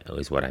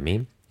is what I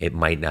mean. It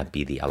might not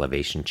be the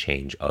elevation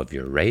change of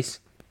your race.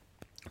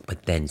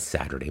 But then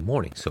Saturday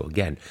morning. So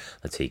again,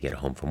 let's say you get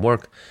home from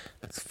work.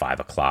 It's 5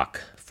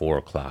 o'clock, 4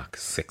 o'clock,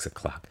 6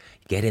 o'clock.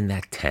 Get in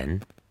that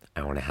 10,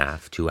 hour and a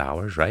half, 2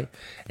 hours, right?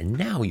 And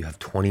now you have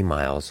 20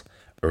 miles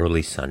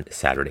early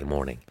Saturday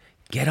morning.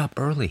 Get up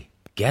early.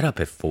 Get up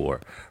at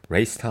 4.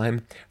 Race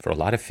time for a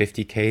lot of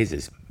 50Ks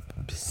is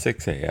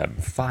 6 a.m.,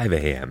 5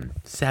 a.m.,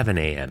 7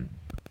 a.m.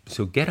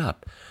 So get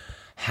up.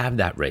 Have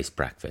that race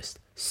breakfast.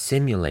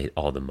 Simulate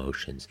all the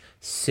motions.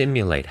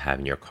 Simulate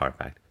having your car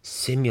packed.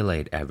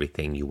 Simulate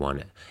everything you want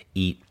to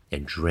eat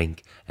and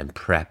drink and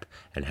prep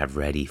and have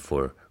ready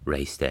for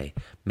race day.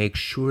 Make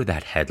sure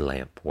that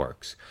headlamp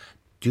works.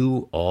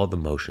 Do all the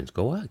motions.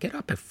 Go out, get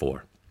up at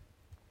 4.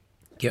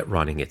 Get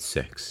running at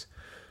 6.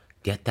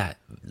 Get that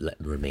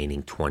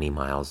remaining 20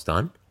 miles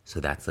done. So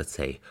that's, let's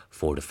say,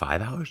 4 to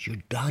 5 hours. You're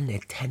done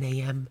at 10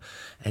 a.m.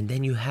 And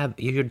then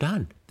you're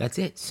done. That's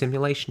it.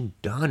 Simulation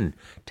done.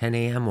 10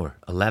 a.m. or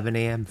 11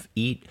 a.m.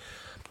 Eat.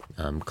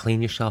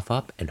 Clean yourself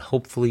up, and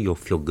hopefully you'll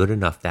feel good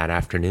enough that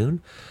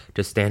afternoon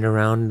to stand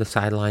around the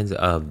sidelines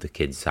of the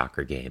kids'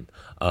 soccer game,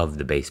 of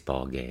the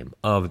baseball game,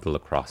 of the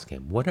lacrosse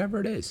game, whatever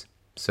it is.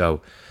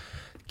 So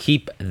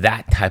keep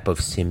that type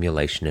of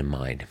simulation in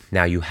mind.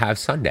 Now you have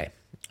Sunday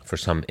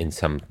in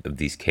some of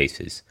these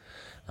cases.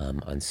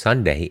 On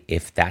Sunday,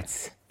 if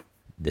that's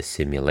the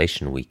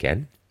simulation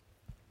weekend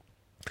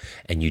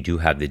and you do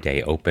have the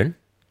day open,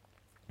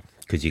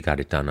 because you got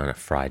it done on a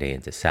Friday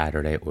into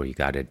Saturday, or you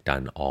got it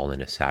done all in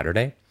a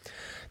Saturday,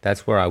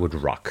 that's where I would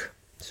ruck.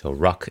 So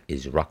ruck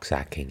is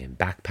rucksacking and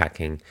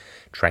backpacking,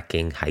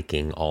 trekking,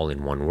 hiking, all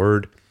in one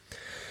word.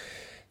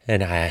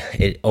 And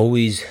it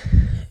always,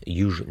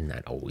 usually,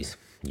 not always,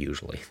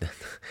 usually,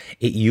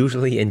 it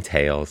usually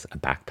entails a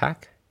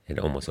backpack. It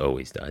almost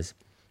always does.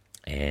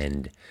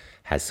 And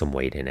has some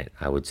weight in it.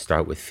 I would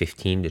start with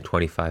 15 to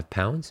 25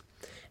 pounds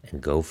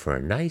and go for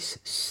a nice,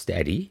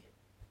 steady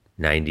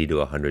 90 to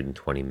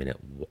 120 minute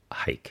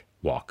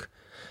walk.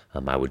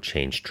 I would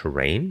change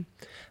terrain.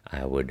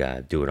 I would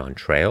do it on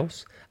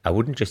trails. I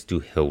wouldn't just do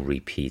hill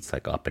repeats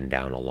like up and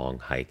down a long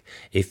hike.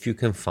 If you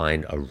can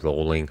find a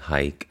rolling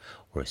hike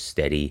or a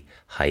steady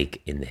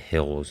hike in the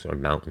hills or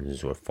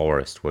mountains or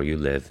forest where you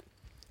live,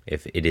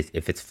 if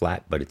it's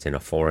flat but it's in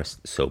a forest,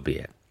 so be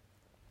it.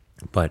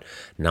 But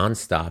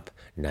nonstop,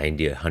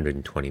 90 to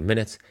 120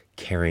 minutes,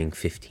 carrying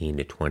 15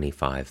 to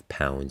 25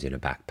 pounds in a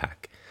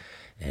backpack.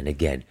 And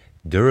again,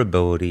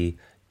 durability,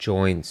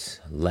 joints,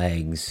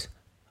 legs,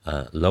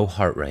 low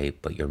heart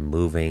rate, but you're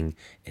moving.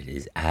 It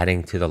is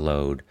adding to the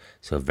load,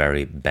 so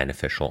very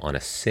beneficial on a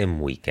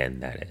sim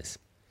weekend, that is.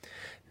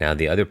 Now,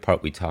 the other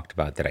part we talked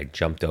about that I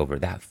jumped over,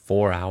 that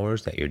 4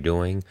 hours that you're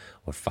doing,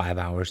 or 5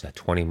 hours, that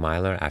 20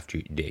 miler after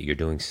you're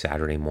doing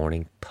Saturday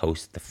morning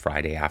post the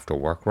Friday after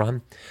work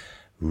run,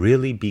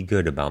 really be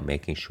good about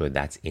making sure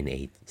that's in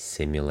a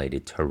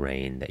simulated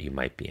terrain that you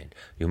might be in.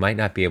 You might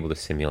not be able to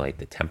simulate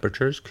the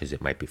temperatures because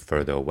it might be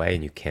further away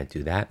and you can't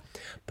do that,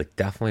 but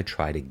definitely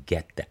try to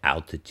get the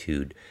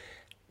altitude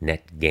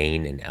net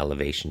gain and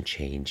elevation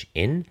change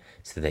in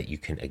so that you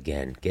can,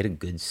 again, get a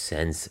good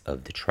sense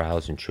of the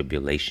trials and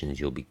tribulations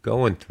you'll be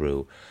going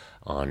through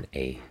on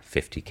a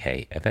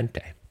 50K event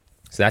day.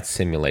 So that's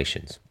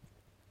simulations.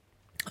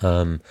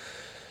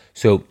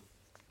 So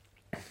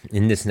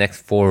in this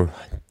next four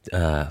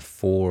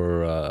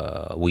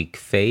week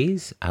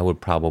phase, I would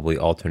probably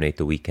alternate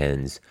the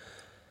weekends,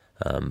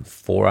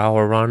 4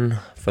 hour run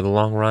for the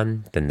long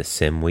run, then the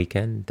sim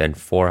weekend, then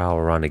 4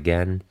 hour run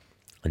again,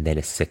 and then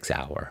a 6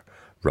 hour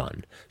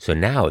run. So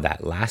now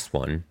that last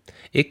one,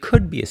 it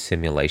could be a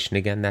simulation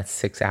again, that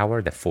 6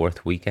 hour, the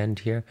fourth weekend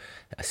here,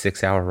 a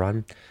 6 hour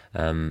run.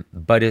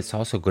 But it's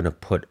also going to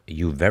put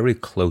you very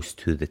close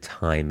to the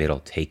time it'll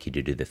take you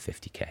to do the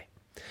 50K.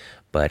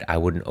 But I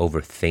wouldn't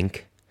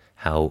overthink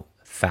how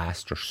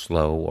fast or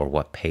slow or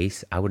what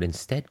pace. I would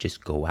instead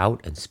just go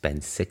out and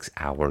spend 6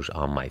 hours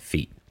on my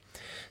feet.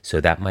 So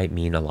that might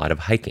mean a lot of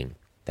hiking.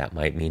 That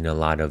might mean a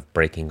lot of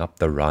breaking up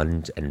the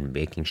runs and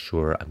making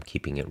sure I'm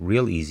keeping it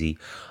real easy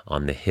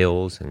on the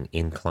hills and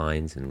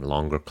inclines and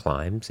longer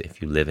climbs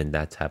if you live in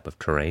that type of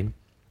terrain.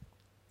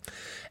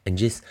 And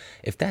just,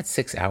 if that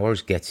 6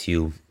 hours gets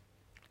you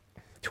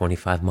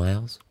 25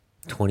 miles,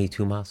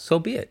 22 miles, so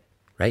be it.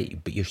 Right?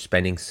 But you're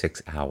spending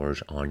 6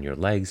 hours on your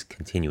legs,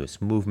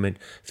 continuous movement,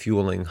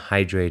 fueling,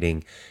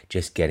 hydrating,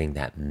 just getting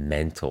that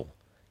mental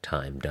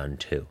time done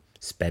too.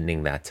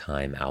 Spending that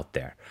time out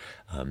there.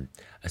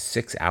 A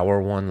 6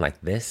 hour one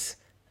like this,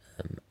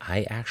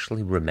 I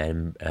actually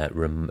recommend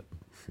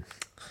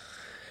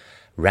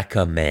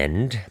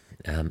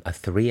a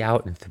 3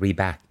 out and 3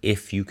 back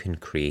if you can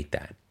create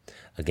that.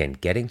 Again,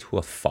 getting to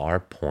a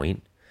far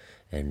point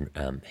and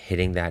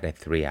hitting that at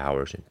 3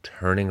 hours and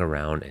turning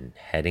around and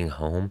heading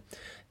home,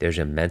 there's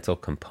a mental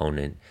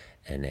component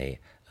and a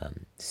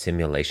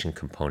simulation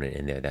component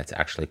in there that's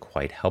actually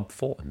quite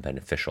helpful and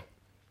beneficial.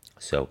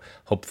 So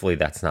hopefully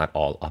that's not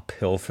all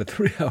uphill for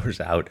 3 hours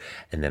out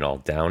and then all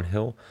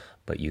downhill,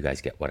 but you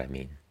guys get what I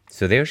mean.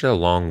 So there's a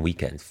long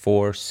weekend,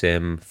 4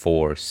 sim,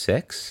 4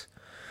 6.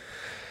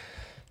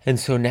 And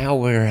so now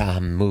we're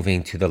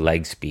moving to the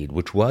leg speed,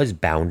 which was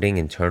bounding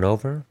and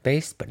turnover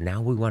based, but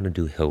now we want to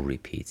do hill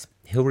repeats.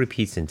 Hill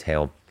repeats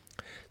entail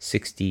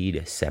 60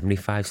 to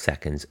 75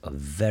 seconds of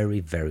very,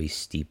 very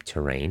steep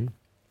terrain.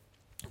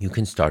 You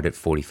can start at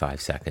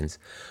 45 seconds,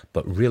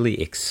 but really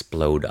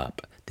explode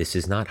up. This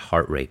is not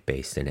heart rate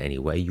based in any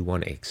way. You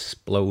want to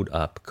explode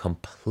up,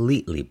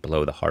 completely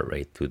blow the heart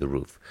rate through the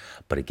roof.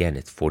 But again,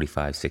 it's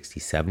 45, 60,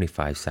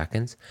 75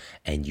 seconds,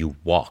 and you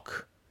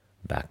walk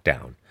back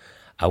down.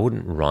 I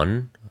wouldn't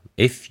run.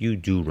 If you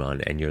do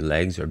run and your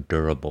legs are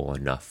durable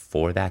enough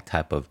for that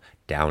type of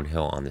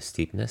downhill on the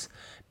steepness,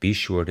 be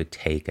sure to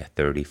take a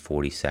 30,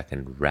 40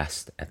 second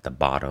rest at the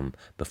bottom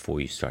before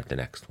you start the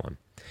next one.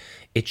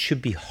 It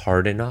should be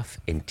hard enough,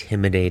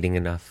 intimidating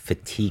enough,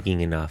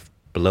 fatiguing enough,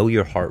 blow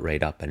your heart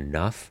rate up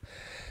enough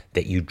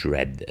that you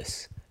dread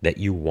this, that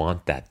you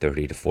want that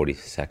 30 to 40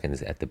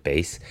 seconds at the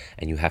base,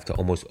 and you have to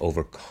almost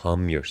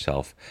overcome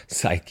yourself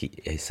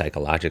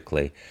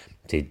psychologically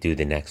to do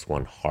the next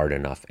one hard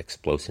enough,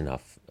 explosive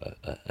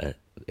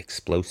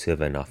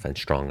enough, and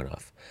strong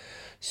enough.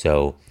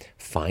 So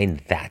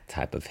find that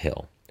type of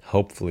hill.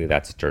 Hopefully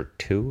that's dirt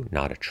too,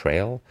 not a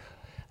trail.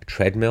 A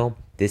treadmill,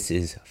 this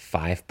is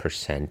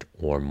 5%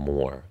 or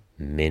more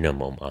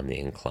minimum on the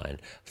incline.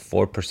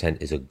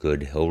 4% is a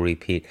good hill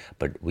repeat,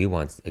 but we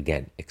want,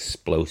 again,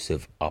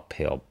 explosive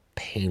uphill,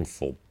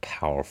 painful,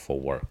 powerful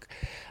work.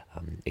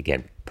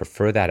 Again,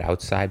 prefer that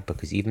outside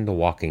because even the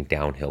walking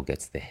downhill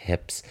gets the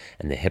hips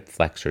and the hip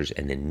flexors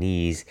and the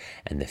knees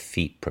and the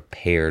feet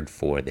prepared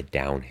for the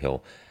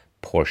downhill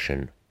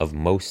portion of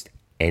most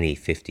any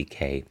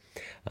 50K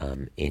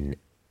in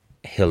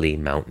hilly,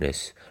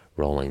 mountainous,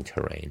 rolling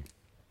terrain.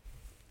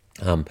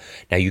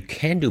 Now you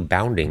can do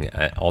bounding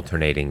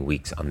alternating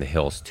weeks on the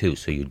hills too.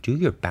 So you do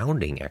your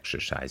bounding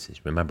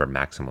exercises. Remember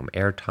maximum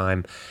air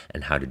time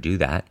and how to do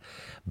that.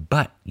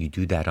 But you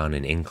do that on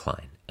an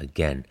incline.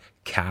 Again,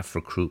 calf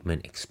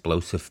recruitment,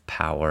 explosive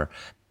power,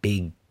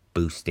 big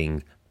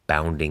boosting,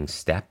 bounding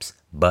steps,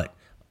 but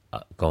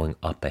going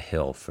up a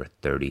hill for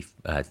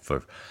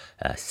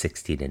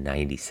 60 to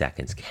 90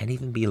 seconds. Can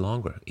even be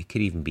longer. It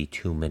could even be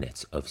 2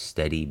 minutes of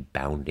steady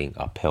bounding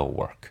uphill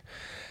work.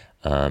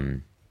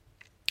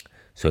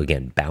 So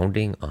again,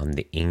 bounding on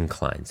the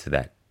incline. So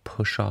that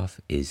push off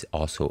is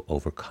also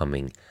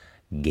overcoming,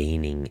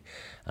 gaining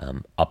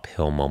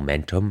uphill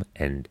momentum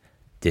and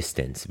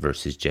distance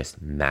versus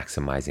just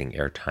maximizing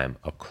airtime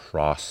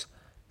across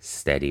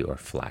steady or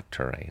flat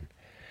terrain.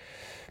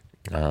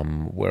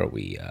 Where are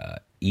we?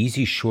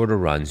 Easy shorter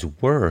runs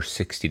were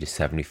 60 to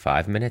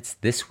 75 minutes.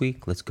 This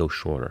week, let's go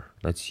shorter.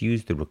 Let's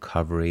use the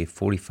recovery,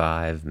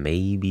 45,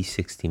 maybe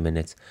 60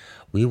 minutes.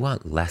 We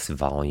want less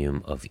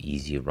volume of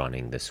easy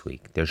running this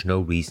week. There's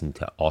no reason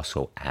to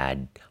also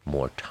add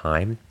more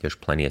time. There's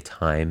plenty of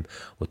time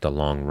with the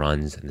long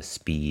runs and the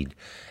speed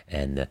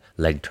and the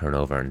leg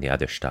turnover and the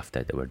other stuff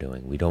that we're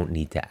doing. We don't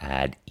need to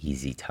add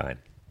easy time.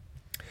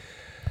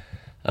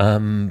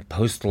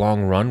 Post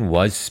long run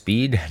was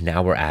speed.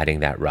 Now we're adding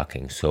that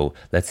rucking. So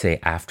let's say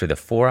after the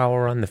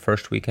 4-hour run the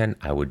first weekend,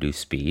 I would do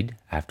speed.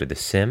 After the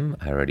sim,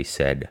 I already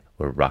said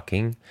we're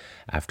rucking.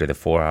 After the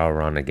 4-hour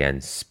run,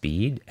 again,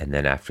 speed. And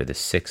then after the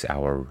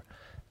 6-hour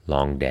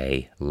long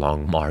day,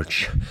 long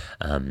march,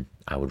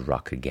 I would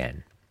ruck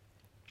again,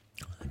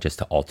 just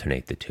to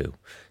alternate the two.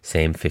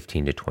 Same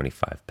 15 to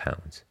 25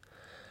 pounds.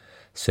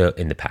 So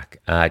in the pack,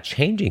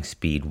 changing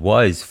speed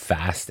was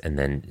fast and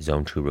then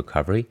zone 2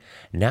 recovery.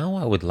 Now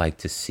I would like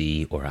to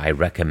see, or I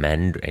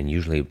recommend and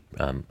usually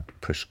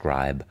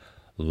prescribe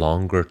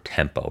longer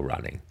tempo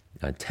running.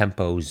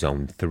 Tempo,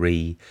 zone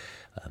 3.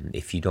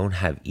 If you don't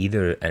have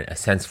either a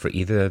sense for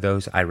either of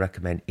those, I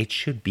recommend it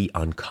should be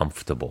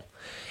uncomfortable.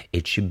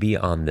 It should be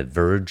on the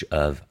verge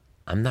of,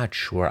 I'm not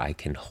sure I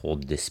can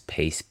hold this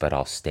pace, but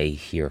I'll stay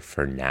here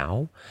for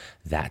now.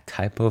 That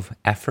type of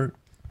effort.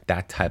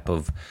 That type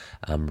of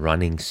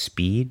running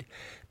speed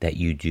that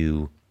you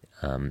do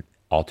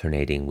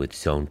alternating with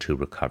zone 2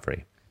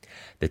 recovery.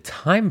 The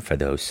time for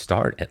those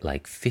start at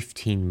like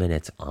 15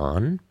 minutes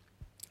on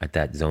at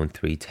that zone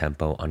 3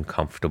 tempo,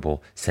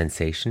 uncomfortable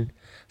sensation,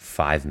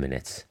 5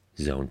 minutes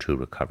zone 2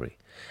 recovery.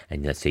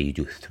 And let's say you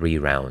do 3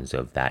 rounds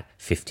of that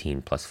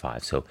 15 plus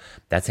 5. So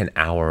that's an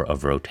hour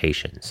of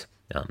rotations.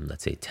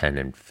 Let's say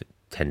 10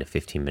 to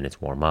 15 minutes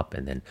warm up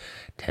and then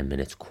 10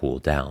 minutes cool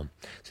down.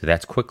 So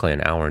that's quickly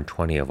an hour and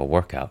 20 of a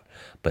workout.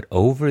 But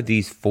over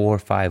these 4 or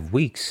 5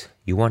 weeks,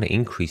 you want to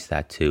increase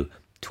that to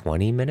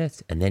 20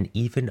 minutes and then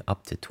even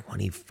up to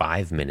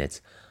 25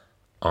 minutes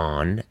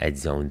on at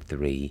zone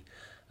 3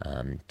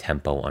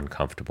 tempo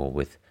uncomfortable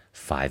with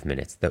 5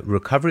 minutes. The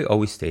recovery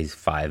always stays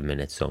 5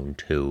 minutes zone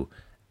 2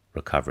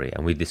 recovery.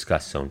 And we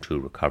discussed zone 2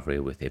 recovery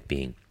with it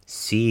being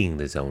seeing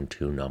the zone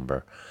 2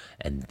 number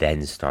and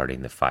then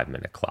starting the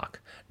 5-minute clock,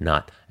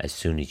 not as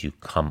soon as you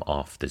come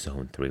off the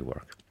zone 3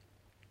 work.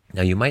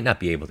 Now you might not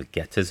be able to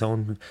get to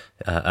zone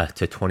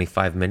to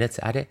 25 minutes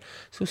at it,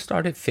 so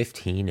start at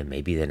 15 and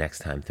maybe the next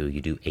time through you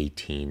do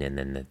 18 and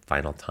then the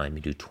final time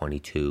you do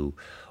 22,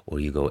 or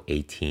you go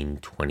 18,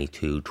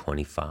 22,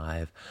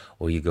 25,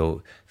 or you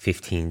go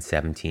 15,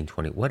 17,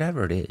 20,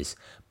 whatever it is,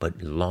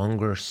 but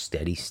longer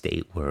steady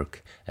state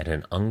work at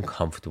an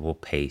uncomfortable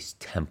pace,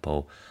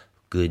 tempo,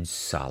 good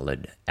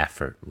solid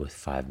effort with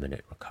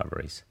 5-minute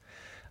recoveries.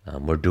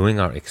 We're doing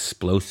our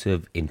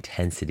explosive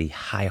intensity,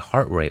 high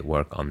heart rate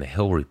work on the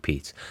hill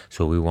repeats.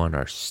 So we want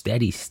our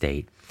steady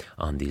state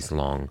on these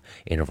long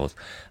intervals.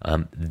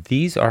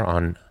 These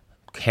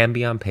can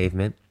be on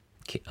pavement,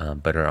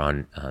 but are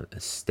on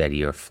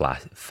steadier,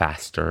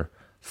 faster,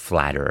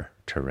 flatter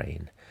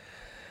terrain.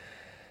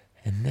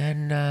 And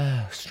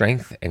then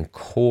strength and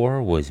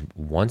core was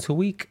once a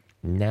week.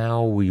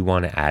 Now we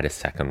want to add a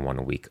second one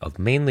a week of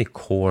mainly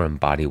core and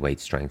body weight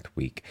strength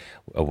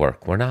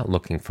work. We're not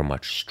looking for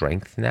much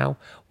strength now.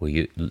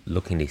 We're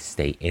looking to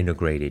stay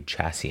integrated,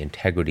 chassis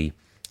integrity,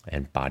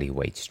 and body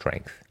weight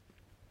strength.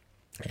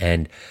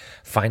 And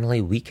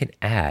finally, we can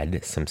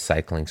add some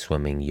cycling,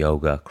 swimming,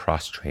 yoga,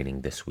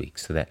 cross-training this week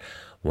so that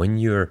when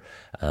you're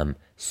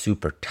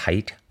super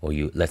tight, or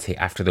let's say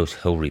after those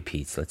hill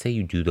repeats, let's say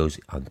you do those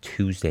on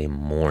Tuesday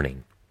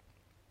morning,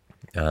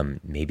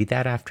 maybe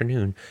that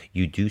afternoon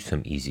you do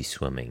some easy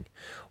swimming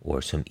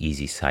or some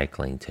easy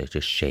cycling to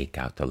just shake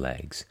out the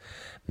legs.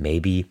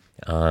 Maybe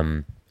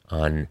on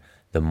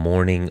the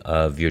morning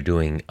of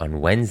on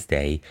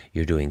Wednesday,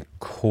 you're doing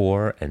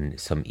core and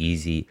some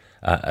easy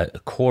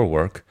core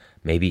work.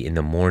 Maybe in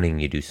the morning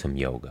you do some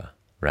yoga,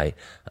 right?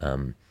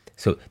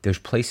 So there's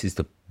places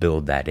to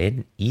build that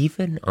in.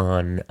 Even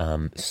on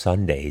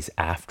Sundays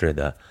after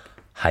the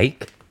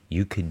hike,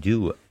 you could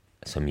do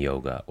some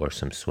yoga or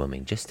some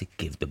swimming just to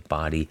give the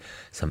body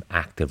some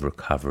active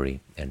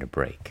recovery and a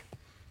break.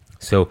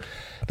 So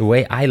the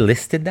way I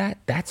listed that,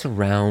 that's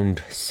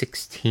around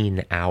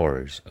 16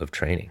 hours of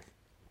training.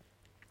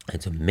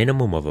 It's a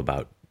minimum of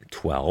about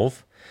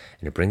 12,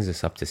 and it brings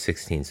us up to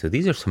 16. So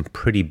these are some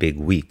pretty big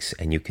weeks,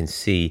 and you can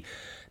see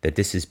that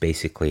this is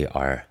basically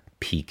our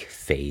peak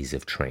phase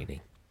of training.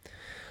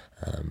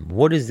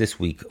 What does this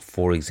week,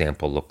 for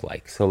example, look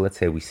like? So let's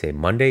say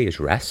Monday is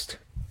rest.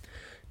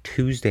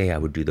 Tuesday, I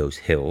would do those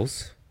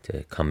hills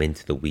to come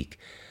into the week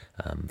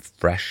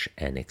fresh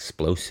and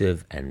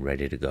explosive and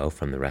ready to go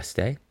from the rest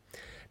day.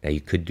 Now,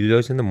 you could do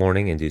those in the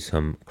morning and do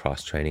some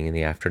cross training in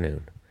the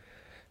afternoon.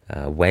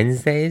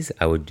 Wednesdays,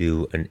 I would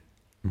do a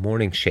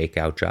morning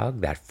shakeout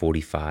jog, that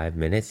 45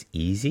 minutes,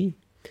 easy.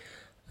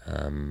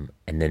 And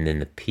then in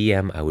the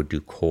PM, I would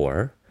do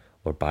core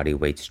or body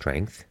weight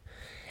strength.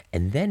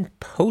 And then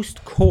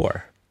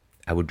post-core,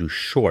 I would do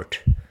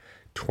short,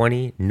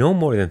 20, no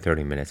more than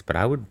 30 minutes, but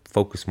I would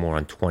focus more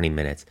on 20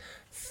 minutes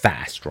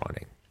fast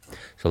running.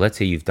 So let's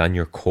say you've done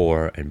your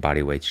core and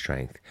body weight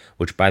strength,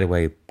 which, by the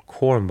way,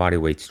 core and body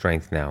weight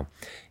strength now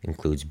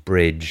includes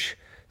bridge,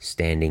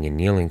 standing and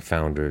kneeling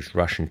founders,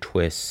 Russian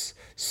twists,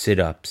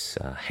 sit-ups,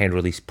 hand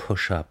release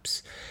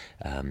push-ups.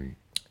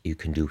 You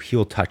can do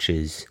heel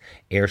touches,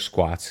 air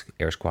squats.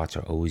 Air squats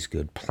are always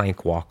good.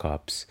 Plank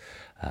walk-ups,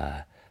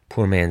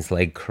 poor man's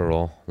leg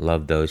curl.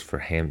 Love those for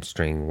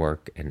hamstring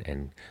work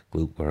and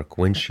glute work.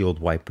 Windshield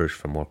wipers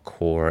for more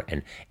core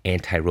and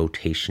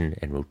anti-rotation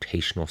and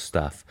rotational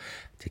stuff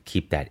to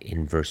keep that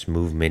inverse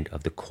movement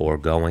of the core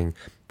going.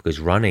 Because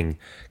running,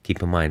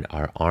 keep in mind,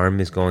 our arm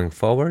is going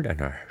forward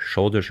and our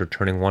shoulders are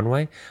turning one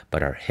way,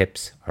 but our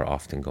hips are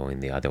often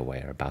going the other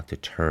way, are about to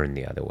turn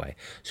the other way.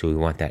 So we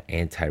want that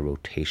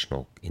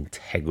anti-rotational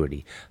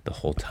integrity the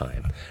whole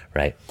time,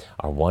 right?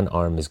 Our one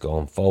arm is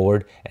going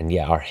forward, and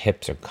yeah, our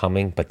hips are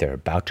coming, but they're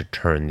about to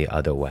turn the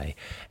other way.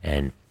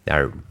 And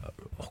our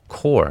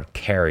core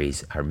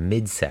carries, our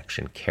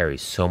midsection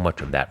carries so much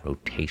of that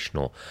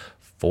rotational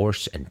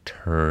force and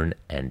turn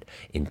and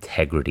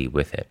integrity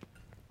with it.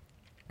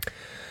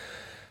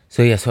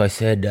 So I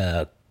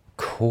said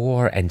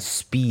core and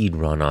speed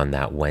run on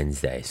that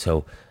Wednesday.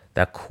 So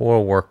that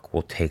core work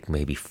will take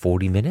maybe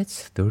 40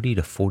 minutes, 30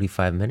 to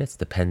 45 minutes,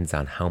 depends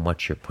on how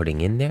much you're putting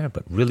in there,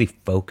 but really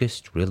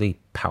focused, really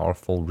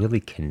powerful, really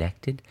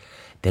connected.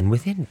 Then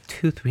within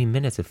 2-3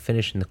 minutes of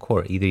finishing the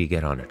core, either you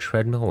get on a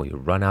treadmill or you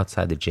run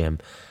outside the gym.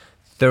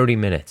 30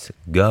 minutes,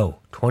 go.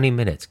 20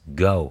 minutes,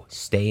 go.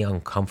 Stay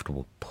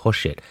uncomfortable,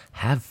 push it,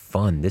 have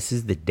fun. This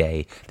is the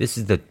day, this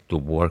is the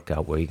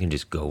workout where you can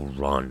just go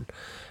run.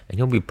 And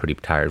you'll be pretty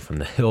tired from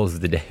the hills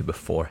the day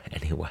before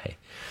anyway.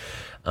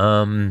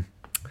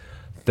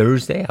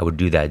 Thursday, I would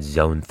do that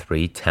zone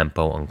 3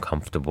 tempo,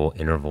 uncomfortable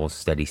intervals,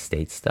 steady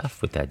state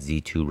stuff with that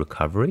Z2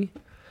 recovery.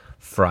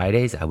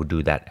 Fridays, I would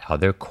do that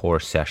other core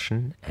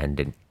session and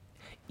an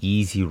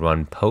easy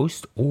run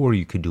post, or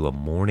you could do a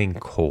morning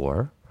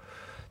core,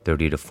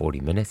 30 to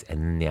 40 minutes,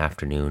 and in the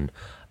afternoon,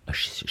 a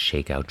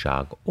shakeout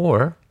jog,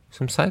 or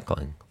some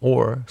cycling,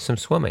 or some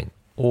swimming,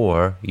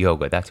 or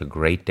yoga. That's a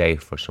great day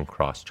for some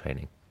cross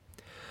training.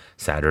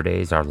 Saturday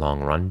is our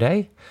long run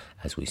day,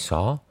 as we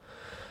saw.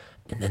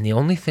 And then the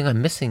only thing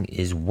I'm missing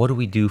is, what do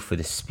we do for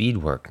the speed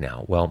work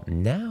now? Well,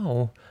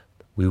 now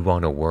we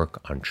want to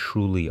work on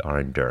truly our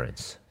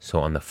endurance.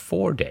 So on the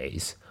 4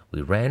 days,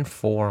 we ran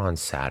 4 on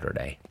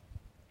Saturday.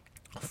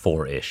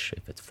 4-ish,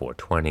 if it's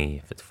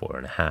 4:20, if it's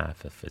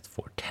 4.5, if it's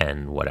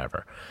 4:10,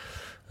 whatever.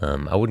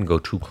 I wouldn't go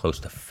too close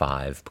to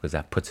 5 because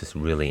that puts us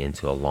really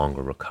into a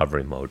longer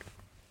recovery mode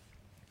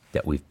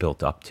that we've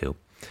built up to.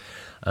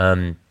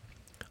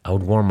 I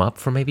would warm up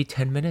for maybe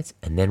 10 minutes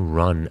and then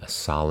run a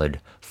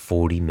solid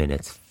 40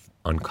 minutes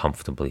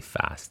uncomfortably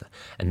fast.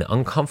 And the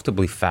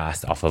uncomfortably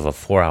fast off of a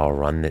 4-hour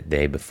run the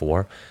day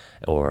before,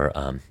 or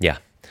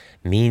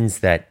means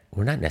that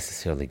we're not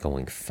necessarily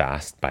going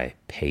fast by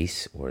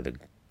pace or the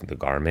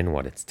Garmin,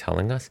 what it's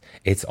telling us.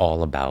 It's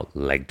all about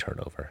leg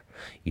turnover.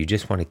 You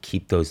just want to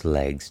keep those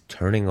legs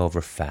turning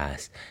over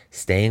fast,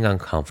 staying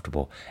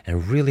uncomfortable,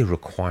 and really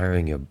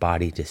requiring your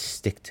body to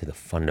stick to the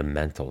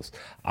fundamentals: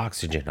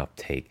 oxygen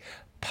uptake,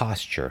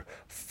 posture,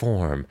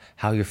 form,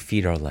 how your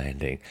feet are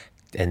landing.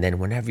 And then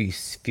whenever you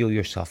feel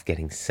yourself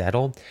getting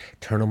settled,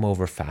 turn them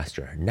over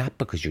faster. Not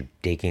because you're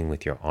digging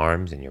with your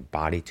arms and your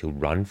body to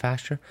run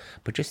faster,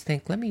 but just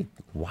think, let me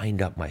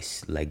wind up my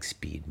leg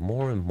speed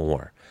more and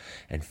more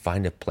and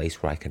find a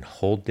place where I can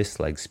hold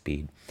this leg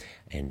speed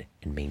and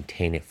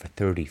maintain it for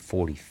 30,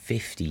 40,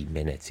 50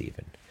 minutes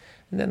even.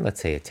 And then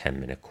let's say a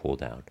 10-minute cool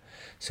down.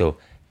 So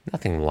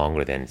nothing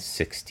longer than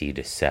 60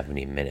 to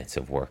 70 minutes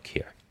of work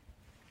here.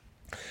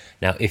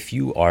 Now, if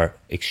you are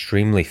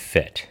extremely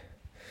fit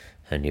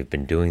and you've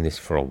been doing this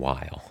for a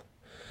while,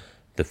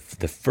 the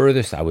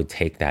furthest I would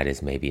take that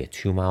is maybe a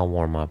 2-mile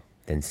warm-up,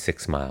 then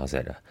 6 miles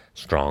at a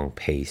strong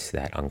pace,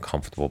 that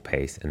uncomfortable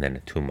pace, and then a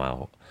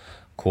 2-mile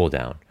cool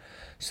down.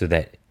 So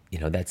that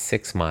that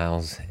 6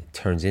 miles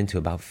turns into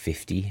about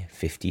 50,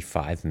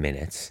 55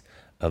 minutes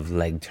of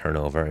leg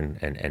turnover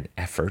and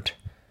effort,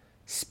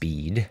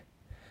 speed.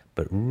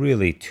 But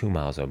really, 2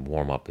 miles of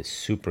warm up is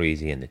super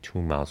easy, and the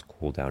 2 miles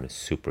cool down is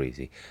super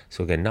easy.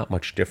 So again, not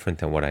much different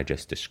than what I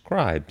just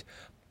described,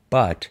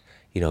 but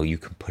you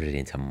can put it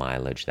into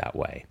mileage that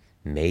way.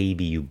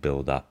 Maybe you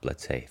build up,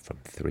 let's say, from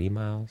 3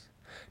 miles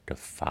to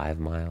 5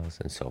 miles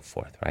and so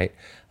forth, right?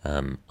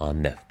 On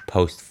the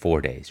post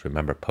 4 days.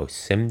 Remember, post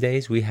sim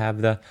days, we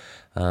have the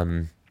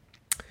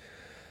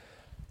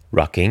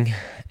rucking,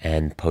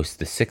 and post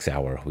the 6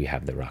 hour, we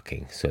have the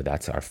rucking. So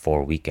that's our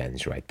 4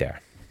 weekends right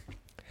there.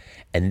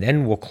 And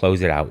then we'll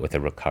close it out with a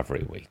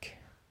recovery week.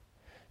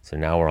 So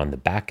now we're on the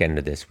back end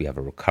of this, we have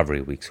a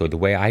recovery week. So the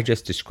way I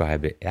just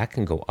described it, that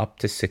can go up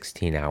to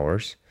 16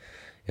 hours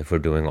if we're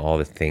doing all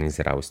the things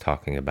that I was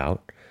talking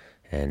about,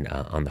 and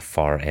on the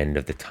far end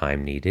of the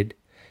time needed,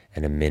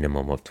 and a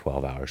minimum of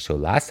 12 hours. So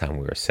last time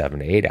we were 7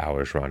 to 8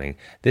 hours running.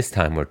 This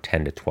time we're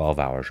 10 to 12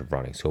 hours of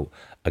running. So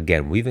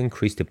again, we've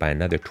increased it by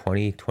another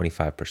 20,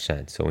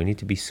 25%. So we need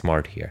to be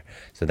smart here.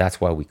 So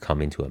that's why we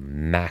come into a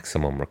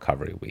maximum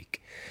recovery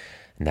week.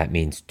 And that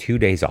means 2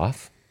 days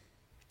off.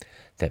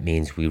 That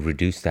means we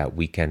reduce that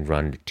weekend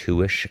run to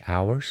 2-ish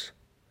hours.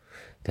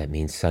 That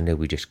means Sunday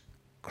we just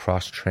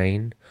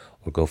cross-train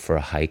or go for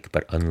a hike,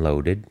 but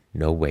unloaded,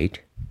 no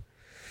weight.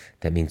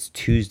 That means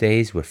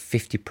Tuesdays we're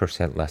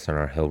 50% less on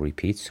our hill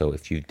repeats. So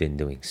if you've been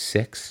doing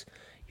 6,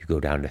 you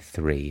go down to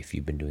 3. If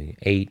you've been doing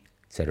 8,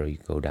 etc., you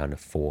go down to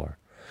 4.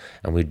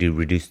 And we do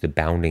reduce the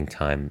bounding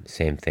time,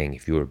 same thing.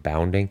 If you were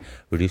bounding,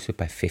 reduce it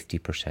by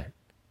 50%.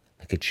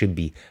 Like, it should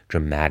be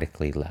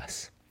dramatically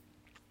less.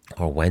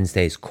 Or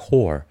Wednesday's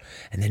core,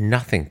 and then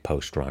nothing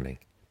post-running,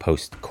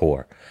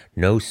 post-core.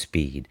 No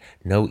speed,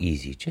 no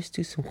easy, just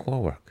do some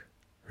core work,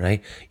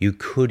 right? You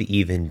could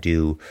even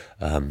do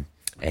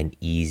an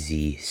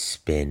easy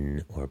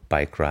spin or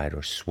bike ride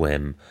or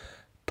swim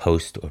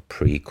post or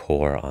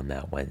pre-core on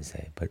that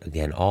Wednesday. But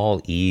again, all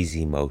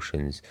easy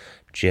motions,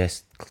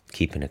 just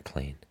keeping it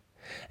clean.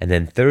 And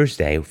then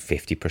Thursday,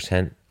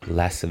 50%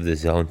 less of the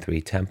zone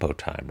 3 tempo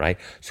time, right?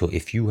 So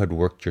if you had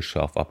worked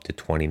yourself up to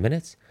 20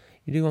 minutes,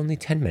 you do only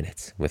 10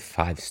 minutes with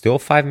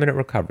 5-minute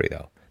recovery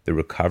though. The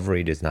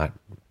recovery does not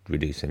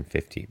reduce in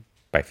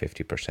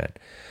 50%.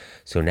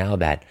 So now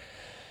that,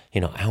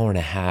 hour and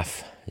a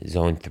half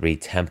zone 3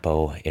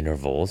 tempo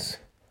intervals,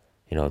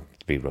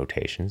 3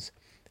 rotations,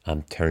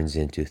 turns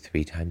into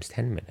 3 times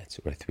 10 minutes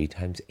or 3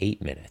 times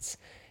 8 minutes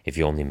if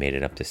you only made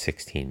it up to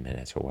 16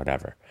 minutes or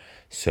whatever.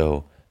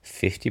 So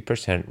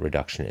 50%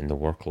 reduction in the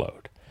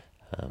workload.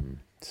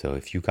 So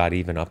if you got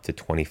even up to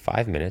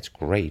 25 minutes,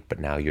 great, but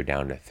now you're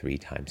down to 3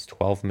 times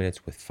 12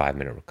 minutes with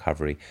 5-minute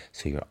recovery.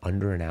 So you're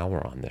under an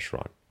hour on this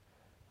run,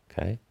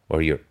 okay?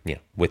 Or you're,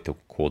 with the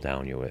cool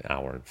down, you're an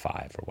hour and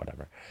 5 or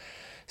whatever.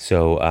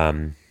 So,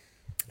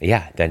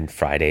 then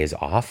Friday is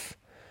off.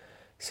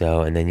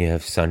 So, and then you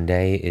have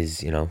Sunday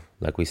is,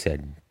 like we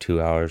said,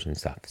 2 hours and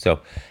stuff. So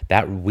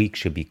that week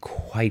should be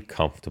quite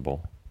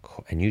comfortable.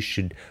 And you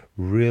should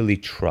really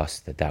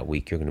trust that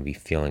week you're going to be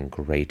feeling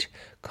great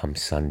come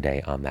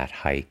Sunday on that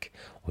hike,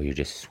 or you're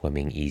just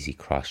swimming easy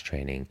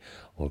cross-training,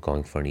 or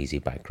going for an easy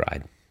bike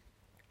ride,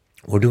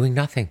 or doing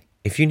nothing.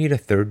 If you need a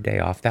third day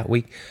off that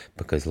week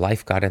because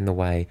life got in the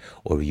way,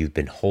 or you've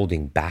been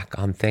holding back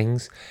on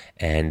things,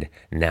 and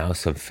now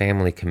some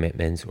family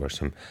commitments or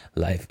some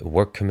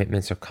work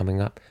commitments are coming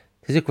up,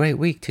 this is a great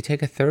week to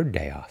take a third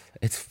day off.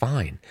 It's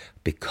fine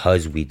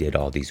because we did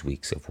all these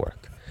weeks of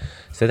work.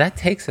 So that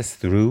takes us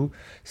through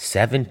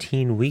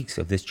 17 weeks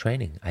of this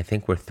training. I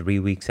think we're 3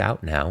 weeks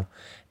out now,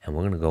 and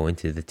we're going to go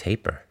into the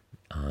taper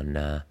on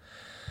a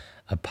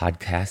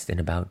podcast in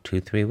about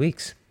 2-3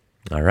 weeks.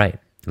 All right.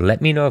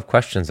 Let me know of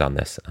questions on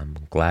this. I'm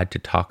glad to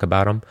talk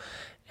about them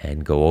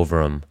and go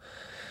over them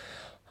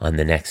on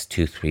the next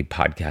 2-3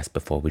 podcasts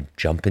before we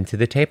jump into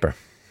the taper.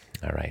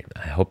 All right.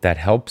 I hope that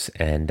helps,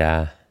 and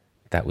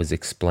that was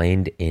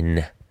explained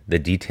in the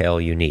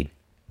detail you need.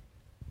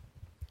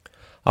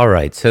 All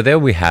right, so there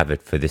we have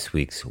it for this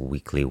week's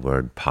Weekly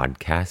Word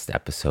Podcast,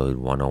 episode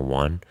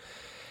 101.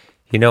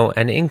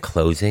 And in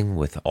closing,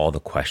 with all the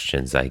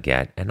questions I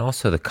get and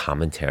also the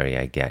commentary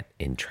I get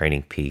in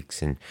Training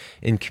Peaks and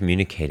in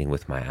communicating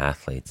with my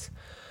athletes,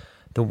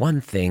 the one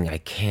thing I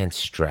can't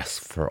stress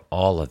for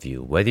all of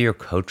you, whether you're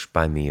coached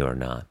by me or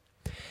not,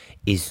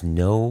 is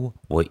know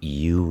what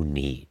you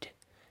need.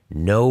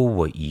 Know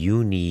what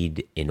you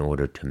need in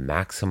order to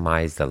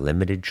maximize the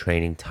limited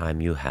training time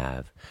you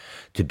have,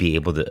 to be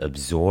able to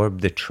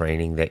absorb the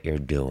training that you're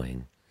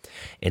doing,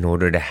 in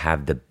order to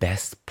have the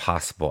best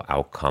possible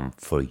outcome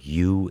for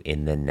you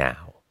in the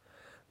now,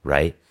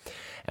 right?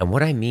 And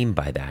what I mean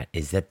by that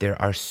is that there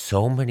are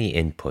so many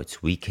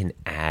inputs we can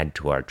add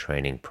to our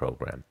training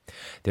program.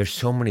 There's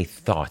so many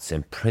thoughts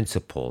and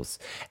principles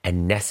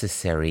and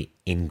necessary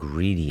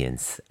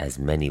ingredients, as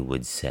many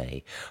would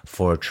say,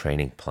 for a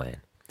training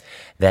plan,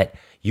 that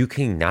you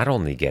can not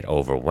only get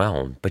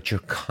overwhelmed, but you're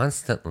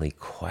constantly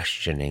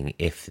questioning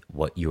if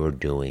what you're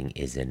doing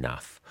is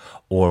enough,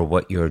 or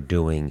what you're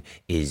doing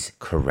is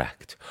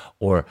correct,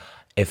 or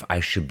if I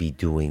should be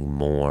doing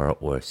more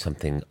or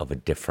something of a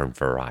different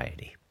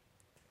variety.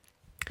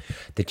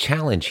 The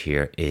challenge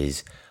here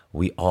is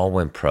we all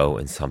went pro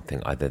in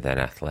something other than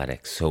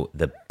athletics. So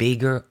the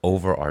bigger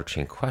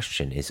overarching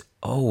question is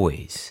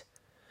always,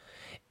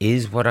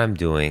 is what I'm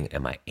doing,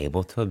 am I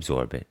able to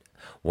absorb it?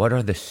 What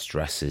are the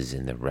stresses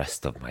in the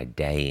rest of my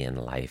day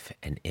and life?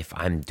 And if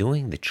I'm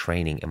doing the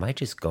training, am I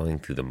just going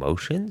through the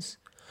motions?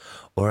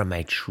 Or am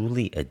I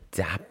truly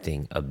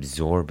adapting,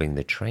 absorbing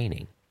the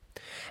training?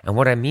 And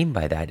what I mean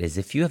by that is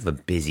if you have a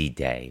busy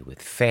day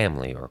with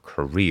family or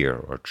career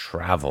or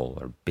travel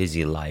or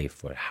busy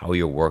life or how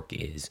your work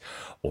is,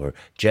 or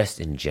just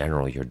in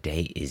general, your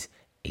day is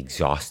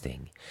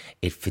exhausting,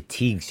 it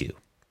fatigues you.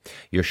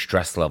 Your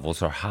stress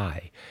levels are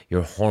high.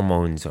 Your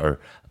hormones are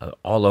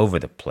all over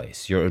the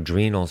place. Your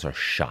adrenals are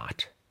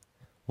shot.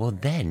 Well,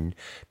 then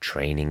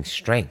training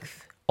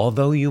strength,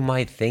 although you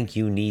might think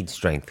you need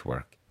strength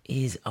work,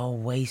 is a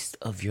waste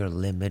of your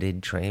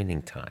limited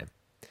training time.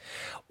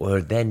 Or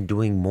then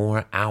doing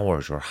more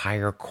hours or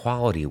higher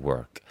quality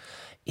work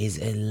is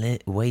a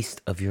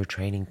waste of your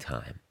training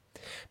time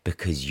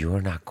because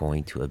you're not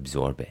going to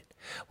absorb it.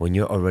 When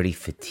you're already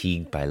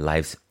fatigued by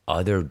life's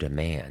other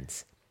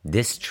demands,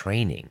 this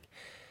training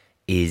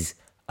is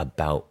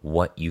about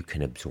what you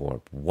can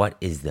absorb. What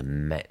is the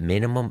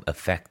minimum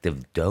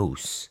effective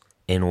dose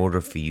in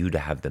order for you to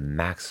have the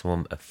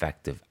maximum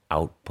effective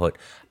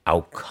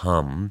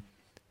outcome,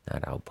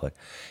 not output,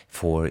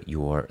 for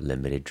your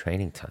limited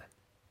training time?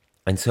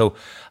 And so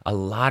a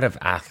lot of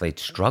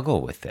athletes struggle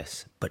with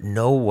this, but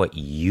know what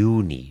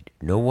you need.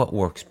 Know what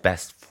works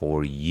best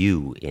for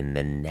you in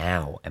the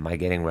now. Am I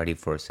getting ready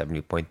for a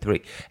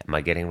 70.3? Am I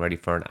getting ready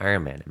for an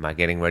Ironman? Am I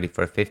getting ready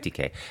for a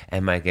 50K?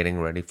 Am I getting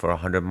ready for a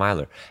 100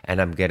 miler?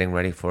 And I'm getting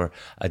ready for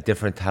a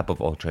different type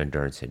of ultra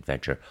endurance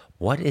adventure.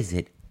 What is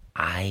it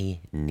I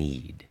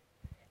need?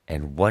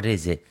 And what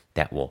is it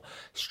that will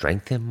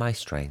strengthen my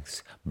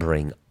strengths,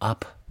 bring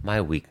up my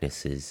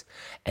weaknesses,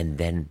 and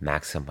then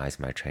maximize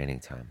my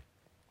training time?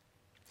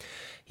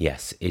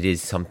 Yes, it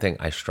is something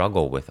I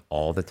struggle with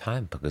all the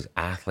time because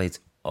athletes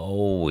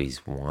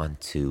always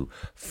want to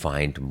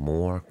find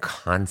more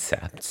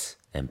concepts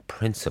and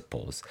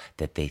principles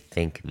that they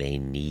think they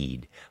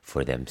need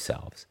for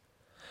themselves,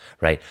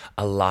 right?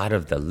 A lot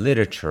of the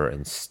literature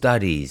and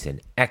studies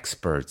and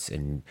experts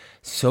and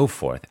so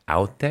forth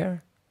out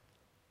there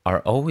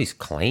are always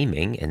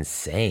claiming and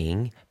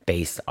saying,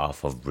 based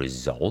off of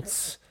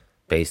results,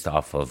 based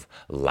off of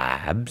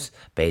labs,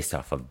 based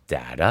off of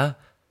data,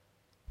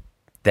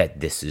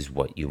 that this is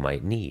what you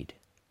might need.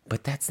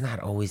 But that's not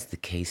always the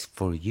case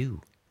for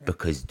you,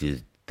 because do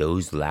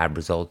those lab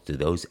results, do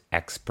those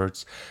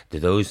experts, do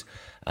those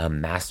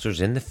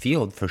masters in the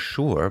field for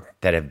sure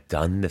that have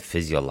done the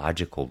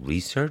physiological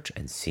research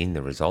and seen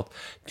the result,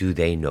 do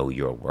they know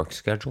your work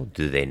schedule?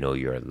 Do they know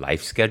your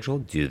life schedule?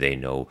 Do they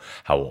know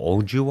how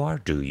old you are?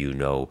 Do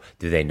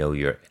they know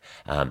your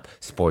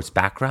sports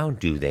background?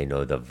 Do they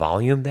know the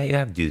volume that you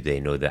have? Do they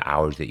know the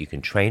hours that you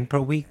can train per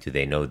week? Do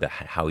they know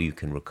how you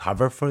can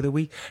recover for the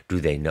week?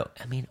 Do they know,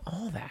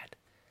 all that.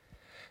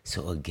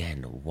 So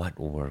again, what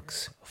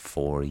works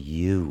for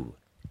you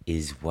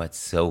is what's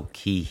so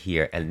key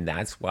here. And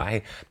that's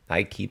why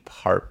I keep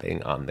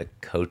harping on the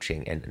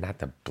coaching, and not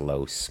to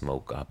blow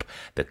smoke up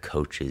the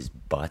coaches'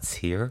 butts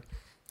here,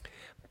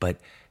 but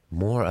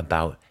more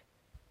about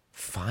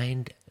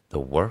find the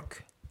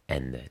work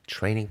and the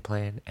training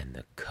plan and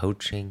the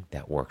coaching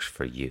that works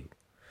for you.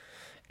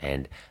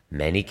 And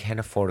many can't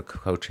afford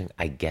coaching.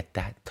 I get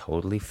that,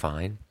 totally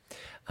fine.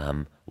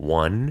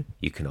 One,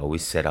 you can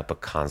always set up a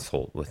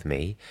consult with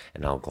me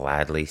and I'll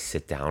gladly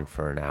sit down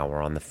for an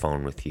hour on the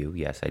phone with you.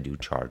 Yes, I do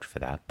charge for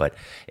that. But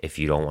if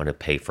you don't want to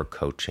pay for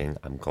coaching,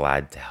 I'm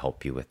glad to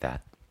help you with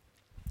that.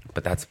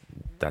 But that's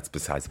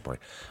besides the point.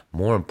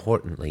 More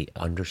importantly,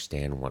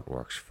 understand what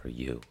works for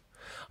you.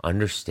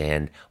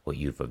 Understand what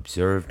you've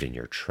observed in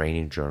your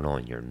training journal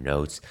and your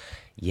notes.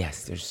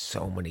 Yes, there's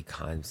so many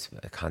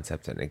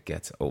concepts and it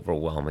gets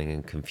overwhelming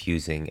and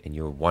confusing and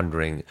you're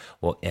wondering,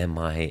 well, am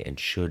I and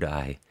should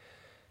I?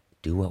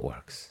 Do what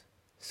works.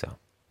 So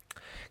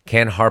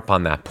can't harp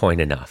on that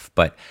point enough.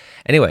 But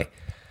anyway,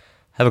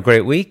 have a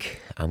great week.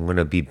 I'm going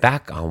to be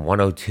back on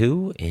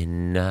 102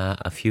 in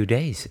a few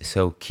days.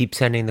 So keep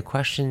sending the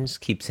questions,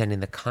 keep sending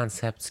the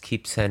concepts,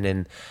 keep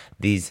sending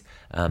these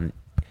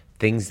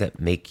things that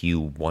make you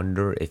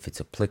wonder if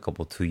it's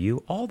applicable to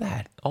you.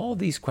 All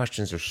these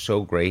questions are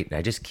so great, and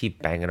I just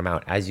keep banging them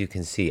out. As you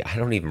can see, I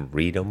don't even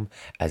read them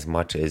as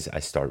much as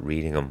I start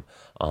reading them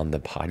on the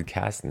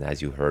podcast. And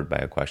as you heard by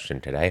a question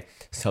today,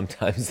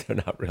 sometimes they're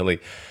not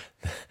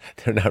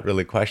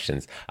really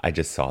questions. I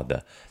just saw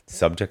the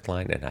subject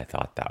line and I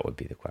thought that would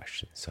be the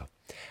question. So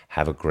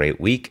have a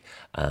great week.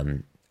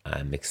 I'm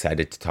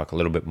excited to talk a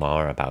little bit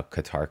more about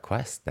Qatar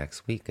Quest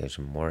next week. There's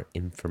more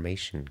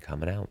information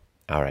coming out.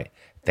 All right.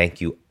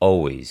 Thank you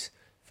always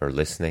for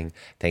listening.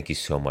 Thank you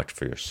so much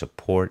for your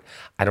support.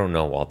 I don't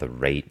know all the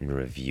rate and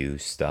review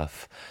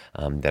stuff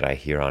that I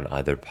hear on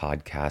other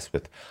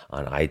podcasts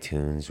on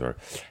iTunes or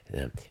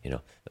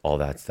all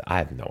that stuff. I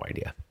have no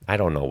idea. I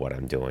don't know what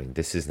I'm doing.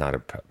 This is not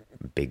a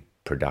big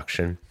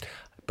production,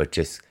 but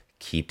just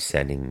keep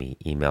sending me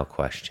email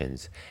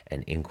questions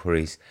and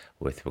inquiries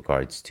with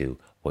regards to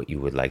what you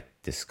would like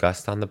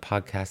discussed on the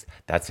podcast.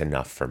 That's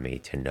enough for me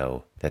to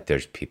know that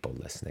there's people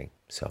listening.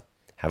 So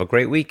have a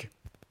great week.